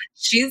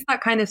she's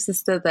that kind of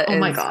sister that Oh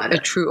my is God. a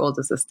true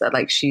older sister.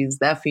 Like, she's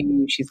there for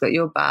you. She's got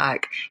your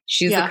back.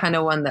 She's the kind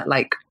of one that,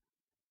 like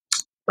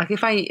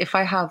if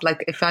I have,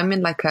 like, if I'm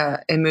in like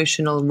a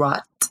emotional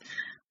rut,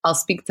 I'll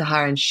speak to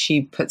her and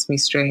she puts me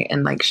straight.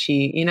 And like,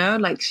 she, you know,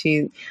 like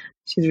she's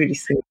really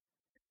sweet.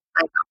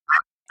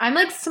 I'm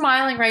like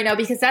smiling right now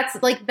because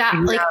that's like that,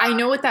 like, I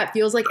know what that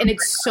feels like. And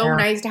it's so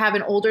nice to have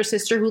an older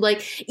sister who,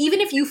 like,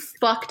 even if you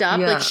fucked up,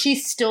 like,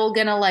 she's still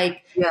gonna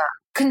like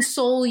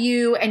console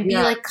you and be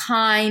like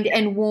kind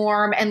and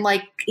warm and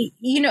like,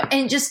 you know,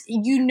 and just,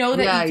 you know,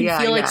 that you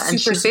can feel like super and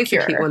she's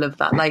secure. basically all of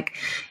that. Like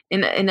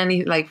in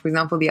any, like, for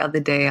example, the other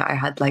day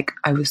I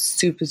was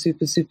super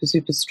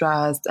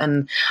stressed,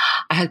 and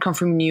I had come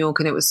from New York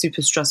and it was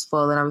super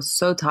stressful and I was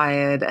so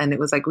tired and it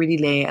was like really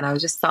late and I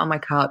was just sat on my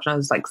couch and I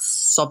was like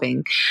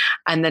sobbing.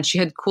 And then she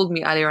had called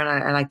me earlier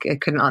and I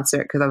couldn't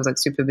answer it because I was like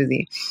super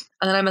busy.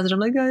 And then I messaged her,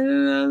 I'm like, I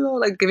don't know,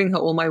 like giving her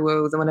all my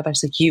woes. And whenever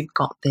she's like, you've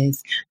got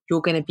this,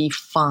 you're going to be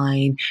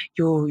fine.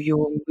 You're,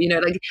 you know,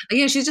 like,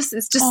 yeah, she's just,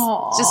 it's just,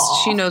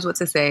 she knows what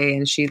to say.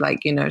 And she,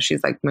 like, you know,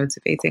 she's like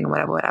motivating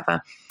or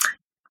whatever.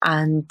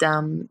 And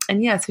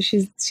yeah, so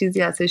she's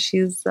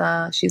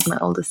my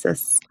older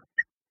sis.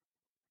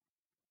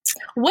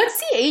 What's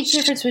the age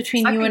difference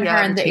between you and her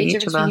and the age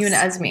difference between you and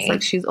Esme? It's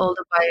like she's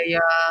older by a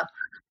year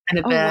and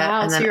a bit.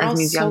 Wow. And then So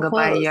Esme's younger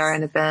by a year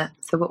and a bit.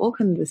 So we're all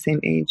kind of the same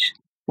age,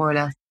 more or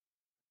less.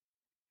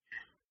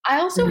 I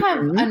also have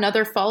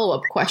another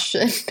follow-up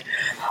question.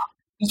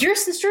 Your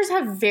sisters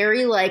have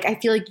very, like, I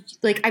feel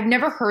like I've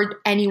never heard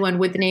anyone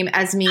with the name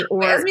Esme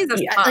or Esme's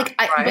Asma, like,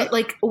 right? but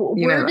like,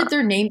 where did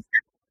their name?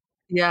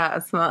 Yeah,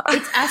 Asma.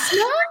 It's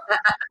Asma.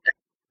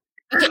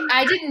 Okay,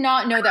 I did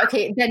not know that.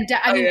 Okay, then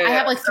I mean, I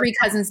have like 3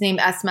 cousins named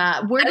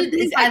Esma. Where did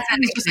is like Esma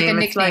just like a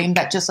nickname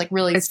that just like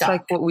really it's stuck?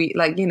 like what we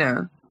like, you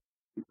know,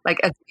 like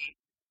Esme.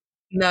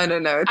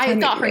 No. I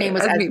thought her name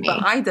was Esme.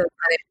 But Ida.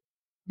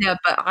 Yeah,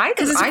 but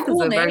Ida's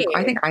cool a very. name.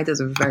 I think Ida's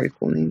a very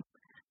cool name.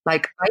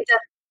 Like Ida.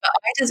 But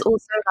Ida's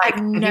also like.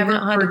 I've never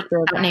heard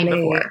that name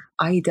before.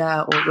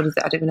 Ida, or what is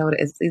it? I don't even know what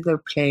it is. It's either a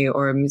play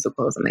or a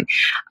musical or something.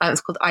 It's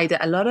called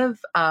Ida. A lot of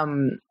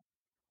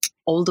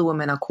older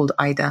women are called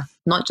Ida,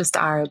 not just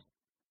Arab.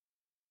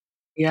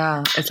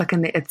 Yeah, it's like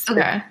it's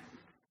okay.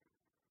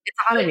 It's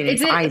Arabic.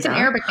 It's Ida. It's an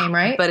Arabic name,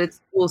 right? But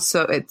it's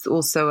also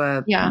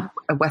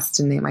a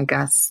Western name, I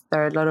guess.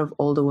 There are a lot of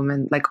older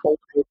women, like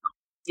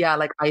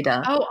like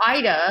Ida. Oh,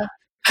 Ida.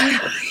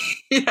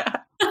 Yeah,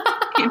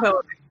 you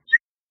know.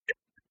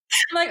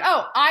 Like,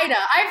 oh, Ida,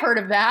 I've heard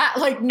of that.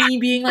 Like me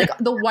being like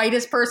the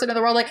whitest person in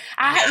the world, like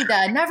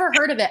Ida, never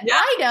heard of it. Yeah,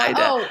 Ida.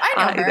 Oh,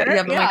 I know her.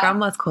 Yeah, but my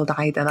grandma's called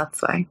Ida.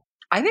 That's why.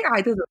 I think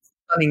Ida's a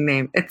stunning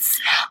name.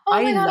 It's.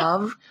 I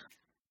love.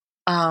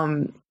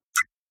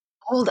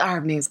 Old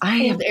Arab names.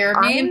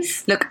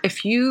 Names? Look,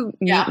 if you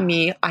meet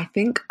me, I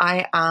think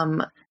I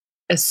am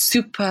a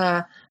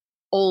super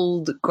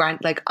old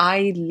like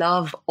I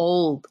love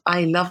old.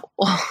 I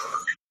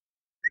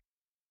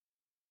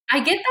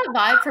get that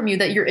vibe from you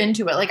that you're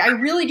into it. Like I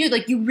really do.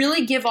 Like you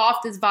really give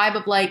off this vibe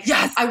of like,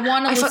 yes, I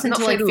want to listen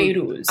to like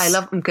Fairuz. I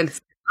love Kulthum.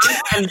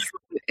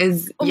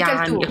 Is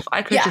yani, if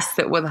I could just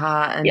sit with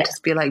her and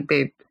just be like,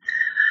 babe,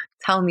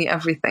 tell me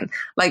everything.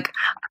 Like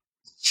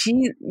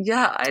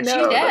I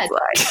know. That's why.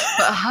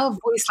 But her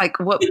voice, like,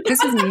 what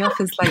pisses me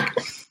off is like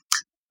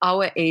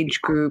our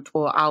age group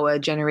or our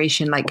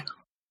generation, like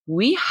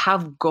we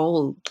have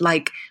gold.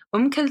 Like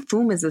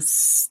Kulthum is a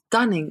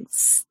stunning,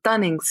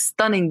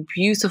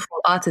 beautiful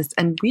artist,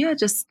 and we are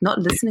just not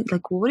listening.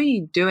 Like, what are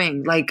you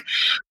doing? Like,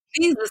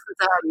 please listen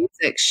to her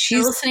music.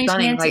 She's listening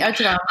stunning. To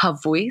Nancy like her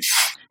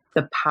voice,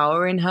 the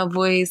power in her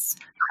voice,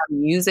 her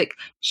music.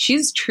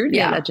 She's truly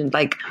a legend.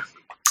 Like.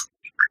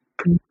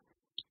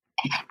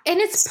 And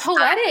it's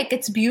poetic.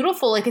 It's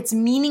beautiful. Like it's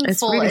meaningful.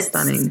 It's really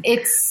stunning.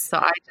 It's so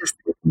I just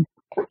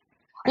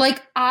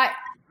like I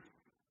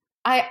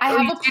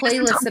have a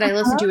playlist that I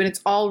listen to, and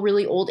it's all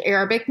really old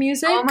Arabic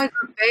music. Oh my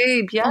god,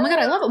 babe! Yeah. Oh my god,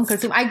 I love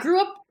Kulthum. I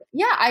grew up.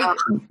 Yeah,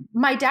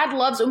 my dad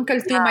loves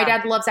Kulthum. Yeah. My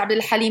dad loves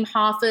Abdul Halim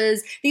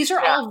Hafiz. These are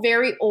all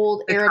very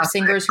old Arab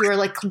singers who are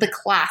like the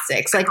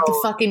classics. Like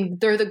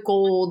they're the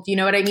gold. You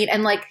know what I mean?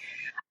 And like.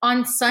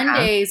 On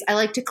Sundays, I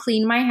like to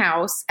clean my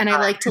house and I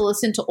like to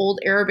listen to old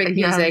Arabic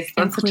music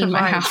and clean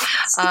my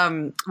house.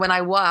 When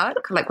I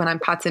work, like when I'm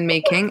pattern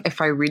making,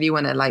 if I really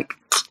want to like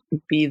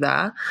be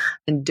there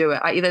and do it,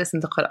 I either listen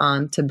to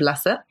Quran to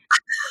bless it.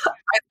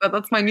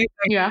 That's my new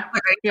thing. Yeah.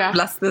 Like,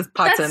 bless this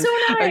pattern. That's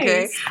so nice.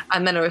 Okay.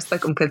 And then it's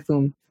like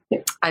Kulthum.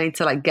 I need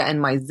to like get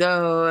in my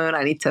zone.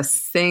 I need to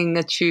sing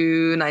a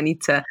tune. I need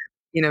to,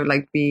 you know,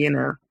 like be, you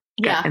know,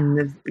 get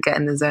in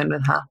the zone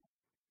with her.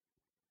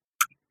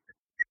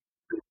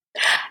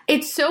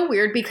 It's so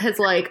weird because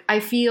like I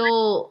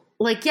feel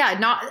like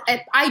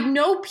I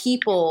know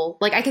people,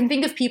 like I can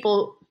think of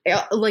people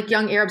like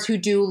young Arabs who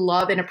do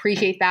love and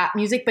appreciate that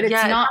music, but it's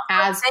not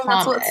as common.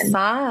 That's what's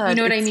sad. You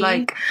know what I mean?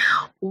 Like,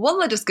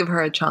 wallah, just give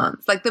her a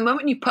chance. Like the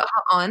moment you put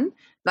her on,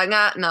 like,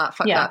 nah,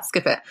 fuck that,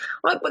 skip it.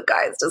 I'm like, but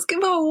guys, just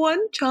give her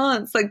one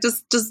chance. Like,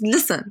 just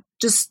listen.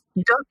 Just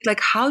don't, like,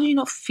 how do you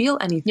not feel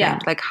anything? Yeah.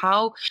 Like,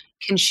 how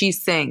can she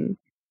sing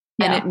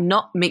and it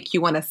not make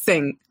you want to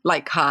sing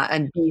like her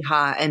and be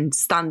her and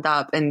stand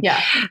up and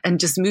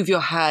just move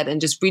your head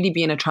and just really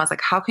be in a trance?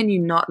 Like, how can you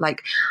not,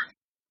 like,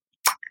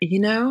 you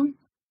know?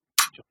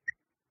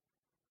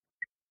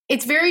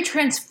 It's very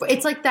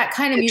it's like that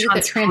kind of music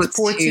that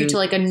transports you to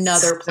like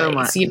another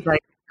place.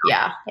 Like,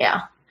 yeah.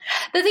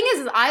 The thing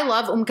is I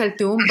love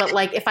Kulthum, but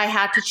like if I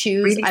had to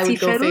choose, really, I would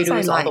go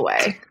Fairuz all the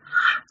way.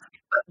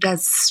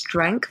 There's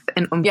strength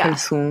in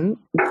Kulthum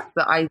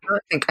that I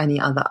don't think any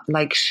other.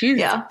 Like,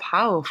 she's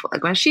powerful.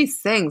 Like, when she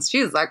sings,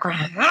 she's like,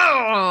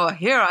 oh,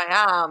 here I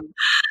am.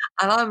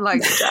 And I'm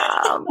like,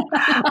 damn.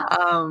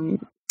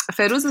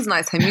 Fairuz is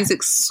nice. Her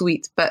music's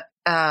sweet. But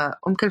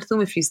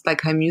Kulthum, if you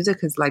like, her music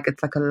is like,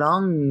 it's like a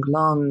long,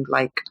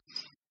 like,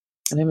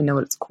 I don't even know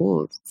what it's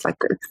called. It's like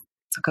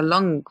a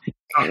long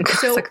song.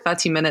 So it's like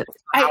 30 minutes.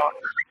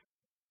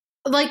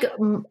 Like,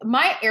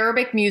 my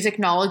Arabic music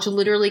knowledge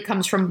literally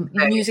comes from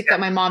music that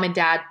my mom and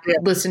dad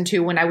listened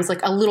to when I was like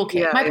a little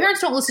kid. My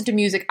parents don't listen to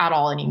music at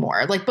all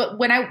anymore. Like, but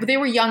when they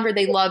were younger,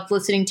 they loved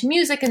listening to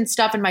music and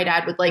stuff. And my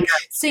dad would like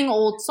sing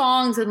old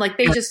songs and like,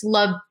 they just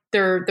loved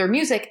their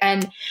music.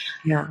 And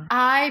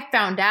I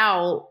found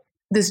out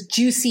this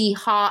juicy,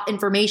 hot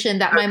information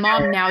that my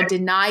mom now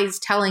denies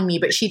telling me,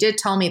 but she did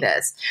tell me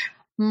this.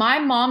 My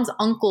mom's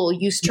uncle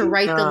used to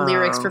write the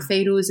lyrics for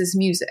Fairuz's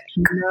music.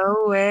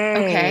 No way.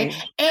 Okay.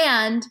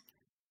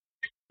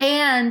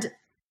 And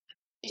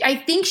I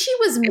think she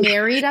was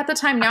married at the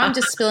time. Now I'm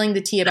just spilling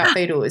the tea about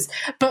Fairuz.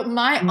 But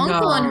my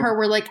uncle and her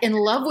were like in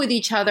love with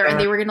each other, and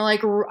they were going to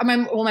like,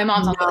 my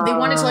mom's uncle, they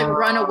wanted to like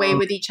run away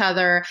with each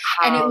other.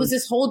 And it was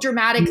this whole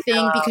dramatic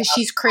thing because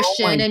she's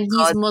Christian and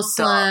he's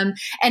Muslim.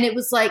 And it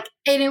was like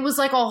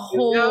a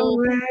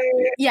whole,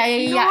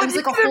 It was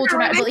like a whole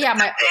dramatic,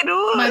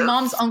 my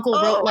mom's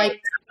uncle wrote like,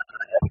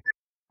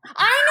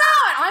 I know.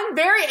 I'm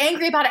very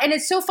angry about it. And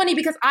it's so funny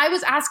because I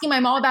was asking my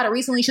mom about it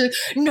recently. She's like,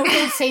 no,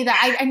 don't say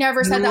that. I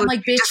never said that. I'm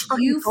like, bitch,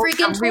 you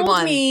freaking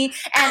told me.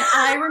 And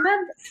I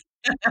remember.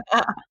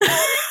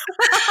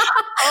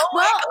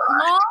 Well,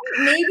 Mom,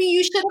 maybe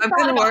you should have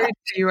thought about it.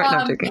 You right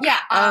now,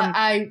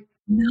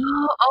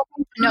 no,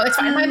 it's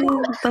fine. My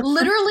mom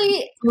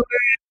literally...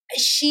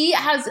 She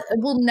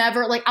will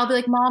never, like, I'll be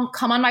like, Mom,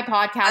 come on my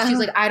podcast. She's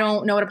like, I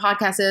don't know what a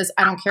podcast is.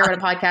 I don't care what a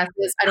podcast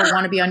is. I don't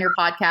want to be on your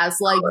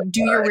podcast. Like, do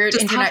your weird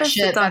internet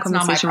shit. That's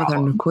not my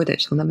problem. With her.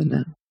 She'll never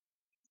know.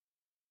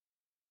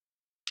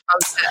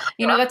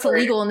 You know, that's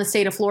illegal in the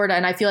state of Florida.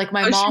 And I feel like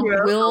my mom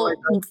will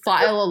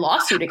file a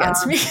lawsuit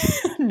against me.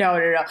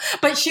 No.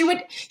 But she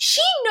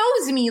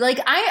knows me. Like,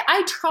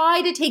 I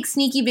try to take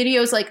sneaky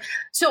videos. Like,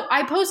 so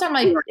I post on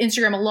my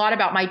Instagram a lot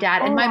about my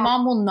dad, and my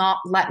mom will not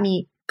let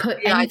me put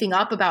anything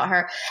up about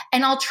her,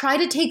 and I'll try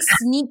to take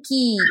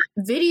sneaky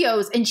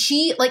videos, and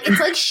she like, it's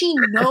like she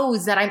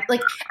knows that I'm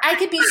like, I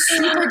could be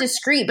super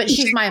discreet, but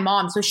she's my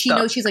mom, so she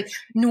knows. She's like,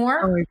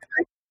 Noor,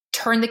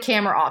 turn the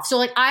camera off. So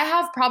like, I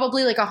have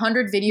probably like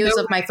 100 videos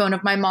of my phone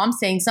of my mom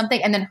saying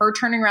something, and then her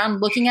turning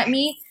around looking at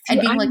me and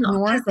being like,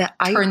 Noor,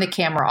 turn the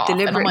camera off.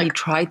 Deliberately, and I'm like,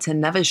 try to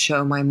never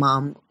show my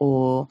mom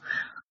or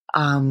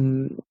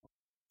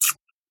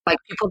like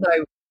people that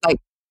I like.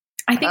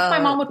 I think my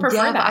mom would prefer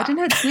that. But I don't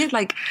know. It's weird.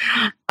 Like,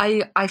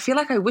 I feel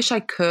like I wish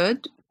I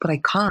could, but I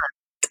can't.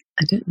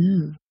 I don't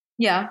know.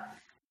 Yeah.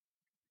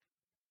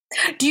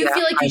 Do you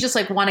feel like you just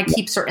like want to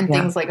keep certain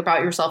things like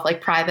about yourself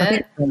like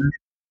private?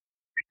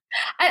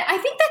 I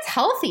think that's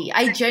healthy.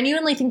 I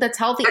genuinely think that's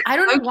healthy. I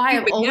don't know why.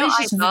 I've always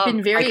just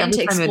been very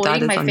into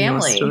exploiting my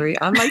family. Story,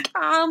 I'm like,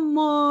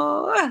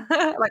 Amo.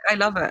 Like, I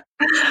love it.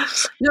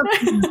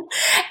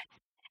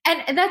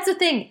 And that's the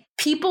thing.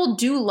 People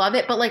do love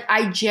it, but like,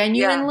 I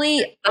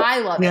genuinely,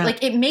 I love it.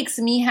 Like, it makes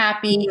me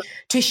happy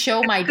to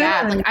show my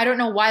dad. Like, I don't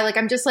know why. Like,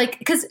 I'm just like,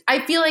 because I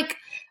feel like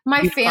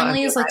my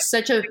family is like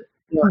such a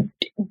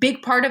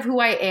big part of who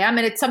I am,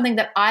 and it's something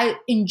that I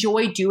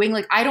enjoy doing.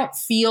 Like, I don't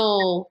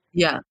feel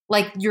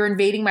like you're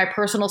invading my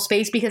personal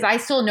space, because I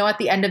still know at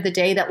the end of the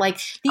day that like,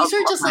 these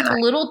are just like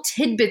little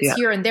tidbits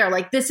here and there.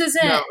 Like, this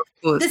isn't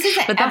but that's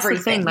everything,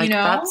 the thing. Like, you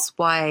know? That's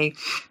why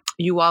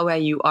you are where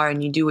you are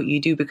and you do what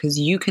you do, because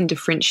you can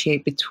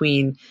differentiate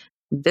between,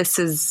 this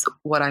is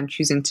what I'm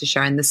choosing to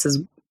share and this is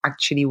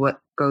actually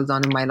what goes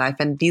on in my life,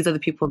 and these are the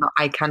people that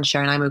I can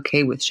share and I'm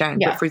okay with sharing.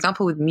 But for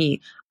example, with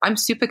me, I'm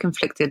super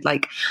conflicted.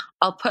 Like,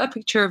 I'll put a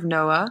picture of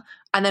Noah,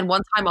 and then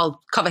one time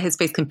I'll cover his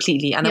face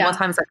completely, and then one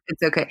time it's like,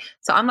 it's okay.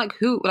 So I'm like,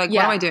 who, like,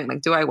 what am I doing?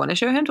 Like, do I want to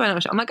show him? Do I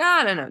not? I'm like,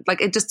 I don't know. Like,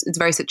 it's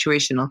very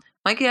situational.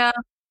 Like, I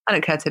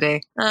don't care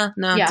today. No,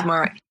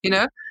 tomorrow. You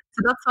know.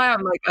 So that's why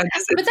I'm like, but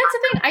that's the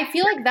thing. I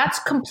feel like that's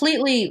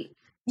completely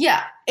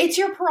Yeah, it's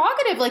your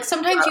prerogative. Like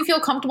sometimes you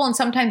feel comfortable and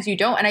sometimes you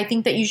don't. And I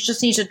think that you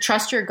just need to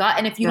trust your gut.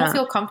 And if you don't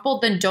feel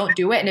comfortable, then don't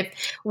do it. And if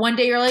one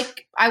day you're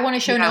like, I want to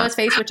show Noah's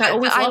face, which I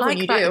always love when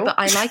you do. But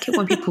I like it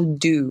when people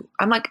do.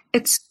 I'm like,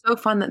 it's so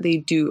fun that they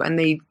do. And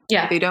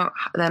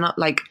they're not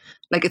like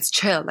it's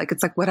chill. Like,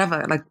 it's like,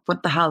 whatever. Like,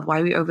 what the hell? Why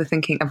are we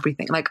overthinking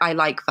everything? Like, I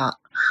like that.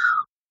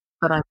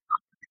 But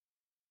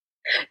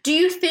do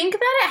you think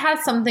that it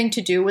has something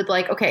to do with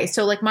like, okay,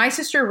 so like my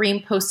sister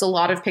Reem posts a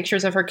lot of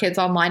pictures of her kids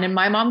online and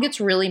my mom gets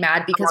really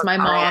mad because my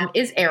mom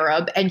is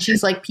Arab and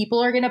she's like,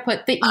 people are going to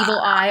put the evil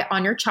eye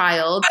on your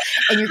child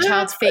and your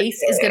child's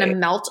face is going to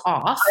melt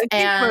off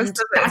and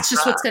that's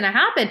just what's going to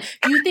happen.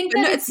 Do you think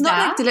that it's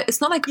not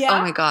like,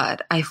 oh my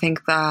God, I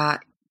think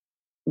that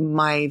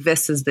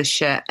this is the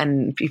shit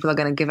and people are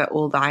going to give it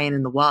all the iron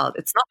in the world.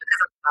 It's not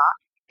because of that.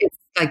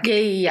 Like,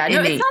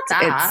 no, it's not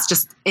that. It's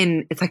just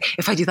it's like,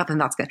 if I do that, then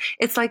that's good.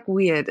 It's like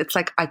weird. It's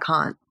like,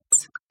 I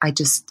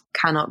just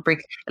cannot bring,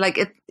 like,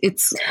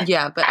 it's,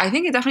 but I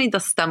think it definitely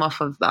does stem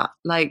off of that.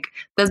 Like,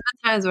 there's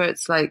been times where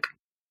it's like,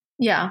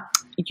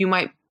 you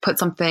might put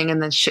something and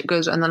then shit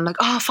goes, and then I'm like,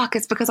 oh, fuck,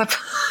 it's because I've.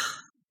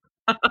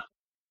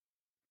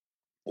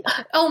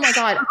 Oh my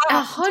God,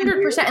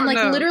 100%. And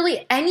like,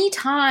 literally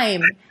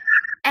anytime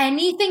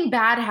anything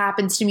bad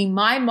happens to me,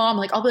 my mom,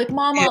 like, I'll be like,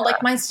 Mama,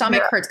 like my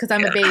stomach hurts because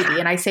I'm a baby.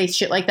 And I say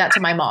shit like that to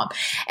my mom.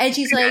 And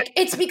she's like,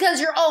 it's because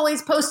you're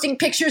always posting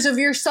pictures of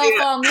yourself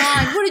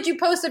online. What did you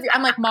post of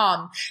I'm like,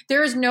 Mom,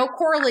 there is no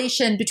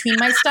correlation between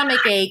my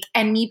stomach ache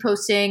and me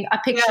posting a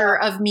picture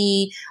of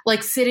me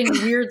like sitting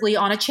weirdly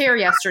on a chair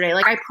yesterday.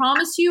 Like, I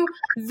promise you,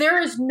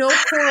 there is no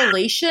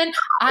correlation.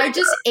 I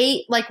just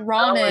ate like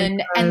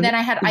ramen and then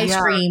I had ice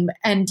cream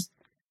and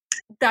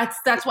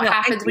that's what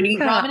happens when you eat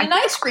ramen and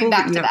ice cream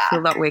back to back.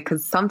 Feel that way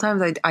because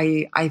sometimes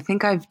I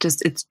think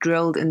it's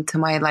drilled into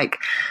my, like,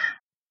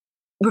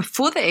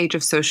 before the age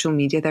of social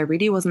media, there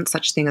really wasn't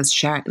such thing as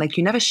sharing. Like,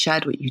 you never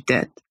shared what you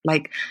did.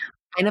 Like,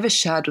 I never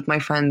shared with my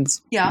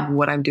friends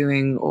what I'm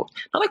doing, or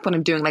not like what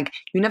I'm doing. Like,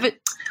 you never.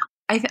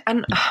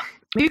 And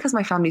maybe because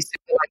my family's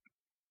super, like,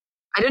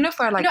 I don't know if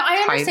we're like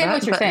I understand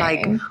what you're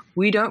saying. Like,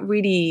 we don't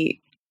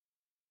really,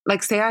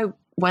 like, say I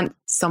went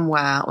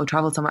somewhere or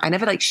traveled somewhere, I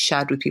never like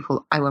shared with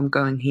people, I'm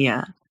going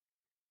here,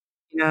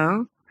 you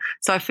know?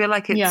 So I feel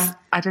like it's,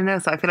 I don't know.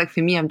 So I feel like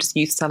for me, I'm just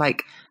used to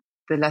like,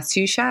 the less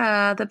you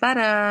share, the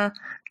better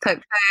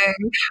type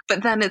thing.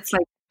 But then it's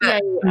like,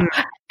 and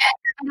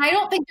I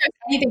don't think there's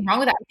anything wrong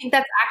with that. I think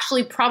that's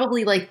actually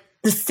probably like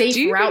the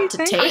safe route to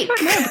take. I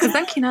don't know, because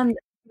then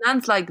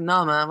Kenan's like,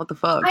 nah, man, what the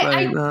fuck?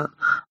 I'm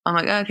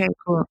like, okay,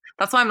 cool.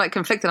 That's why I'm like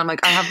conflicted. I'm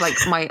like, I have like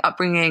my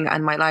upbringing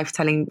and my life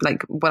telling,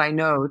 like, what I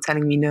know,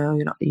 telling me, no,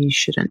 you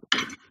shouldn't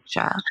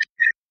share.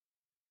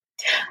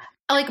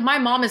 Like, my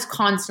mom is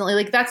constantly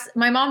like,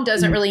 my mom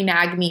doesn't really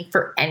nag me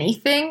for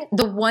anything.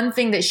 The one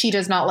thing that she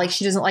does not like,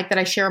 she doesn't like that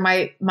I share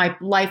my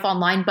life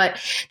online. But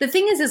the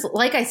thing is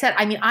like I said,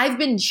 I mean, I've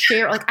been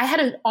like, I had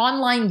an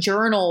online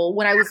journal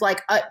when I was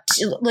like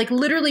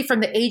literally from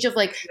the age of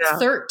like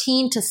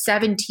 13 to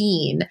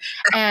 17.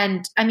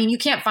 And I mean, you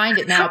can't find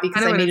it now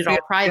because I made it all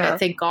private,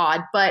 thank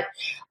God. But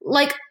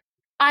like,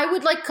 I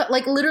would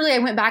like literally I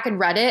went back and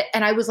read it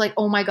and I was like,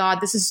 oh my God,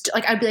 this is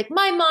like, I'd be like,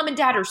 my mom and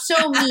dad are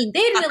so mean. They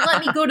didn't even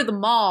let me go to the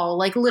mall.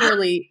 Like,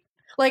 literally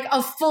like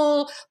a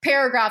full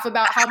paragraph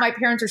about how my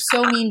parents are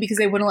so mean because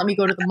they wouldn't let me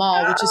go to the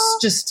mall, which is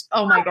just,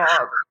 oh my God.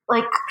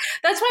 Like,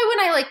 that's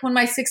why when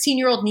my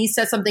 16-year-old niece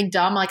says something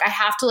dumb, like I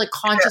have to like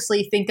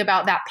consciously think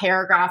about that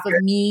paragraph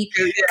of me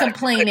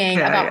complaining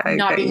about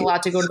not being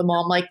allowed to go to the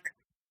mall. I'm like,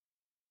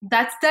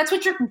 that's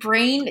what your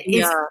brain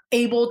is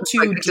able to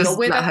like, deal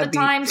with at the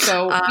time.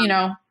 So, you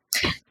know.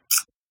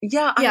 You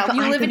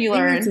live and you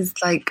learn. Is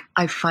like,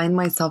 I find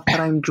myself that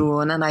I'm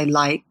drawn and I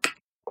like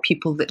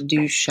people that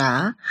do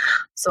share.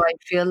 So I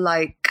feel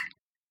like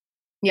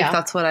if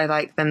that's what I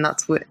like, then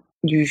that's what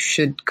you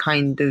should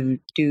kind of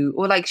do.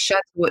 Or like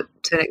share to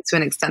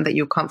an extent that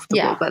you're comfortable.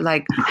 Yeah. But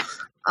like,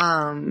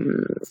 I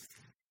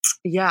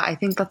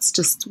think that's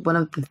just one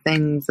of the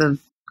things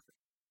of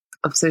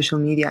social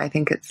media. I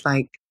think it's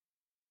like,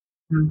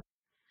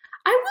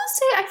 I will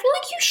say, I feel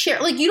like you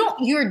share, like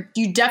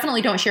you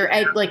definitely don't share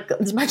like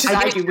as much as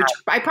I do, which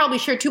I probably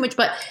share too much,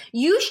 but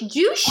you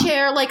do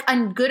share like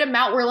a good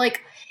amount where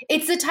like,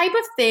 it's the type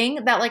of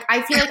thing that like,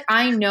 I feel like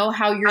I know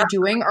how you're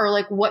doing or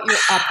like what you're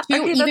up to,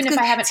 even if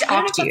I haven't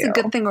talked to you. That's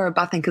a good thing or a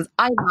bad thing, because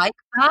I like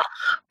that,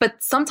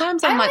 but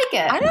sometimes I'm like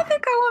I don't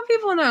think I want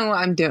people knowing what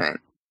I'm doing.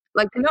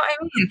 Like, you know what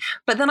I mean?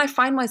 But then I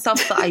find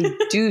myself that I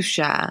do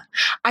share.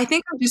 I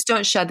think I just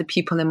don't share the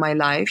people in my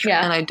life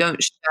and I don't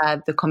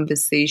share the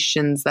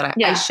conversations that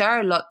I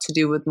share a lot to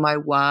do with my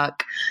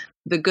work,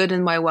 the good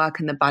in my work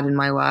and the bad in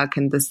my work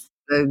and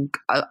the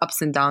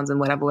ups and downs and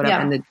whatever,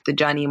 and the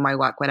journey in my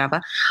work,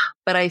 whatever.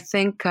 But I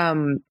think,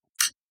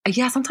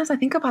 sometimes I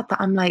think about that.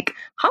 I'm like,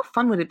 how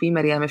fun would it be,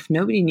 Mariam, if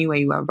nobody knew where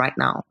you are right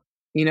now,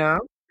 you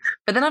know?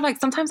 But then I'm like,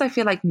 sometimes I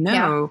feel like,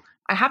 no,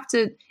 I have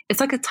to, it's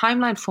like a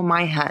timeline for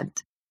my head.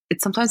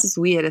 Sometimes it's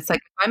weird. It's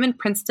like, if I'm in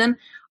Princeton,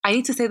 I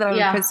need to say that I'm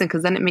in Princeton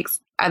because then it makes,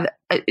 I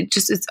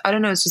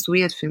don't know, it's just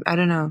weird for me. I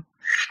don't know.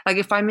 Like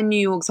if I'm in New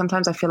York,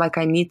 sometimes I feel like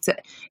I need to,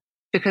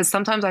 because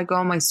sometimes I go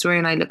on my story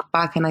and I look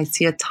back and I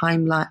see a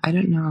timeline. I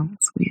don't know.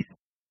 It's weird.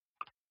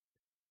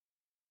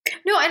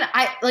 No, and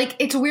I like,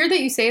 it's weird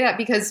that you say that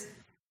because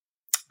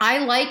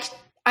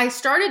I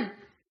started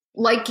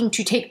liking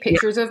to take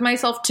pictures of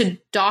myself to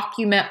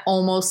document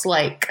almost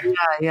like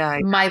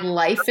my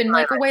life in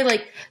like a way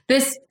like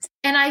this.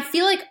 And I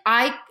feel like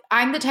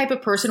I'm the type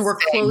of person where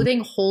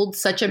clothing holds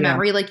such a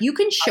memory. Like you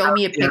can show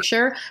me a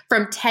picture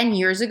from 10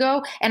 years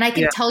ago and I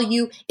can tell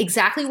you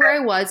exactly where I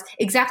was,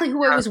 exactly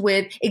who I was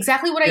with,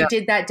 exactly what I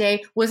did that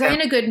day. Was I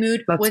in a good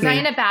mood? Was I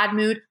in a bad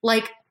mood?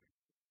 Like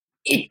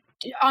it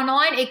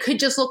online, it could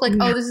just look like,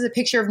 oh, this is a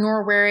picture of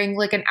Nora wearing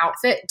like an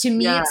outfit. To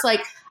me, it's like,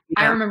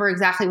 I remember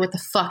exactly what the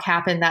fuck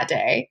happened that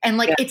day. And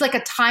like, it's like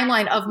a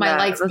timeline of my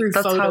life through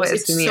photos. How it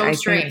is it's so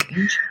strange.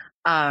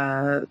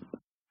 Think,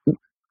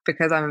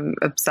 because I'm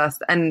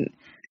obsessed and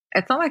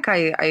it's not like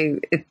I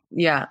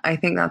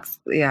think that's,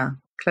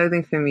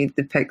 clothing for me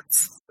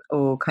depicts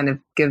or kind of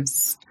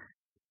gives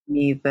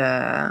me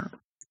the,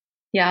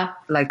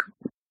 like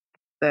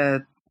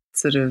the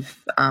sort of,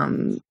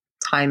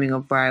 timing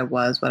of where I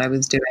was, what I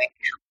was doing,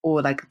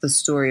 or like the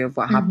story of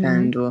what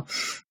happened, or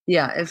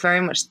it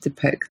very much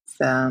depicts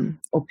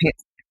or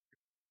paints.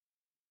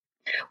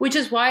 Which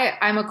is why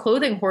I'm a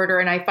clothing hoarder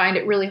and I find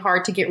it really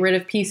hard to get rid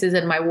of pieces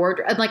in my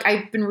wardrobe. And like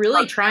I've been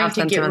really trying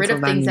to get rid of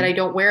things that I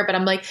don't wear, but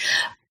I'm like,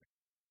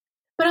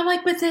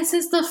 but this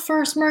is the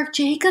first Marc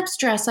Jacobs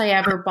dress I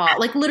ever bought.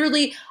 Like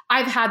literally,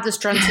 I've had this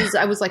dress since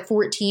I was like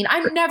 14.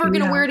 I'm never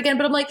going to wear it again.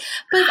 But I'm like,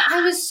 but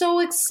I was so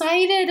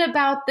excited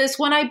about this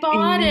when I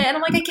bought it. And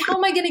I'm like, how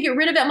am I going to get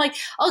rid of it? I'm like,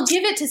 I'll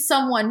give it to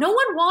someone. No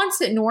one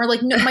wants it, Nor.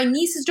 Like no, my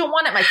nieces don't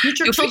want it. My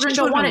future children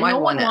don't want it. No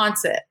one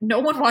wants it. No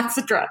one wants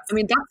the dress. I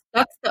mean,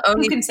 that's the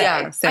only thing.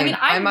 Yeah, same. I mean,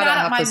 I'm mad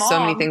at my mom. So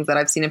many things that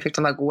I've seen in pictures.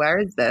 I'm like, where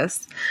is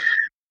this?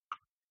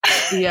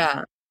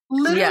 Yeah.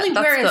 Literally,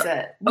 where is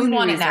it? We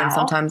want it now.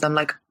 Sometimes I'm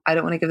like, I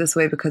don't want to give this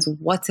away because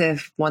what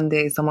if one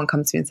day someone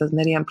comes to me and says,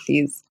 Miriam,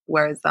 please,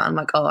 where is that? I'm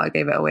like, oh, I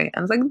gave it away. And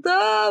I was like, no,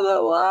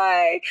 but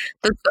why?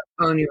 That's the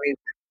only reason.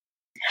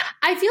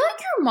 I feel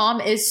like your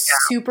mom is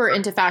super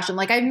into fashion.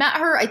 Like I've met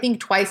her, I think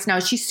twice now.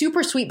 She's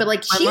super sweet, but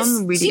like she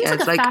really seems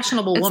like a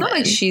fashionable woman. It's not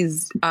like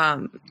she's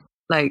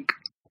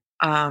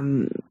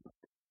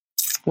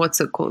what's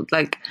it called?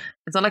 Like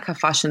it's not like her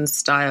fashion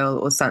style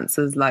or sense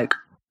is like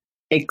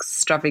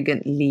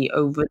extravagantly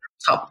over the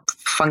top,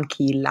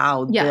 funky,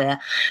 loud.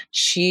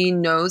 She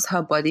knows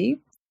her body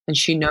and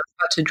she knows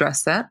how to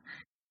dress it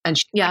and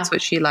she knows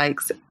what she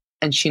likes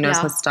and she knows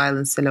her style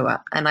and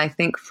silhouette. And I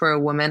think for a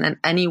woman, and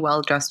any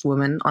well-dressed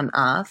woman on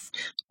earth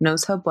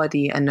knows her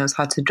body and knows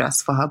how to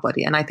dress for her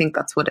body. And I think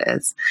that's what it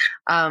is.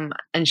 And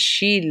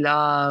she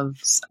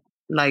loves,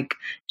 like,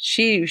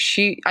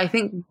 I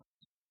think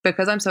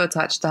because I'm so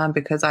attached to her,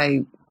 because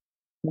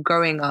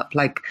growing up,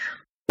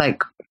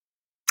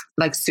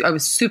 I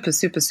was super,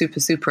 super, super,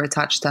 super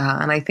attached to her.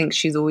 And I think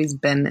she's always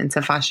been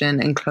into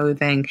fashion and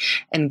clothing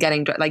and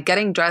getting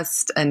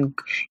dressed and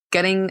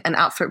getting an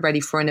outfit ready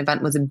for an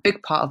event was a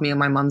big part of me and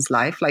my mom's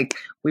life. Like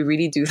we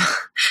really do that.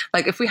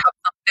 Like if we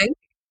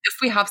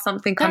have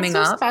something coming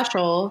up,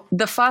 special.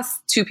 The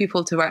first two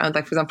people to write on,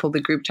 like for example, the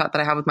group chat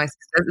that I have with my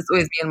sisters, it's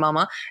always me and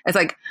Mama. It's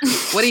like,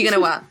 what are you going to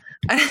wear?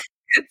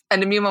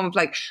 And me and Mom was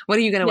like, what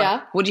are you going to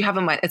wear? What do you have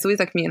in mind? It's always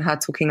like me and her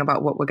talking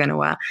about what we're going to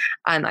wear.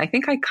 And I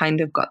think I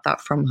kind of got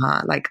that from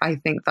her. Like, I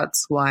think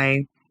that's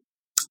why,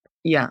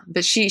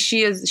 but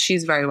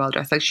she's very well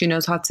dressed. Like she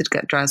knows how to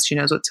get dressed. She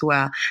knows what to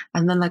wear.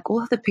 And then like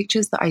all of the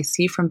pictures that I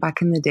see from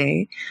back in the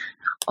day,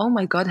 oh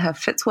my God, her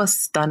fits were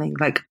stunning.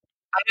 Like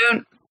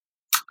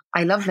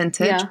I love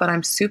vintage, but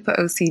I'm super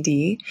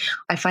OCD.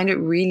 I find it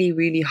really,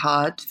 really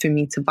hard for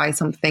me to buy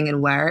something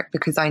and wear it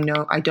because I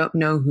don't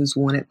know who's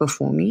worn it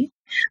before me.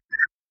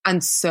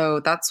 And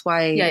so that's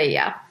why, and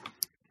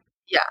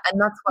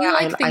that's why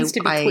like things to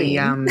be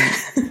clean.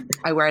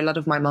 I wear a lot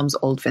of my mom's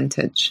old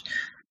vintage.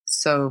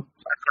 So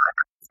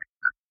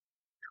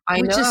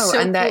I Which know, is so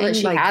and they're cool in, that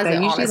she like has they're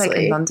it, usually honestly. like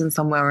in London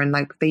somewhere, and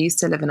like they used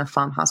to live in a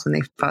farmhouse when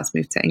they first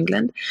moved to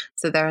England.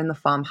 So they're in the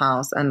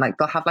farmhouse, and like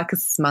they'll have like a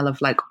smell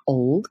of like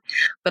old.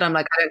 But I'm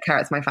like, I don't care.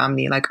 It's my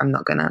family. Like I'm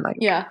not gonna like.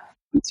 Yeah,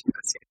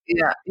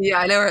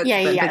 I know where it's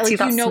been. But like, see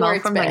that smell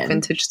from been. Like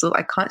vintage stuff,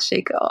 I can't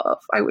shake it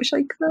off. I wish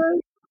I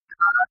could.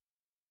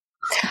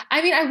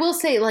 I mean, I will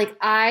say, like,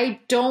 I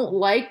don't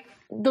like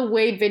the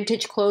way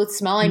vintage clothes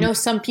smell. I know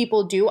some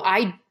people do.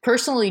 I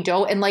personally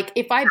don't. And like,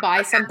 if I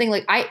buy something,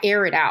 like I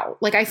air it out.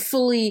 Like I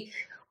fully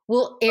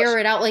will air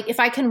it out. Like if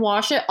I can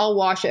wash it, I'll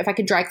wash it. If I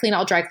can dry clean it,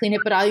 I'll dry clean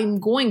it. But I'm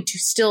going to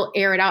still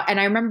air it out. And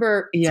I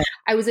remember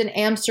I was in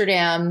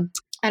Amsterdam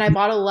and I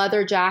bought a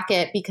leather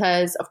jacket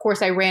because, of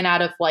course, I ran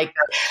out of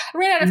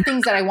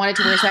things that I wanted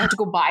to wear. So I had to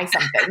go buy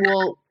something.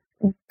 Well,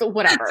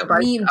 whatever.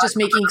 Me just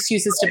making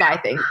excuses to buy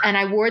things. And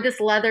I wore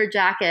this leather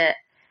jacket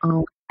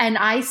and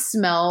I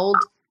smelled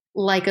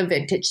like a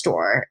vintage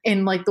store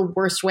in like the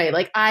worst way.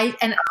 Like I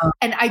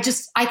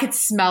could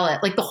smell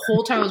it. Like the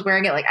whole time I was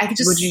wearing it, like I could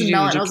just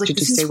smell it. And I was like,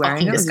 this is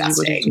fucking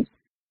disgusting.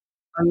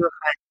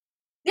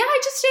 Yeah, I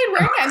just stayed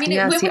wearing it. I mean, it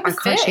went with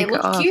the fit. It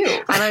looked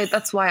cute. And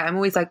that's why I'm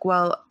always like,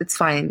 well, it's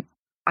fine.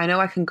 I know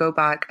I can go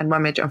back and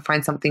rummage and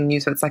find something new.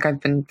 So it's like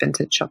I've been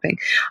vintage shopping.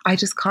 I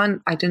just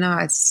can't. I don't know.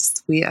 It's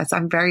just weird.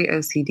 I'm very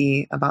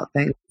OCD about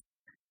things,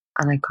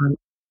 and I can't.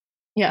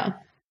 Yeah, and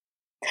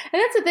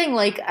that's the thing.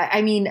 Like,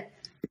 I mean,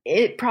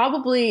 it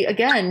probably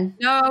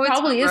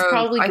probably is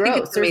probably gross. I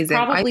think it's amazing. There's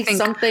probably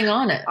something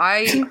on it.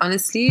 I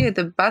honestly,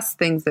 the best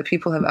things that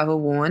people have ever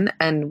worn,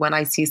 and when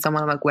I see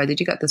someone, I'm like, where did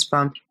you get this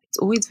from? It's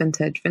always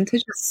vintage.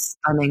 Vintage is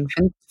stunning.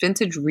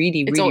 Vintage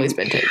really, it's always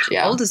vintage.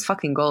 Yeah, old is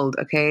fucking gold.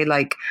 Okay,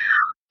 like,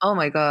 oh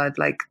my god,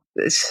 like,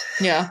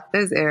 yeah,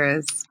 those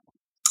eras,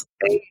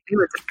 they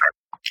were different.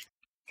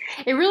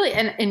 It really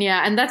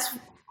and that's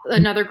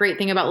another great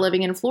thing about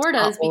living in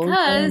Florida is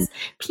because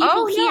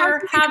people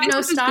here have no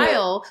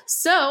style.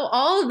 So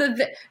all of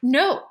the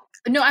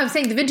No, I was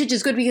saying the vintage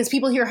is good because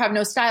people here have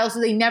no style, so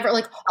they never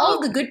all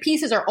of the good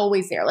pieces are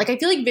always there. Like I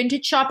feel like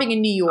vintage shopping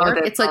in New York,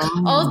 it's like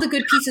all of the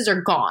good pieces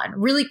are gone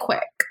really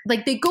quick.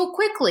 Like they go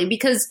quickly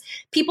because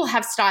people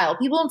have style.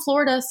 People in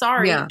Florida,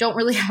 don't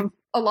really have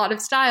a lot of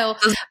style,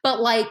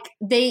 but like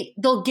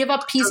they'll give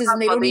up pieces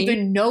and they don't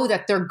even know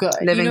that they're good.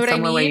 Living you know what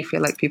somewhere I mean? where you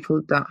feel like people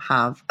don't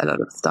have a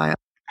lot of style.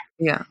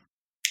 Yeah.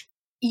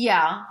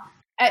 Yeah.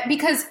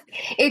 Because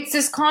it's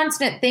this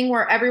constant thing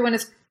where everyone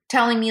is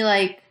telling me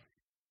like,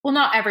 well,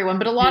 not everyone,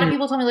 but a lot of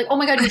people tell me like, oh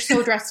my God, you're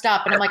so dressed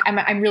up. And I'm like,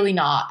 I'm really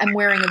not. I'm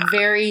wearing a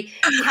very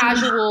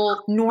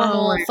casual,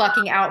 normal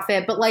fucking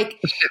outfit. But like,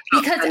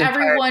 because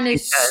everyone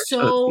is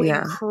so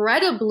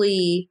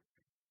incredibly,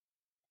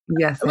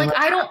 like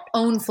I don't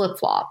own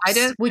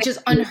flip-flops, which is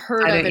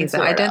unheard of in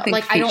Florida. I don't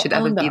think feet should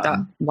ever be them.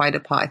 that wide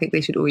apart. I think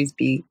they should always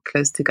be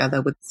close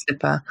together with a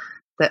slipper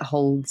that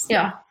holds.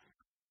 Yeah.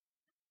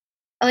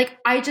 Like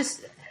I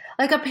just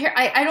like a pair.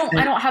 I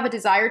don't have a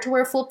desire to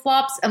wear flip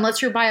flops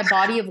unless you're by a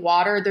body of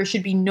water. There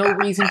should be no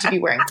reason to be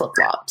wearing flip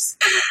flops.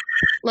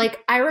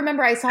 Like I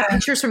remember I saw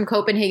pictures from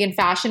Copenhagen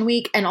Fashion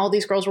Week, and all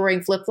these girls were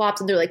wearing flip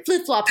flops, and they're like,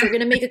 flip flops are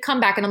going to make a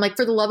comeback. And I'm like,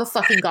 for the love of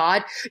fucking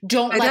God,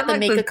 don't let them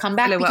make a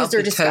comeback because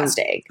they're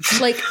disgusting.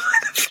 Like.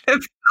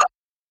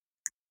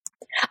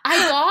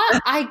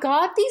 I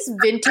got these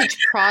vintage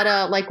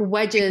Prada like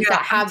wedges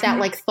that have that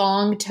like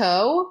thong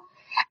toe.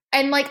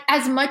 And like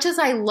as much as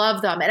I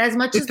love them and as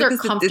much as they're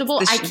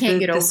comfortable, I can't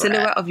get over it. The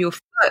silhouette of your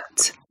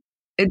foot,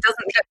 it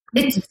doesn't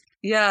get.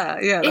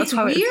 Yeah, that's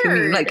how weird. It's for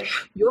me. Like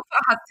your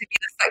foot has to be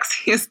the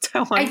sexiest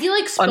toe. I feel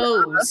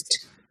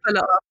exposed.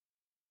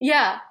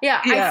 Yeah.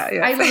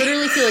 I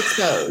literally feel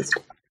exposed.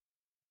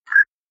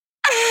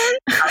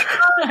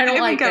 I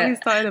don't like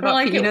it. I don't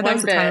like it. There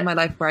was a time in my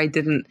life where I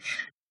didn't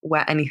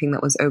wear anything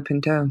that was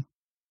open toe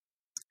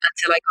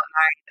until I got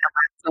married.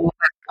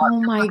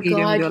 Oh my God,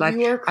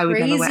 you are crazy. I would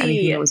never wear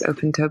anything that was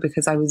open toe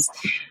because I was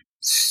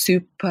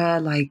super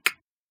like,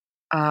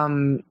 I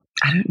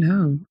don't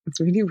know. It's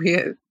really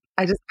weird.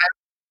 I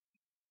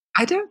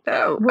don't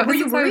know. What were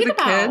you worried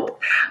about?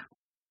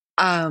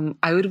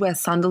 I would wear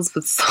sandals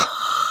with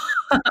socks.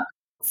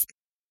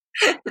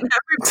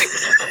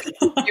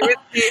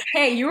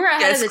 Hey, you were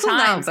ahead of the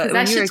time. But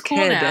when you were a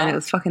kid and it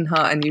was fucking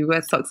hot and you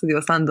wear socks with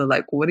your sandal,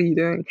 like, what are you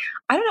doing?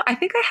 I don't know. I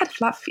think I had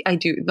flat feet. I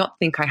do not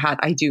think I had.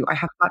 I do. I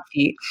have flat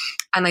feet.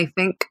 And I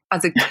think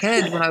as a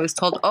kid, when I was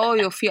told, oh,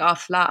 your feet are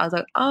flat, I was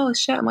like, oh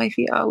shit, my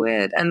feet are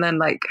weird. And then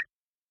like,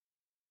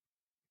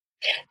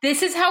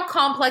 this is how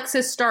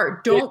complexes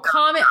start. Don't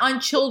comment on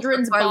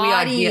children's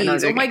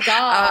bodies. Oh my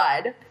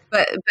God.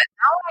 But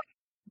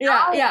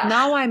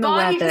now I'm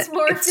aware that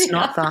it's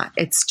not that.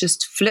 It's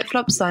just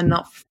flip-flops are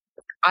not.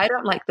 I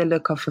don't like the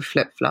look of a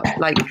flip-flop.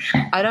 Like,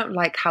 I don't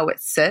like how it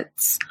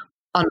sits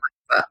on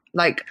my foot.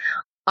 Like,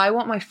 I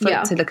want my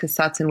foot to look a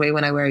certain way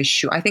when I wear a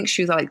shoe. I think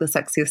shoes are like the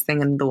sexiest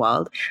thing in the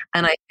world.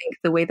 And I think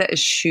the way that a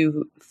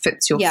shoe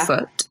fits your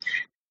foot,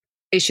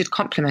 it should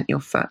complement your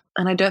foot.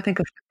 And I don't think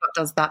a flip-flop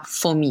does that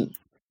for me.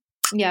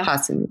 Yeah.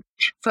 Personally.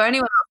 For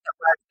anyone else that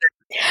wears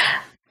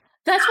it.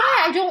 That's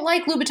why I don't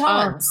like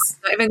Louboutins.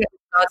 Not even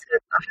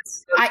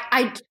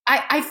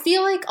I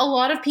feel like a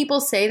lot of people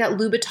say that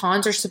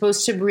Louboutins are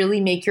supposed to really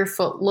make your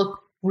foot look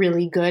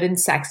really good and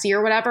sexy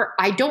or whatever.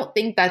 I don't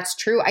think that's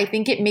true. I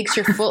think it makes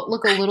your foot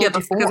look a little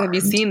deformed. Because have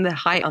you seen the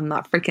height on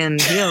that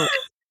freaking heel?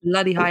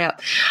 Bloody high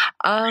up.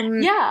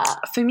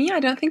 For me, I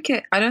don't think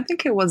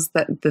it was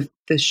that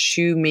the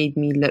shoe made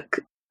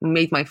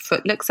my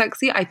foot look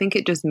sexy. I think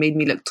it just made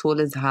me look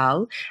tall as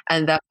hell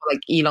and therefore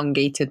like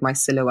elongated my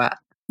silhouette.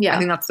 Yeah. I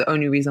think that's the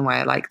only reason why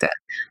I liked it.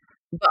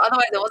 But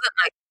otherwise, it wasn't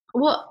like.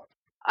 Well,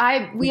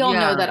 we all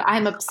know that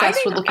I'm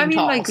obsessed with looking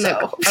tall. Like,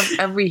 look,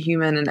 every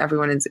human and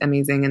everyone is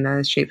amazing in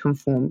their shape and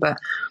form, but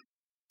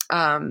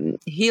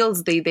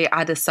heels they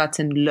add a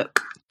certain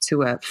look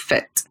to a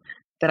fit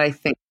that I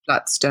think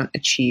flats don't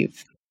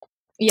achieve.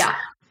 Yeah.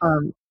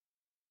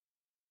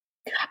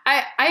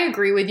 I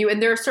agree with you,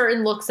 and there are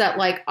certain looks that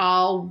like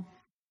I'll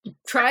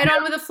try it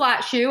on with a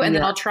flat shoe and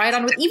then I'll try it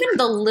on with even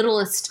the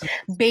littlest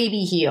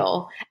baby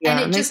heel and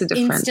it just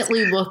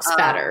instantly looks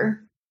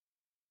better.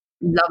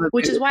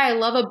 Which is why I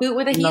love a boot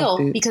with a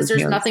heel because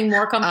there's nothing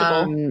more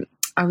comfortable.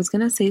 I was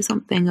going to say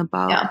something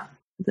about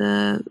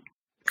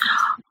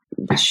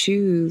the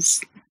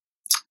shoes.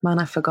 Man,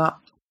 I forgot.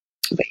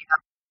 But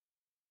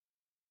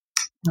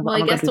well,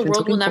 I guess the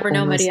world will never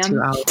know, Mariam.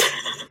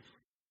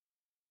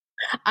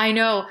 I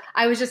know.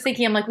 I was just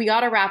thinking, I'm like, we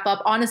got to wrap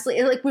up.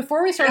 Honestly, like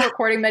before we started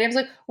recording, Mariam's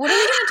like, what are we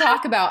going to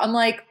talk about? I'm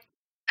like,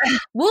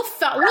 we'll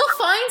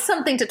find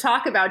something to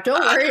talk about.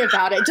 Don't worry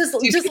about it. Just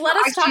let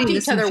us talk to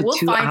each other. We'll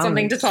find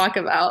something to talk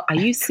about. Are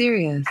you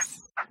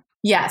serious?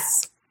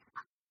 Yes.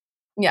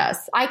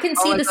 I can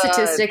see the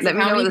statistics of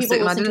how many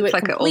people listen to it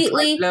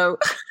completely. No.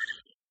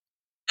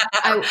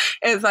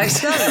 It's like,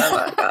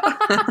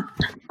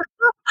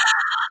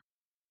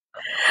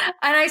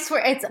 and I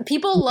swear, it's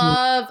people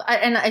love.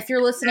 And if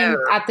you're listening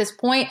at this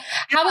point,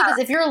 how about this?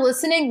 If you're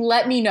listening,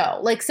 let me know.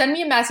 Like, send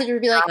me a message or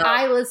be like,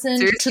 I listened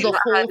to the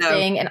whole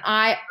thing, and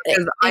I'm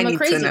a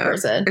crazy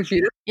person.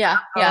 Yeah.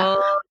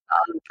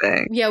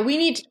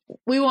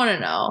 We want to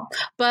know.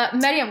 But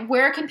Mariam,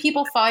 where can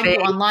people find you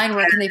online?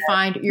 Where can they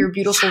find your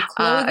beautiful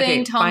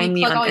clothing? Find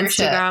me on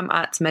Instagram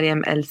at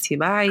Mariam El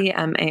Sibai,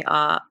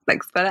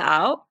 like spell it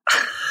out.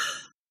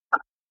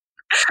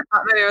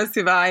 At Mariam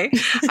Sibai,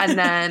 and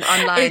then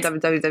online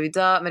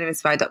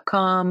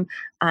www.mariamsibai.com,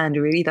 and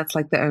really that's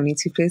like the only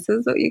two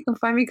places that you can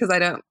find me, because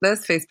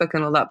there's Facebook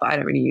and all that, but I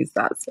don't really use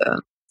that, so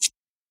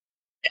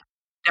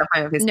don't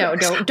find me on Facebook. No,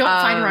 don't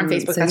find her on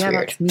Facebook. That's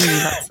weird. That's me.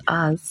 That's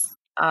us.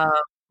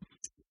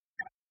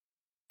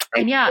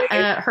 And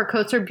her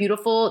coats are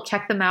beautiful.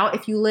 Check them out.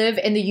 If you live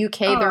in the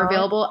UK, they're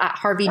available at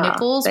Harvey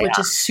Nichols, which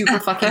is super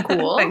fucking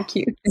cool. Thank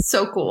you. It's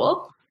so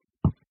cool.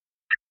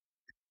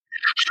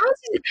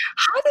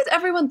 How did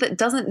everyone that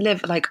doesn't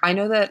live, like, I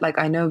know that, like,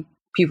 I know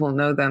people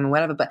know them or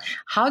whatever, but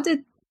how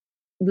did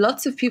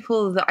lots of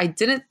people that I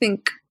didn't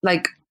think,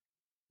 like,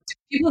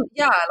 people,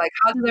 like,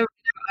 how did they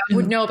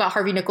would know about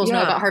Harvey Nichols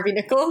know about Harvey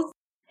Nichols?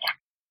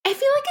 I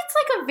feel like it's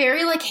like a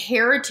very like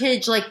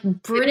heritage, like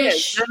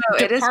British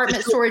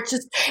department store. It's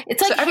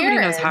like everybody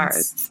knows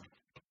Harrods. So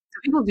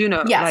people do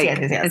know. Yes.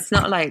 It's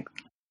not like,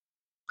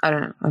 I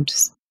don't know. I'm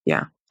just,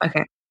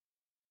 okay.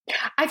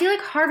 I feel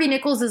like Harvey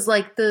Nichols is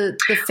like the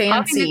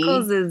fancy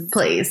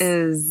place.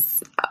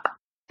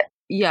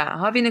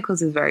 Harvey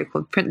Nichols is very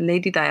cool.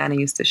 Lady Diana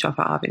used to shop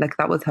at Harvey. Like,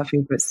 that was her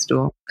favorite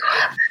store.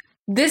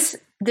 This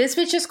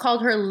bitch just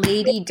called her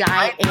Lady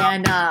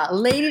Diana.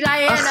 Lady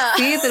Diana.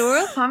 See, the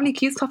royal family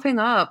keeps popping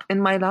up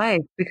in my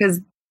life because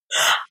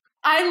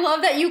I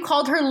love that you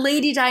called her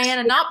Lady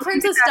Diana, not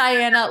Princess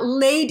Diana.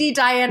 Lady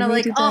Diana.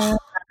 British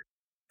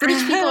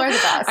people are the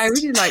best. I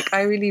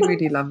really,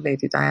 really love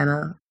Lady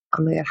Diana.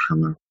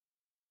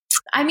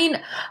 I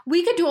mean,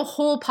 we could do a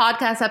whole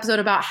podcast episode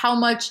about how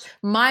much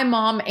my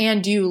mom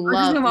and you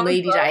love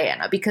Lady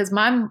Diana, because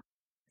oh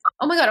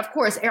my God, of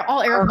course,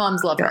 all Arab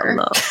moms love her.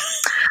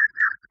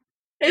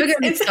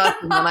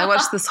 I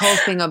watched this whole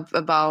thing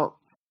about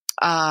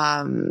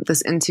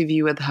this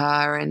interview with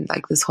her and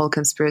like this whole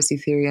conspiracy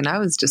theory, and I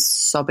was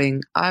just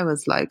sobbing. I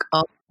was like,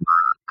 oh.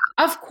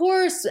 Of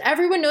course,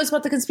 everyone knows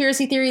about the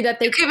conspiracy theory that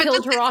they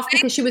killed her off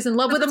because she was in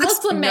love with a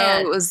Muslim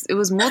man. No, it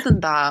was more than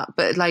that.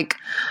 But like,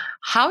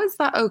 how is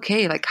that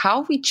okay? Like,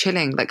 how are we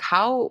chilling? Like,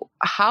 how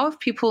have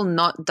people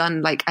not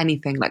done like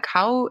anything? Like,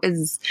 how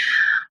is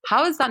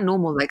that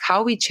normal? Like,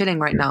 how are we chilling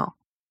right now?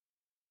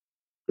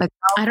 Like,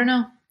 I don't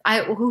know.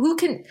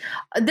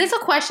 There's a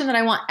question that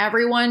I want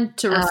everyone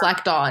to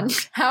reflect on.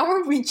 How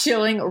are we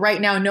chilling right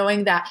now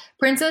knowing that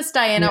Princess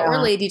Diana or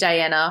Lady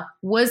Diana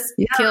was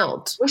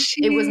killed?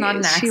 It was not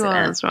an accident. She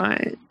was,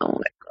 right? Oh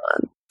my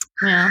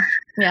God.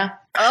 Yeah.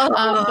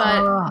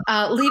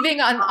 But leaving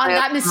on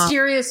that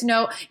mysterious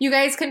note, you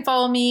guys can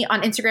follow me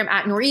on Instagram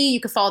at Noor. You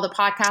can follow the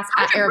podcast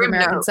at Arab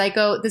American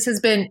Psycho. This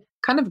has been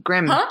kind of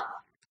grim. Huh?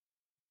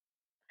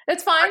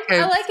 It's fine.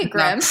 Okay. I like it,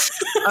 grim. No.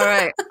 All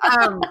right.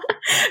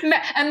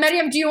 And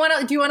Mariam, do you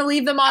want to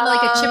leave them on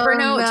like a chipper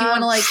note? Do you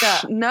want to like?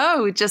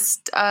 No,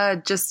 just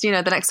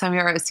the next time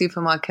you're at a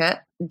supermarket,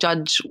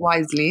 judge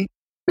wisely.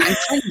 That's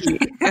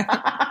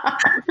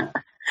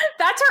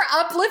our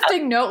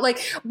uplifting note.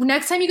 Like,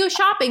 next time you go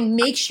shopping,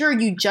 make sure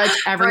you judge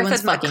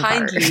everyone's fucking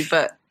kindly,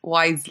 but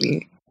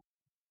wisely.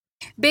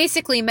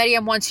 Basically,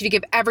 Mariam wants you to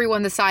give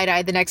everyone the side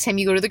eye the next time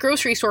you go to the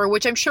grocery store,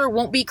 which I'm sure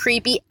won't be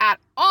creepy at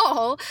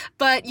all.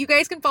 But you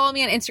guys can follow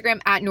me on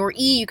Instagram at Noor.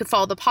 You can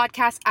follow the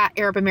podcast at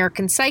Arab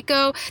American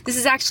Psycho. This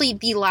is actually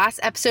the last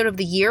episode of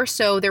the year,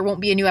 so there won't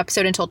be a new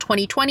episode until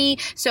 2020.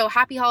 So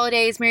happy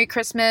holidays, Merry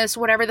Christmas,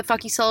 whatever the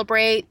fuck you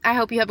celebrate. I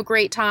hope you have a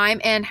great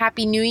time, and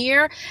Happy New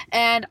Year.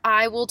 And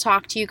I will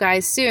talk to you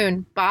guys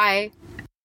soon. Bye.